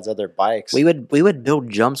one of Thad's other bikes. We would build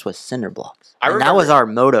jumps with cinder blocks. I And that remember- was our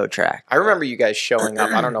moto track. I remember you guys showing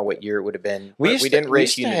up. I don't know what year it would have been. We used didn't to-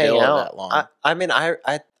 race we used to Unadilla hang out. that long. I mean,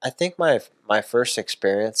 I think my first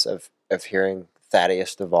experience of hearing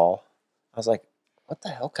Thaddeus Duvall, I was like, what the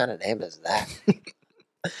hell kind of name is that?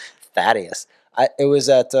 Thaddeus. It was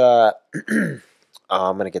at I'm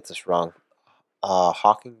gonna get this wrong.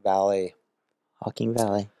 Hocking Valley, Hocking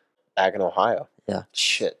Valley. back in Ohio. Yeah.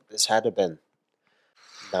 Shit, this had to have been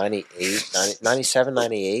 97,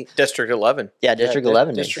 98. District 11. Yeah, District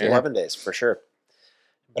 11. District yeah. 11 days, for sure.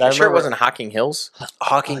 But I sure it remember- wasn't Hocking Hills.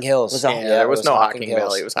 Hocking Hills. Was it- Yeah, there it was no Hocking Hocking Hills.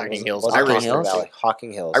 Valley, it was Hocking Hills. wasn't I raced Hocking Hills. Valley.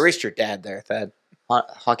 Hocking Hills. I raced your dad there, Thad.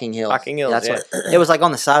 Hocking Hills. Hocking Hills, That's yeah. what. It was like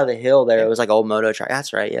on the side of the hill there. It was like old moto track.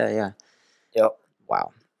 That's right. Yeah. Yep.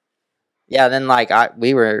 Wow. Yeah. Then like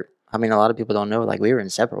we were. I mean, a lot of people don't know. Like we were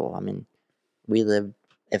inseparable. I mean, we lived.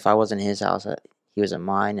 If I was in his house, he was in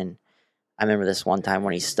mine. And I remember this one time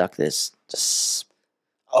when he stuck this just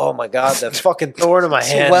Oh my god, that fucking thorn in my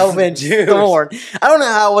hand. 12-inch Dude. thorn. I don't know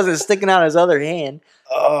how it wasn't sticking out his other hand.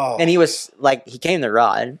 Oh. And he was like, he came to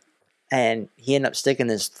ride, and he ended up sticking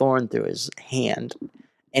this thorn through his hand.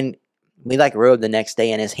 And we like rode the next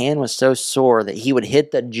day, and his hand was so sore that he would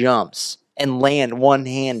hit the jumps and land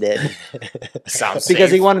one-handed Sounds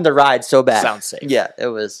because he safe. wanted to ride so bad. Sounds safe. Yeah, it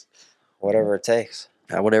was Whatever it takes.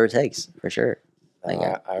 whatever it takes for sure. Like,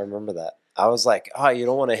 I remember that. I was like, oh, you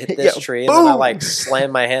don't want to hit this tree. And then I like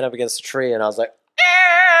slammed my hand up against the tree and I was like,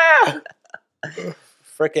 ah!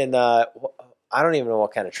 Freaking, I don't even know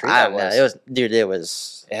what kind of tree I that don't know. was. It was, dude. It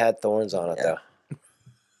was. It had thorns on it Yeah. though.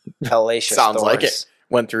 Hellacious Sounds thorns. like it.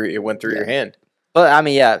 Went through your hand. But I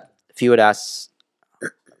mean, yeah. If you would ask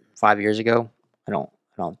 5 years ago, I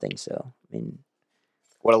don't think so. I mean,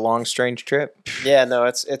 What a long, strange trip. Yeah, no,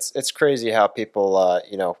 it's crazy how people,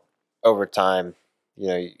 over time,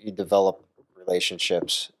 you develop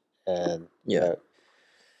relationships and Yeah.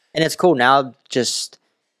 and it's cool now. Just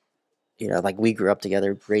like we grew up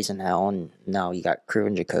together raising hell, and now you got Crew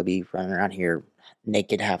and Jacoby running around here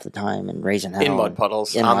naked half the time and raising hell In mud and-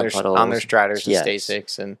 puddles. in on mud their puddles. on their striders and Yes. stay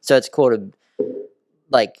six. And So it's cool to,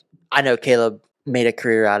 like, I know Caleb made a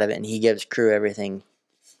career out of it, and he gives Crew everything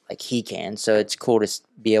like he can. So it's cool to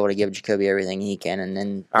be able to give Jacoby everything he can, and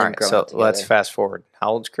then All them right, growing so up together. let's fast forward.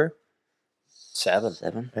 How old's Crew?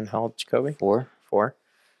 7. And how old's Jacoby? 4. 4.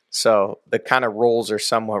 So the kind of roles are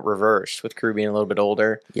somewhat reversed, with Crew being a little bit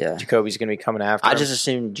older. Yeah. Jacoby's going to be coming after I him. just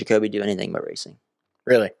assumed Jacoby do anything but racing.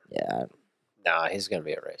 Really? Yeah. Nah, he's gonna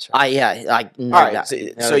be a racer. No All right. doubt.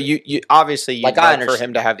 So you obviously you'd Like, I like for understand.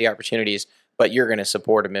 him to have the opportunities, but you're going to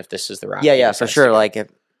support him if this is the route. Yeah, he yeah, for decides to sure. go. Like if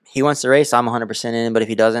he wants to race, I'm 100% in. But if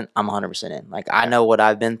he doesn't, I'm 100% in. Like I know what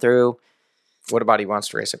I've been through. What about he wants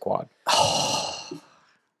to race a quad?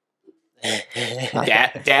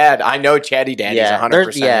 Dad, I know Chatty Daddy's yeah,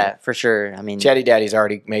 100%. yeah, for sure. I mean, Chatty Daddy's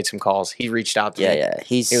already made some calls. He reached out to me. yeah.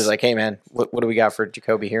 He was like, "Hey man, what do we got for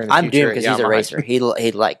Jacoby here in the I'm future?" doomed because he's a racer. He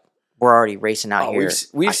like we're already racing out here.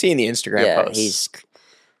 We've seen the Instagram posts.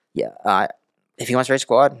 If he wants to race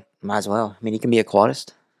quad, might as well. I mean, he can be a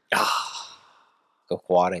quadist. Go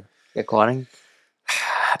quadding. Get quadding.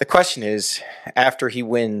 The question is, after he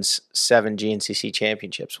wins 7 GNCC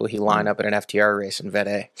championships, will he line up at an FTR race in Vet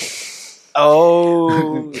A?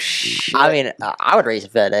 Oh shit! I mean, I would race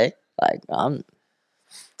Vet A. Like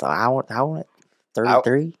I want it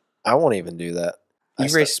 33. I won't even do that. You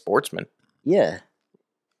race Sportsman. Yeah,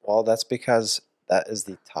 Well, that's because that is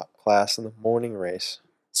the top class in the morning race.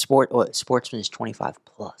 Sportsman is 25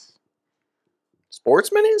 plus.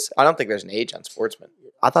 Sportsman is? I don't think there's an age on Sportsman.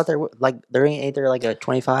 I thought there ain't either like a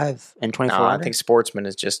 25 and 24. No, I think Sportsman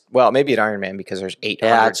is just, well, maybe at Ironman because there's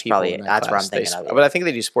 800 that's people probably in it. that That's what class. I'm thinking of, yeah. But I think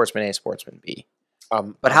they do Sportsman A, Sportsman B.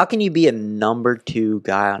 But how can you be a number 2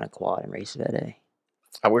 guy on a quad and race Vet A?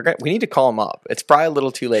 We need to call him up. It's probably a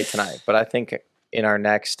little too late tonight, but I think in our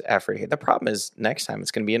next effort here, the problem is next time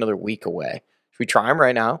it's going to be another week away. Should we try him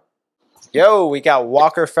right now? Yo, we got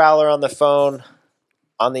Walker Fowler on the phone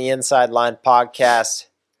on the Inside Line podcast.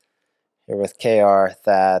 Here with KR,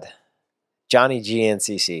 Thad, Johnny G, and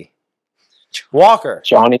CC. Walker.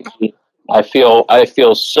 Johnny, I feel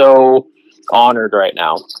so honored right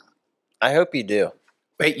now. I hope you do.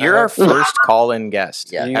 Wait, you're our first call-in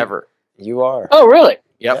guest ever. You are. Oh, really?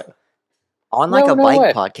 Yep. On like No, a no bike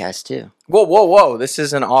way. podcast too. Whoa. This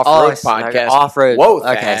is an off-road podcast. Off-road. Whoa,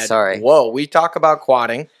 Okay, Thad. sorry. Whoa, we talk about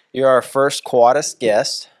quadding. You're our first quadist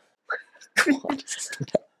guest.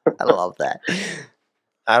 I love that.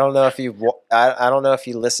 I don't know if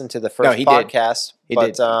you listened to the first he did. podcast. He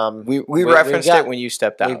but, did. We we've referenced got- it when you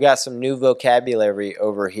stepped out. We've got some new vocabulary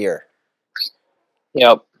over here.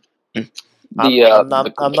 Yep. I'm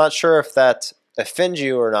not sure if that offends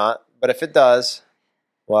you or not, but if it does,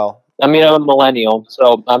 well, I mean, I'm a millennial,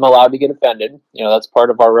 so I'm allowed to get offended. You know, that's part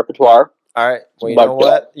of our repertoire. all right. Well, you But, know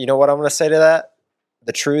what? You know what I'm going to say to that?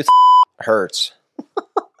 The truth hurts.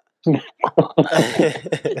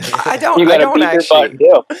 I don't You got to beat your actually. butt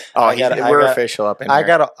too. Oh, I got- we're I got- official up in I here.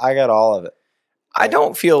 got all of it. I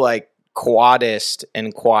don't feel like quadist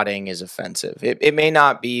and quadding is offensive. It may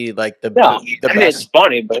not be like the No, the I mean, it's best.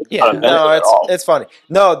 funny, but it's Yeah. not offensive No, at all. it's funny.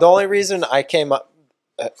 No, the only reason I came up,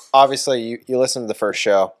 obviously you listened to the first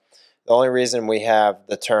show. The only reason we have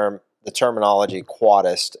the terminology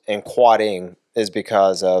quadist and quadding is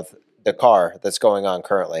because of the car that's going on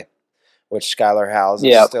currently, which Skylar Howes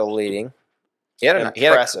is still leading. He had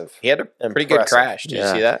Impressive. a pretty good Impressive. crash. Did you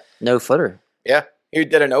see that? No footer. Yeah, he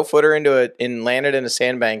did a no footer and landed in a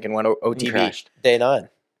sandbank and went OTB Crashed. Day 9.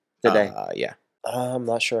 Today. Yeah, I'm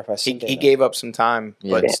not sure if I see. he gave up some time,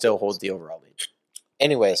 but Yeah. still holds the overall lead.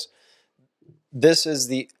 Anyways, this is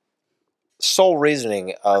the sole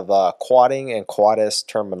reasoning of quadding and quadist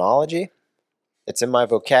terminology. It's in my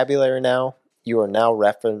vocabulary now. You are now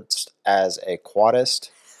referenced as a quadist.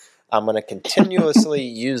 I'm going to continuously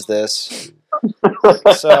use this.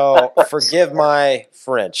 So forgive my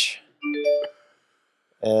French.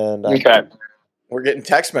 And Okay. We're getting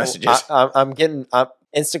text messages. I'm getting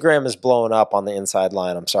Instagram is blowing up on the Inside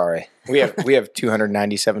Line. I'm sorry. we have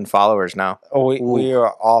 297 followers now. Oh, we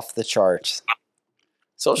are off the charts.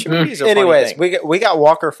 Social media is a funny Anyways, thing. we got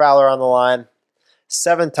Walker Fowler on the line,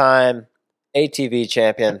 7-time ATV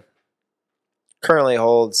champion. Currently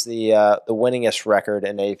holds the winningest record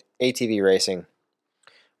in ATV racing.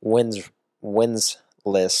 Wins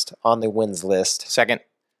list on the wins list. Second,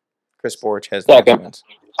 Chris Borch has the Second. most wins.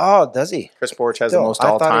 Oh, does he? Most has Still, the most I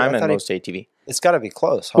all thought he- time I and thought he- most ATV. It's got to be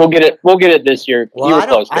close. Huh? We'll get it. We'll get it this year. Well, you were I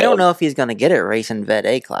close. don't Caleb. know if he's gonna get it racing Vet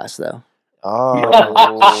A class though.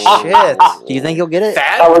 Oh shit! Do you think he'll get it?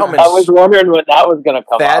 Thad I coming, was wondering when that was going to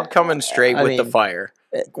come Thad up. coming straight I with the mean, fire.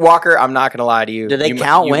 Walker, I'm not going to lie to you. Do they You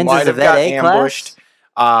count wins might as a have Vet got A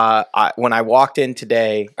class? When I walked in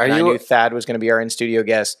today, Are and I you- knew Thad was going to be our in-studio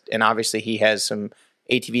guest, and obviously he has some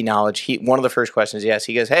ATV knowledge. One of the first questions he asked,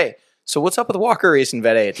 he goes, "Hey, so what's up with Walker racing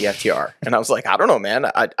Vet A at the FTR? And I was like, I don't know, man.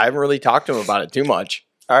 I haven't really talked to him about it too much.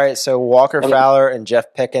 All right, so Walker Fowler and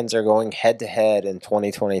Jeff Pickens are going head-to-head in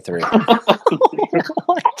 2023. Oh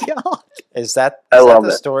my God. Is that I love the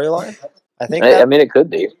it. storyline? I think I mean, it could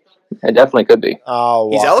be. It definitely could be. Oh,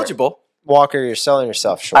 He's Walker. eligible. Walker, you're selling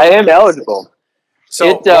yourself short. I am eligible.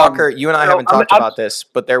 So, Walker, you and I haven't talked about this,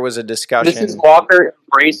 but there was a discussion. This is Walker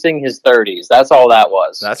embracing his 30s. That's all that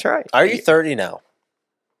was. That's right. Are you 30 now?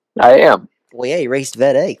 I am. Well, yeah, he raced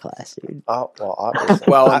Vet A class, dude. Oh, well, obviously.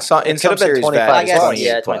 Well, in some It could have been series, 25 Vet is plus. 28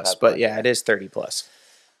 Yeah, plus, 25 but plus. yeah, it is 30 plus.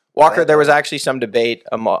 Walker, there was actually some debate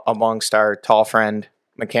amongst our tall friend,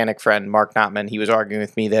 mechanic friend, Mark Notman. He was arguing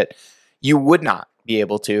with me that you would not be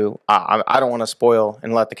able to. I don't want to spoil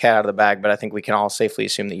and let the cat out of the bag, but I think we can all safely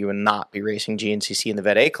assume that you would not be racing GNCC in the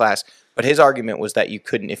Vet A class. But his argument was that you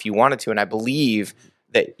couldn't if you wanted to, and I believe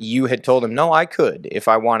that you had told him, no, I could if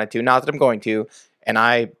I wanted to, not that I'm going to, and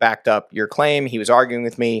I backed up your claim. He was arguing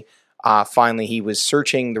with me. Finally, he was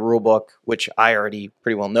searching the rule book, which I already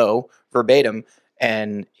pretty well know, verbatim,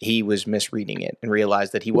 and he was misreading it and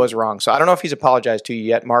realized that he was wrong. So I don't know if he's apologized to you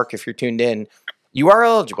yet, Mark, if you're tuned in. You are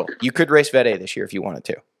eligible. You could race Vet A this year if you wanted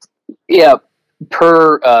to. Yeah,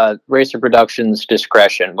 per Racer Productions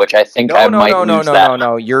discretion, which I think I might lose that.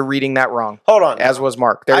 No. You're reading that wrong. Hold on. As was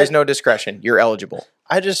Mark. There is no discretion. You're eligible.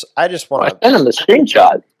 I just I want sent him the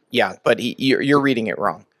screenshot. Yeah, but you're reading it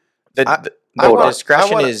wrong. The I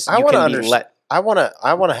discretion is you can be let. I want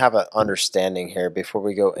to have an understanding here before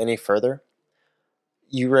we go any further.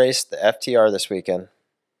 You raced the FTR this weekend.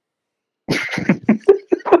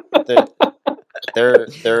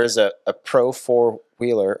 there is a pro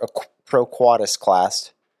four-wheeler, a pro quadus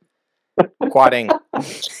class Quadding.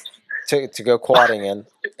 to go quadding in,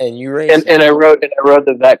 and you raced. And I rode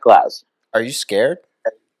the vet class. Are you scared?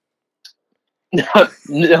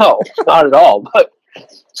 No, not at all. But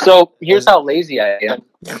so here's how lazy I am.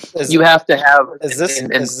 You have to have. Is this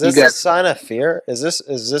and a sign of fear? Is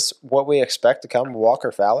this what we expect to come,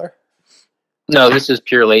 Walker Fowler? No, this is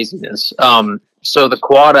pure laziness. So the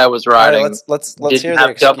quad I was riding, let's didn't hear the have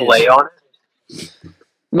excuse. double A on it.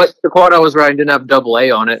 But the quad I was riding didn't have double A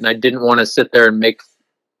on it, and I didn't want to sit there and make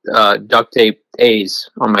duct tape A's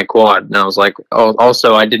on my quad. And I was like, oh,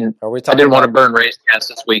 also I didn't want to burn race gas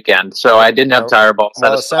this weekend, so I didn't have tire balls.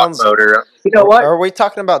 Well, Had a stock motor. You know what? Are we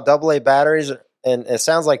talking about double A batteries? And it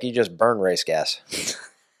sounds like you just burn race gas.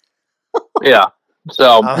 Yeah.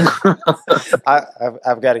 So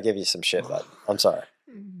I've got to give you some shit, bud. I'm sorry.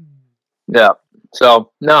 yeah.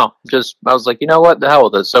 So no, just I was like, you know what, the hell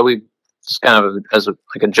with it. So we just kind of as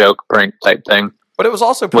like a joke prank type thing. But it was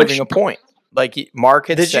also proving a point. Like Mark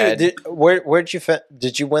had said.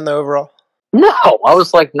 Did you win the overall? No, I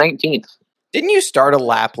was like 19th. Didn't you start a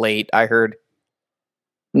lap late? I heard.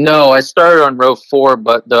 No, I started on row 4,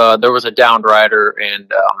 but there was a downed rider,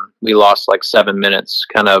 and we lost like 7 minutes,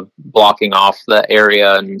 kind of blocking off the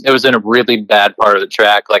area, and it was in a really bad part of the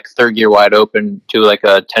track, like third gear wide open to like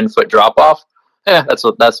a 10-foot drop off.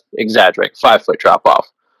 That's exaggerating, 5-foot drop off,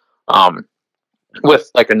 with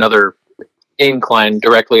like another incline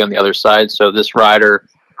directly on the other side. So this rider,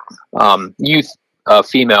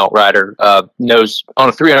 female rider, knows on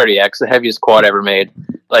a 300EX, the heaviest quad ever made,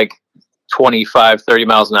 like 25, 30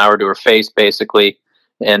 miles an hour to her face, basically,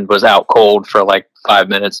 and was out cold for like 5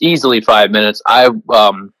 minutes, easily 5 minutes. I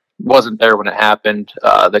wasn't there when it happened.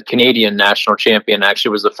 The Canadian national champion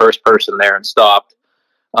actually was the first person there and stopped.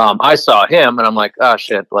 I saw him, and I'm like, oh,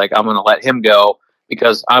 shit, like, I'm going to let him go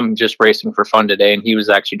because I'm just racing for fun today, and he was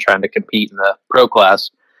actually trying to compete in the pro class.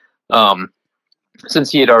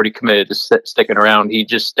 Since he had already committed to sticking around, he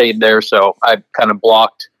just stayed there, so I kind of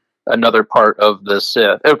blocked another part of this.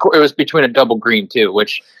 It was between a double green too,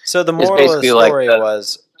 which so the moral moral of the story like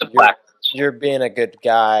was you're being a good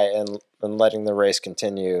guy and letting the race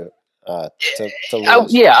continue to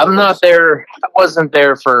lose. I'm not there. I wasn't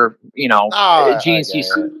there for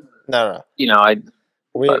GNC. No.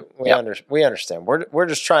 We understand. We're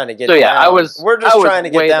just trying to get. So yeah, down. We're just trying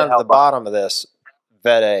to get down to the bottom of this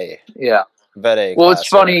Vet A. Yeah, Vet A. Well, it's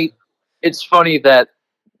funny. It's funny that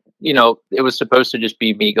it was supposed to just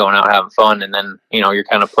be me going out having fun, and then you're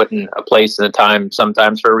kind of putting a place and a time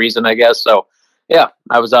sometimes for a reason, I guess. So yeah,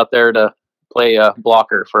 I was out there to play a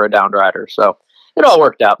blocker for a downed rider, so it all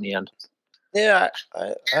worked out in the end. Yeah,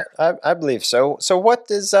 I believe so. So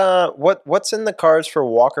what's in the cards for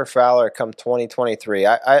Walker Fowler come 2023?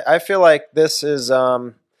 I feel like this is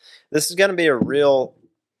going to be a real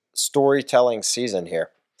storytelling season here.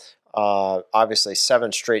 Obviously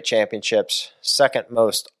 7 straight championships, second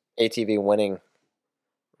most ATV winning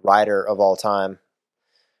rider of all time.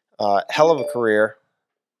 Hell of a career,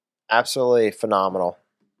 absolutely phenomenal.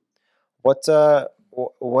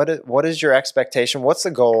 What is your expectation? What's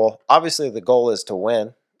the goal? Obviously, the goal is to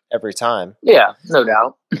win every time. Yeah, no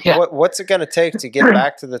doubt. Yeah. What's it going to take to get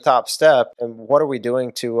back to the top step, and what are we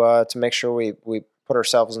doing to make sure we put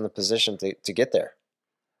ourselves in the position to get there?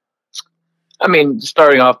 I mean,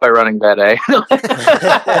 starting off by running bed A.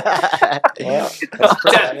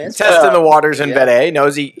 Testing the waters in bed A,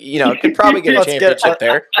 knows he could probably get a championship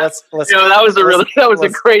there. Let's that was a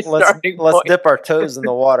great starting point. Let's dip our toes in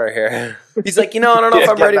the water here. He's like, I don't know if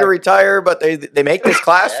I'm ready to retire, but they make this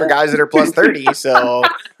class for guys that are plus 30, so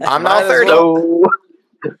I'm not 30.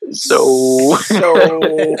 So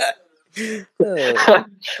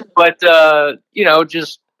but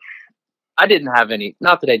just I didn't have any,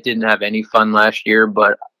 not that I didn't have any fun last year,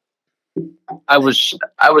 but I was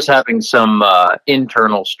having some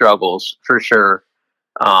internal struggles for sure.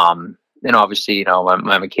 And obviously,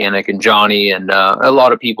 my mechanic and Johnny and a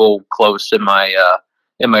lot of people close in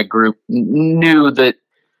my group knew that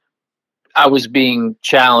I was being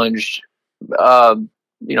challenged,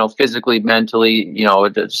 physically, mentally,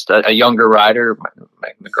 just a younger rider.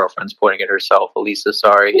 My girlfriend's pointing at herself, Elisa,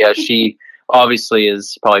 sorry. Yeah, she obviously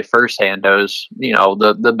is probably firsthand knows,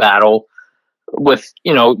 the battle with,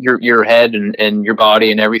 your head and your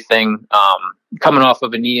body and everything. Coming off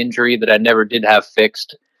of a knee injury that I never did have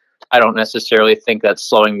fixed. I don't necessarily think that's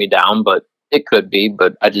slowing me down, but it could be,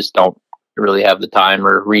 but I just don't really have the time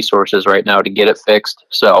or resources right now to get it fixed.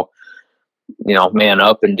 So, man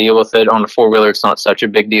up and deal with it. On a four-wheeler, it's not such a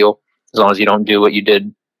big deal as long as you don't do what you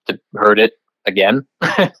did to hurt it again.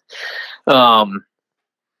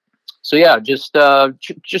 So yeah, just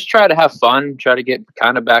try to have fun, try to get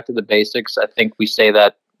kind of back to the basics. I think we say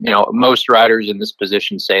that, most riders in this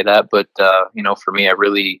position say that, but for me, I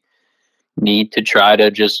really need to try to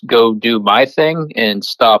just go do my thing and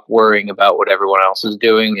stop worrying about what everyone else is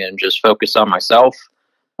doing and just focus on myself,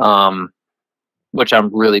 which I'm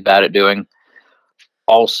really bad at doing.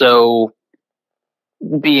 Also,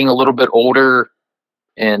 being a little bit older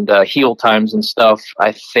and heel times and stuff,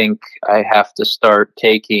 I think I have to start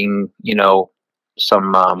taking,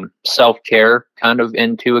 some self-care kind of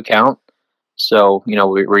into account. So,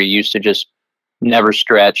 we're used to just never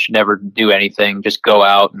stretch, never do anything, just go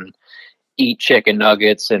out and eat chicken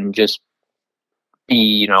nuggets and just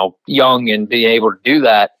be, young and be able to do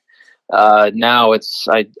that. Now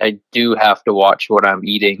I do have to watch what I'm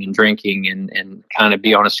eating and drinking and kind of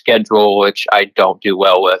be on a schedule, which I don't do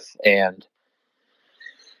well with. And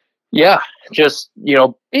yeah, just,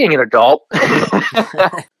 being an adult.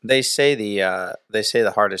 They say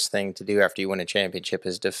the hardest thing to do after you win a championship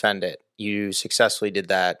is defend it. You successfully did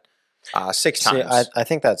that 6 times. I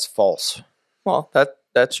think that's false. Well,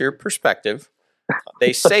 that's your perspective.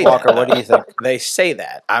 They say Walker, that. what do you think? They say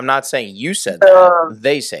that. I'm not saying you said that.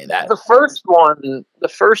 They say that. The first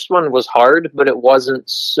one was hard, but it wasn't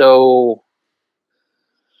so.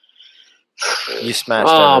 You smashed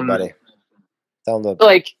everybody. Tell them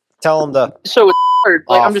to. So it's hard.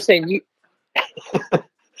 Like, I'm just saying, you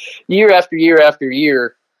year after year after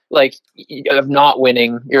year, like, of not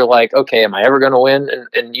winning, you're like, okay, am I ever going to win?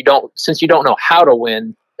 And you don't, since you don't know how to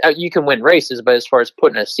win. You can win races, but as far as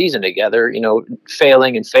putting a season together,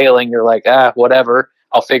 failing, you're like, whatever,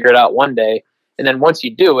 I'll figure it out one day. And then once you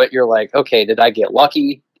do it, you're like, okay, did I get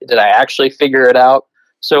lucky? Did I actually figure it out?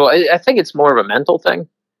 So I think it's more of a mental thing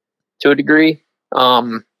to a degree.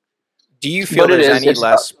 Do you feel there's any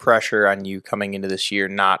less pressure on you coming into this year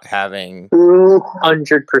not having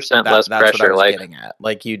 100% less pressure? What I was getting at.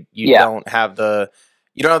 Like you don't have the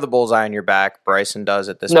bullseye on your back. Bryson does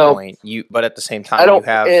at this point. But at the same time, you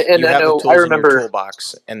have the tools in your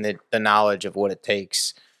toolbox and the knowledge of what it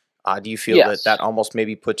takes. Do you feel that almost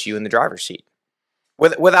maybe puts you in the driver's seat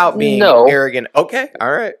without being arrogant? Okay,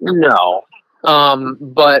 all right. No,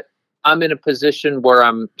 but I'm in a position where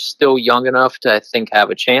I'm still young enough to, I think, have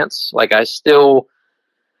a chance. Like I've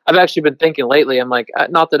actually been thinking lately. I'm like,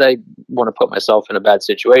 not that I want to put myself in a bad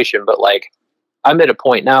situation, but like, I'm at a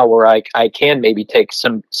point now where I can maybe take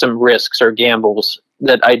some risks or gambles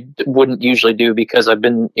that I wouldn't usually do because I've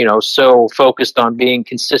been, so focused on being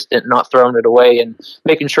consistent, not throwing it away and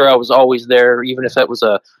making sure I was always there, even if that was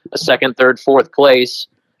a second, third, fourth place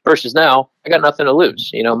versus now I got nothing to lose.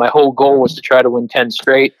 My whole goal was to try to win 10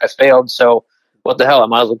 straight. I failed. So what the hell? I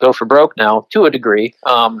might as well go for broke now to a degree.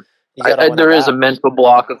 There is a mental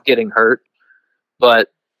block of getting hurt,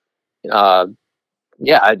 but,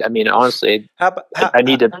 yeah, I mean, honestly, I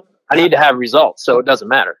need to have results, so it doesn't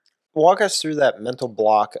matter. Walk us through that mental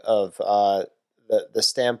block of the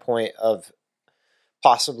standpoint of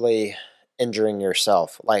possibly injuring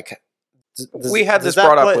yourself. Like, We had this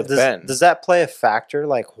brought up with Ben. Does that play a factor,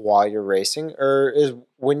 like while you're racing, or is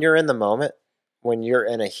when you're in the moment, when you're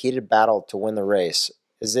in a heated battle to win the race,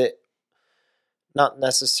 is it not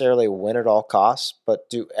necessarily win at all costs, but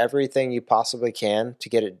do everything you possibly can to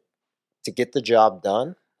get the job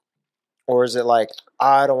done? Or is it like,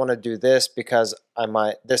 I don't want to do this because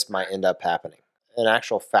this might end up happening? An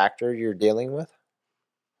actual factor you're dealing with?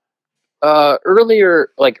 Early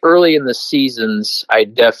in the seasons, I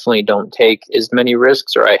definitely don't take as many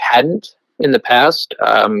risks, or I hadn't in the past.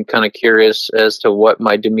 I'm kind of curious as to what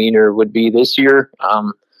my demeanor would be this year.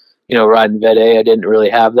 Riding Vet A, I didn't really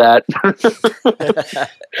have that.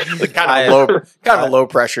 kind of a low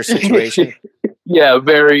pressure situation. Yeah,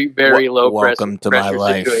 very, very low pressure. Welcome to my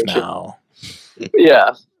life situation. now.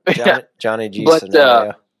 Yeah. Johnny G But,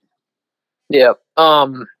 scenario. Yeah.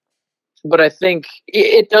 But I think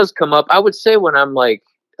it does come up. I would say when I'm like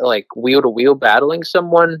wheel to wheel battling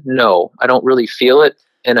someone, no, I don't really feel it.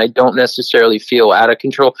 And I don't necessarily feel out of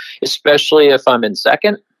control, especially if I'm in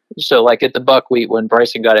second. So like at the buckwheat, when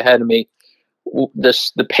Bryson got ahead of me,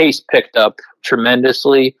 the pace picked up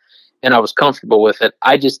tremendously and I was comfortable with it.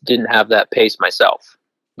 I just didn't have that pace myself.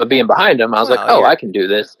 But being behind him, I was I can do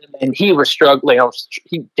this. And he was struggling.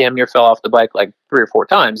 He damn near fell off the bike like 3 or 4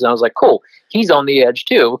 times. And I was like, cool, he's on the edge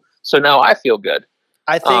too. So now I feel good.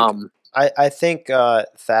 I think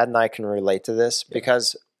Thad and I can relate to this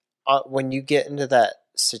because when you get into that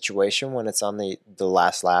situation when it's on the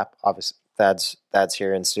last lap, obviously Thad's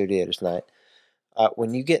here in studio tonight.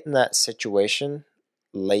 When you get in that situation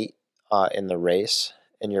late in the race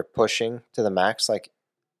and you're pushing to the max, like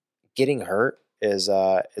getting hurt is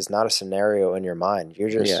not a scenario in your mind. You're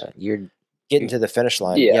just you're getting to the finish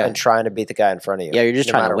line and trying to beat the guy in front of you. Yeah, you're just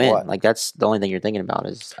trying to win. What. Like that's the only thing you're thinking about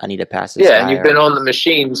is I need to pass this. Yeah, and you've been on the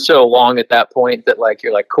machine so long at that point that like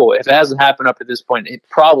you're like, cool. If it hasn't happened up at this point, it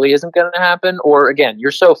probably isn't going to happen. Or again,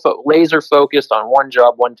 you're so laser focused on one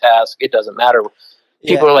job, one task. It doesn't matter.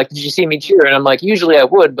 People are like, "Did you see me cheer?" And I'm like, "Usually I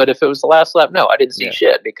would, but if it was the last lap, no, I didn't see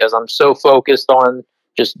shit because I'm so focused on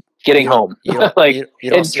just getting home, and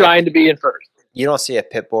trying to be in first." You don't see a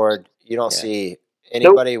pit board. You don't see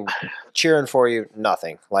anybody cheering for you.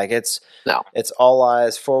 Nothing. Like it's all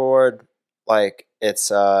eyes forward. Like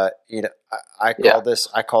it's I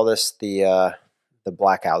call this the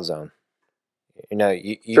blackout zone.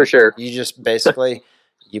 You for sure. You just basically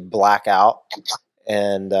you black out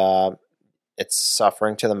and it's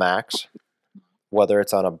suffering to the max, whether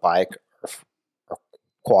it's on a bike or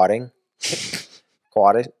quadding,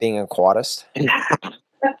 being a quaddist.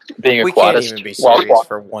 Being a we quaddist. Can't even be serious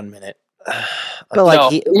for 1 minute. But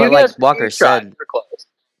like Walker said,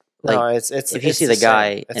 like no, it's if you see the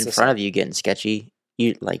guy in front of you getting sketchy,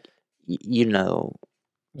 you know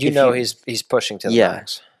he's pushing to the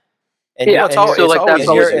max. And that's always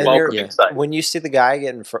when you see the guy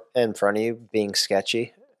get in front of you being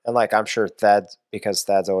sketchy, and like I'm sure Thad's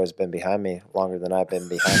always been behind me longer than I've been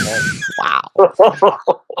behind him. Wow.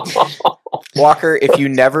 Walker, if you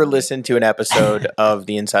never listened to an episode of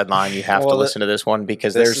The Inside Line, you have to listen to this one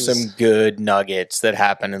because there's some good nuggets that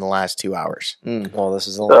happened in the last 2 hours. Well, this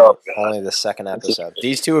is only the second episode.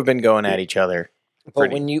 These two have been going at each other.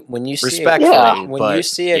 But when you see respectfully, you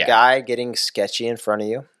see a guy getting sketchy in front of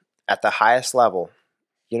you at the highest level,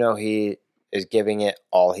 he is giving it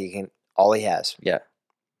all he has. Yeah.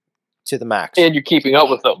 To the max. And you're keeping up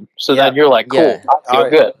with them. So then you're like, cool, I feel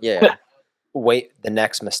good. Yeah. Wait, the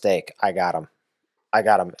next mistake. I got him.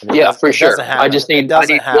 For sure. I need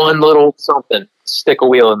one little something. Stick a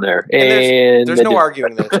wheel in there. And there's no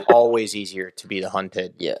arguing that it's always easier to be the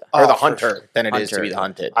hunted. Yeah. Or the hunter than it is to be the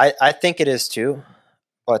hunted. I think it is too.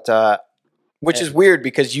 But which is weird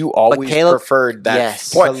because you always preferred that.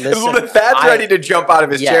 Yes. Point. Thad's ready to jump out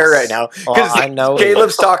of his chair right now because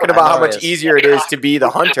Caleb's talking about how much easier it is to be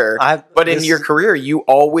the hunter. But in your career, you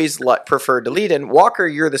always preferred to lead. And Walker,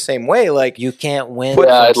 you're the same way. Like you can't win.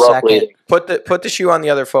 Second. Put the shoe on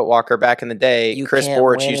the other foot, Walker. Back in the day, Chris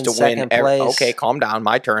Borich used to win. Okay, calm down.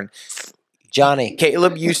 My turn. Johnny,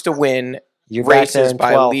 Caleb used to win. Races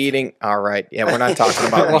by leading. All right. Yeah, we're not talking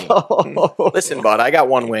about me. Listen, bud, I got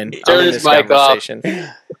one win. I'm in this conversation.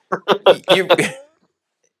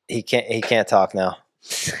 He can't talk now.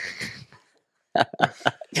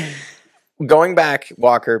 Going back,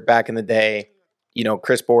 Walker, back in the day,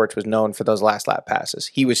 Chris Borich was known for those last lap passes.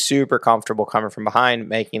 He was super comfortable coming from behind,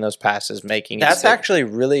 making those passes, That's actually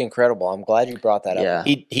really incredible. I'm glad you brought that up.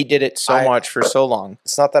 He did it so much for so long.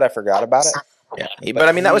 It's not that I forgot about it. Yeah, but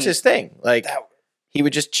I mean that was his thing. Like he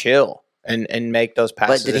would just chill and make those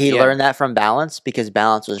passes. But did he learn that from Balance? Because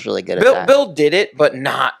Balance was really good at that. Bill did it, but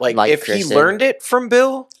not like if he learned it from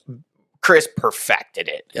Bill, Chris perfected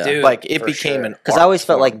it. Yeah. Dude, Like it for became sure. an Because I always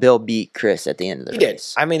felt art like Bill beat Chris at the end of the He did.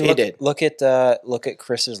 race. I mean, He look, did. look at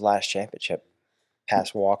Chris's last championship,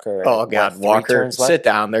 past Walker. Oh and, God, what, 3 Walker, turns left? sit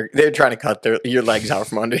down. They're trying to cut your legs out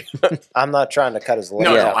from under you. I'm not trying to cut his legs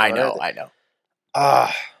No, out. I from know, under I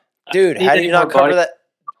know. dude, Need how do any you more not cover body- that?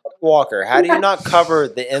 Walker, how do you not cover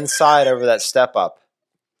the inside over that step up?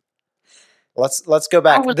 Let's go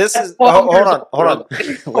back. was This at is 12 hold years on. old.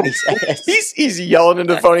 What he says. He's yelling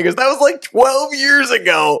into the phone. He goes, "That was like 12 years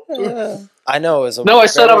ago." I know it was. No, I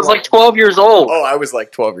said I was like 12 years old. Oh, I was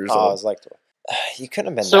like 12 years I old. was like, you couldn't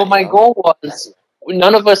have been. So that my young. goal was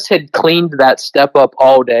none of us had cleaned that step up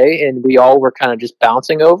all day, and we all were kind of just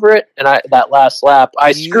bouncing over it. And that last lap, I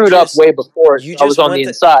You screwed up just- way before. you I was just on went the to-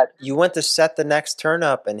 inside. You went to set the next turn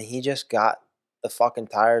up, and he just got the fucking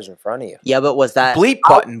tires in front of you. Yeah, but was that Bleep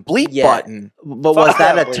button, bleep Yeah. button. But Fuck was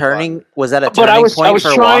that that a bleep turning? button. Was that a But I turning was point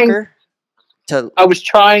for trying- Walker? To I was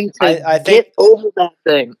trying to I think- get over that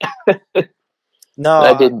thing. No,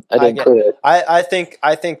 I didn't. I didn't get- do it. I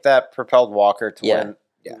think that propelled Walker to Yeah. win,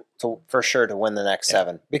 Yeah. for sure to win the next Yeah.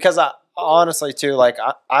 7. Because I honestly too, like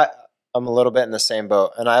I'm a little bit in the same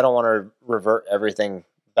boat, and I don't want to revert everything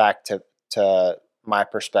back to my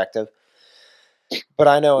perspective. But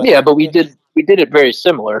I know, Yeah, but we did it very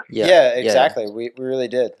similar. yeah, exactly. We really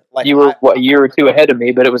did. Like You were a year or two ahead of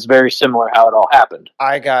me, but it was very similar how it all happened.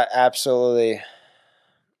 I got absolutely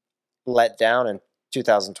let down in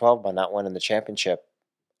 2012 by not winning the championship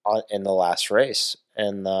in the last race,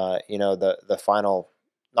 and the final,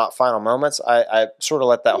 not final moments. I sort of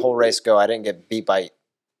let that whole race go. I didn't get beat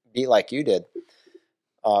like you did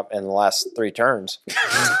in the last 3 turns,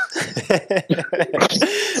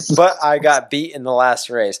 but I got beat in the last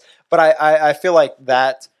race. But I feel like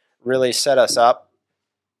that really set us up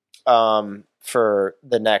for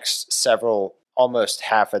the next several, almost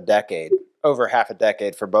over half a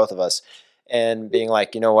decade for both of us, and being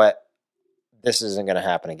like, you know what, this isn't going to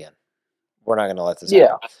happen again. We're not going to let this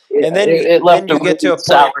happen. And then it left then you get to a point,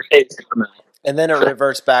 sour taste in my mouth. and then it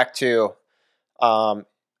reverts back to a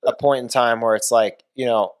point in time where it's like,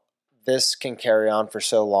 this can carry on for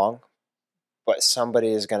so long, but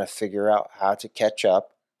somebody is going to figure out how to catch up,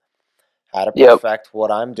 how to Yep. perfect what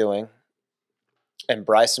I'm doing. And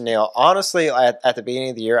Bryson Neal, honestly, at the beginning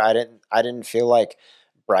of the year, I didn't feel like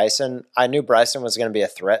Bryson. I knew Bryson was going to be a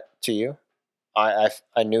threat to you. I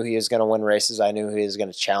knew he was going to win races. I knew he was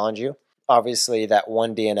going to challenge you. Obviously, that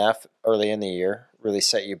one DNF early in the year really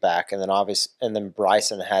set you back, and then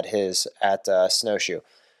Bryson had his at Snowshoe.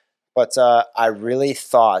 But I really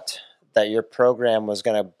thought that your program was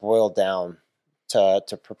going to boil down to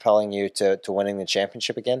propelling you to winning the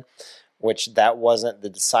championship again, which that wasn't the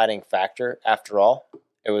deciding factor after all.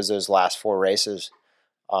 It was those last 4 races.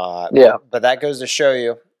 Yeah. But that goes to show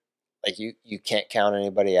you, like, you can't count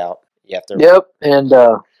anybody out. You have to. Yep, and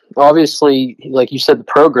obviously, like you said, the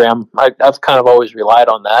program, I've kind of always relied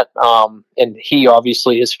on that. And he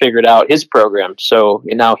obviously has figured out his program. So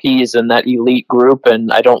now he's in that elite group,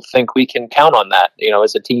 and I don't think we can count on that,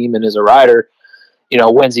 as a team and as a rider.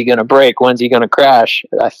 When's he going to break? When's he going to crash?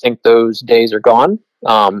 I think those days are gone.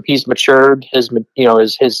 He's matured.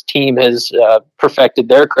 His team has perfected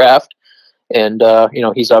their craft. And,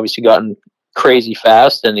 he's obviously gotten crazy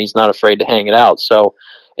fast, and he's not afraid to hang it out. So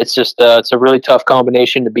it's just it's a really tough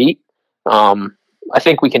combination to beat. I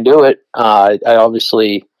think we can do it. I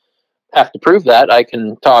obviously have to prove that. I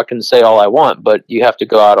can talk and say all I want, but you have to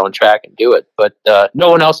go out on track and do it. But no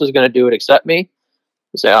one else is going to do it except me.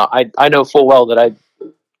 So I know full well that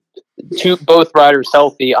both riders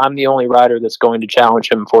healthy, I'm the only rider that's going to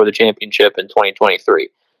challenge him for the championship in 2023.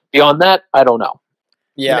 Beyond that, I don't know.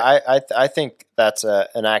 Yeah, I think that's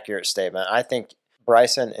an accurate statement. I think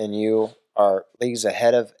Bryson and you are leagues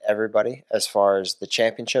ahead of everybody as far as the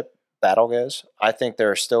championship battle goes. I think there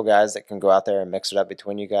are still guys that can go out there and mix it up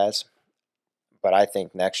between you guys. But I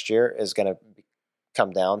think next year is going to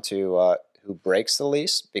come down to who breaks the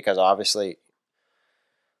least, because obviously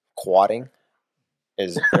quadding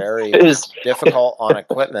is very difficult on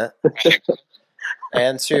equipment.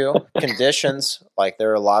 And 2, conditions. Like,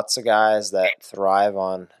 there are lots of guys that thrive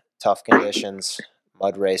on tough conditions,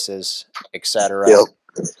 mud races, etc.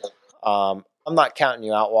 Yep. I'm not counting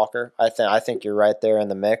you out, Walker. I think you're right there in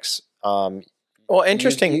the mix. Well,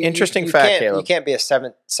 interesting fact, Caleb. You can't be a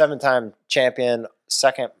seven-time champion,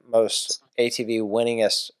 second most ATV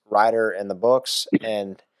winningest rider in the books,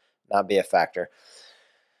 and not be a factor.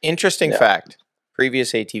 Interesting fact.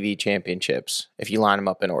 Previous ATV championships, if you line them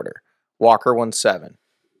up in order. Walker won 7.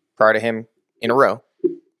 Prior to him, in a row.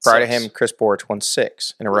 Prior to 6. him, Chris Borich won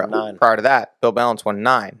 6 in a row. 9. Prior to that, Bill Balance won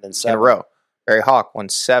 9 Then in 7. a row. Barry Hawk won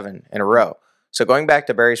 7 in a row. So going back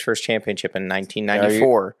to Barry's first championship in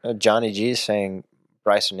 1994. Johnny G is saying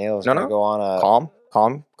Bryson Neal is No, going to go on a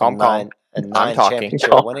calm. nine talking. championship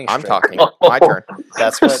winning I'm streak. talking. My turn.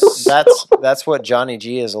 That's what Johnny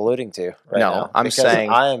G is alluding to right No, now. I'm because saying-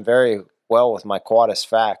 I am very well with my quadist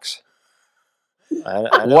facts. I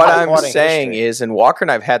know What my I'm quadding saying history. is, and Walker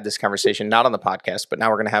and I've had this conversation, not on the podcast, but now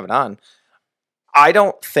we're going to have it on. I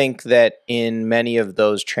don't think that in many of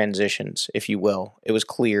those transitions, if you will, it was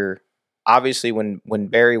clear. Obviously, when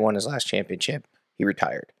Barry won his last championship, he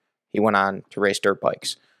retired. He went on to race dirt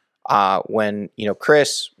bikes. When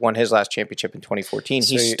Chris won his last championship in 2014,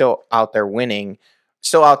 he's still out there winning,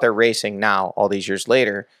 still out there racing now. All these years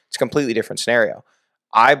later, it's a completely different scenario.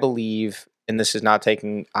 I believe. And this is not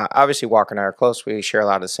taking, obviously Walker and I are close. We share a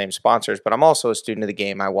lot of the same sponsors, but I'm also a student of the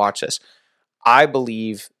game. I watch this. I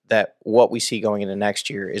believe that what we see going into next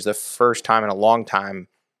year is the first time in a long time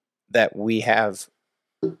that we have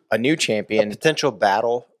a new champion. A potential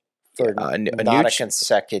battle for not a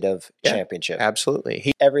consecutive championship.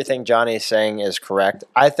 Absolutely. Everything Johnny is saying is correct.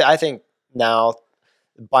 I think now,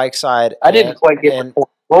 bike side. I didn't quite get the point.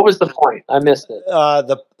 What was the point? I missed it.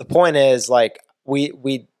 The point is, like,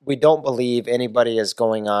 we don't believe anybody is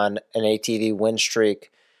going on an ATV win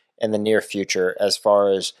streak in the near future. As far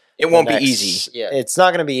as it won't be easy. Yeah, it's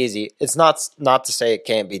not going to be easy. It's not to say it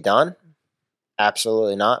can't be done.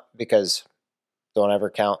 Absolutely not, because don't ever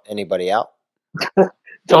count anybody out.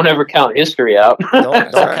 Don't ever count history out.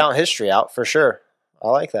 don't count history out, for sure. I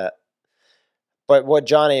like that. But what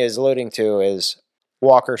Johnny is alluding to is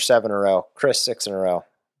Walker 7 in a row, Chris 6 in a row,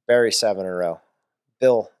 Barry 7 in a row,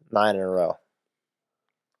 Bill 9 in a row.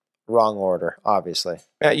 Wrong order, obviously.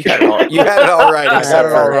 Yeah, you had it all. You had it all right. I got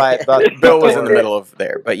it all right, but Bill was in the middle of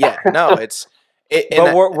there. But yeah, no, but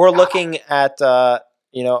we're looking at I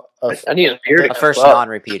need a beer. A first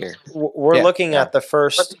non-repeater. We're looking at the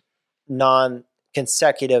first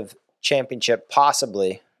non-consecutive championship,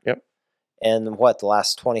 possibly. Yep. In the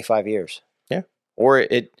last 25 years. Yeah. Or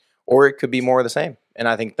it could be more of the same. And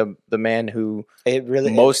I think the man who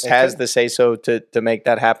has the say so to make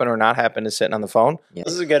that happen or not happen is sitting on the phone. Yeah.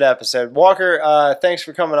 This is a good episode. Walker, thanks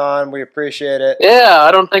for coming on. We appreciate it. Yeah,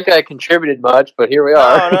 I don't think I contributed much, but here we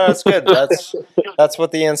are. No, that's good. That's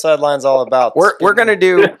what the Inside Line's all about. We're going to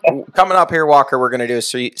do, coming up here, Walker, we're going to do a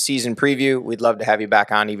season preview. We'd love to have you back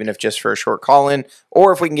on, even if just for a short call-in,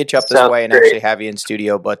 or if we can get you up this way and actually have you in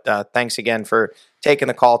studio. But thanks again for taking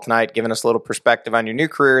the call tonight, giving us a little perspective on your new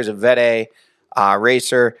career as a Vet A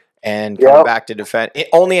racer, and coming back to defend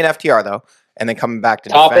only an FTR though, and then coming back to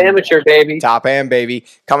top defend, amateur baby, top am baby,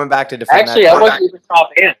 coming back to defend. Actually, I wasn't even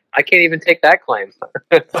top am. I can't even take that claim.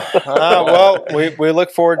 Well, we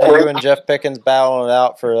look forward to you and Jeff Pickens battling it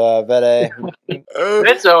out for Vet A.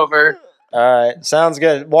 It's over. All right, sounds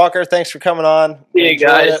good. Walker, thanks for coming on. See you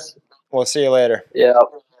guys. We'll see you later. Yeah.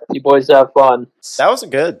 You boys have fun. That was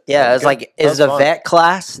good. Yeah, it's like, is the vet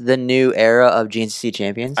class the new era of GNCC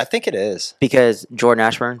champions? I think it is. Because Jordan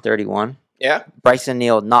Ashburn, 31. Yeah. Bryson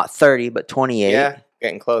Neal, not 30, but 28. Yeah,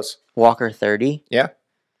 getting close. Walker, 30. Yeah.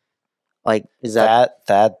 Like, is that...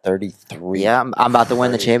 Thad 33. Yeah, I'm about to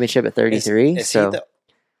win the championship at 33. Is so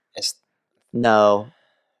he No.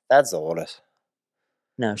 Thad's the oldest.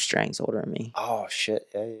 No, Strang's older than me. Oh, shit.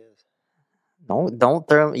 Yeah, he is. Don't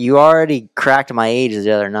throw. You already cracked my age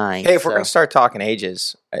the other night. Hey, if we're gonna start talking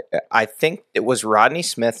ages, I think it was Rodney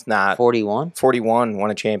Smith, not 41. 41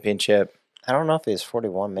 won a championship. I don't know if he was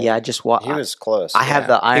 41. Maybe. Yeah, I just watched. He was close. I have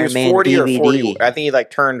the Iron Man 40 DVD. Or 40. I think he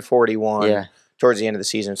turned 41 Yeah. towards the end of the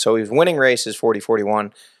season. So he was winning races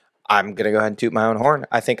 40-41. I'm gonna go ahead and toot my own horn.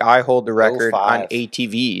 I think I hold the record on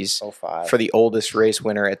ATVs 05. for the oldest race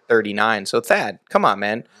winner at 39. So Thad, come on,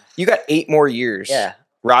 man, you got 8 more years. Yeah.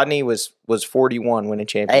 Rodney was 41 winning Hey,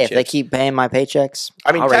 championships. if they keep paying my paychecks,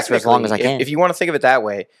 I mean, I'll race for as long as I can. If you want to think of it that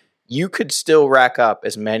way, you could still rack up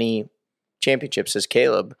as many championships as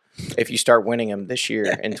Caleb if you start winning them this year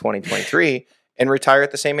in 2023 and retire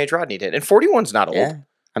at the same age Rodney did. And 41's not old. Yeah.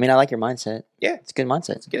 I mean, I like your mindset. Yeah. It's a good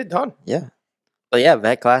mindset. Get it done. Yeah. But yeah,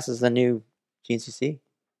 vet class is the new GNCC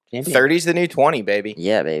champion. 30's the new 20, baby.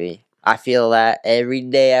 Yeah, baby. I feel that every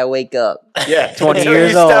day I wake up. Yeah, 20 until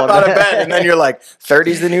years you step old. out of bed, and then you're like,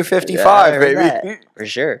 30's the new 55, Yeah, I heard baby. that, for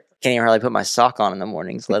sure. Can't even hardly put my sock on in the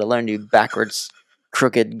mornings, let alone do backwards,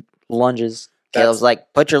 crooked lunges. Caleb's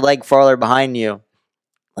like, put your leg farther behind you.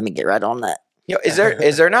 Let me get right on that. Yo, is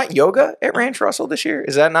there not yoga at Ranch Russell this year?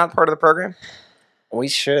 Is that not part of the program? We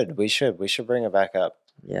should bring it back up.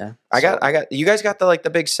 Yeah. I got. You guys got the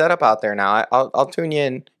big setup out there now. I'll tune you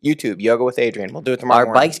in YouTube yoga with Adrian. We'll do it tomorrow. Our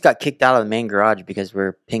morning. bikes got kicked out of the main garage because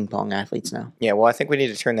we're ping pong athletes now. Yeah, well, I think we need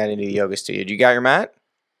to turn that into a yoga studio. You got your mat?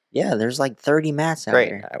 Yeah, there's like 30 mats out Great.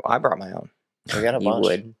 here. I brought my own. We got a You bunch.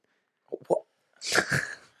 would.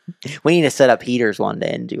 We need to set up heaters one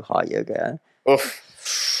day and do hot yoga. Oof.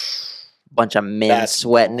 Bunch of men That's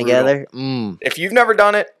sweating brutal. together. If you've never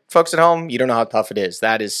done it, folks at home, you don't know how tough it is.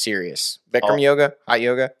 That is serious. Bikram Oh. yoga, hot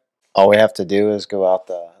yoga. All we have to do is go out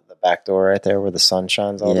the back door right there where the sun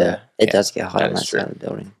shines all Yeah, day. it Yeah, does get hot that on is that true. side of the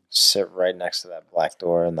building. Sit right next to that black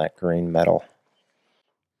door and that green metal.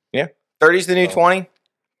 30's the new 20.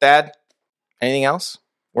 Thad, anything else?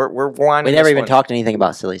 We're winding We never this even one. talked anything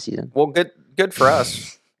about silly season. Well, good for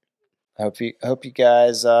us. Hope you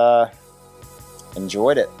guys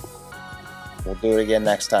enjoyed it. We'll do it again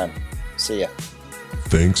next time. See ya.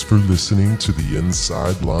 Thanks for listening to the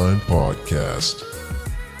Inside Line Podcast.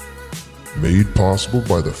 Made possible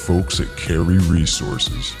by the folks at Carey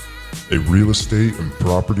Resources, a real estate and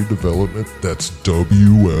property development that's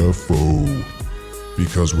WFO.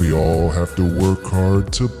 Because we all have to work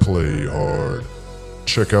hard to play hard.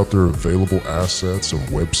 Check out their available assets and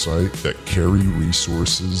website at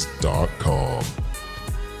careyresources.com.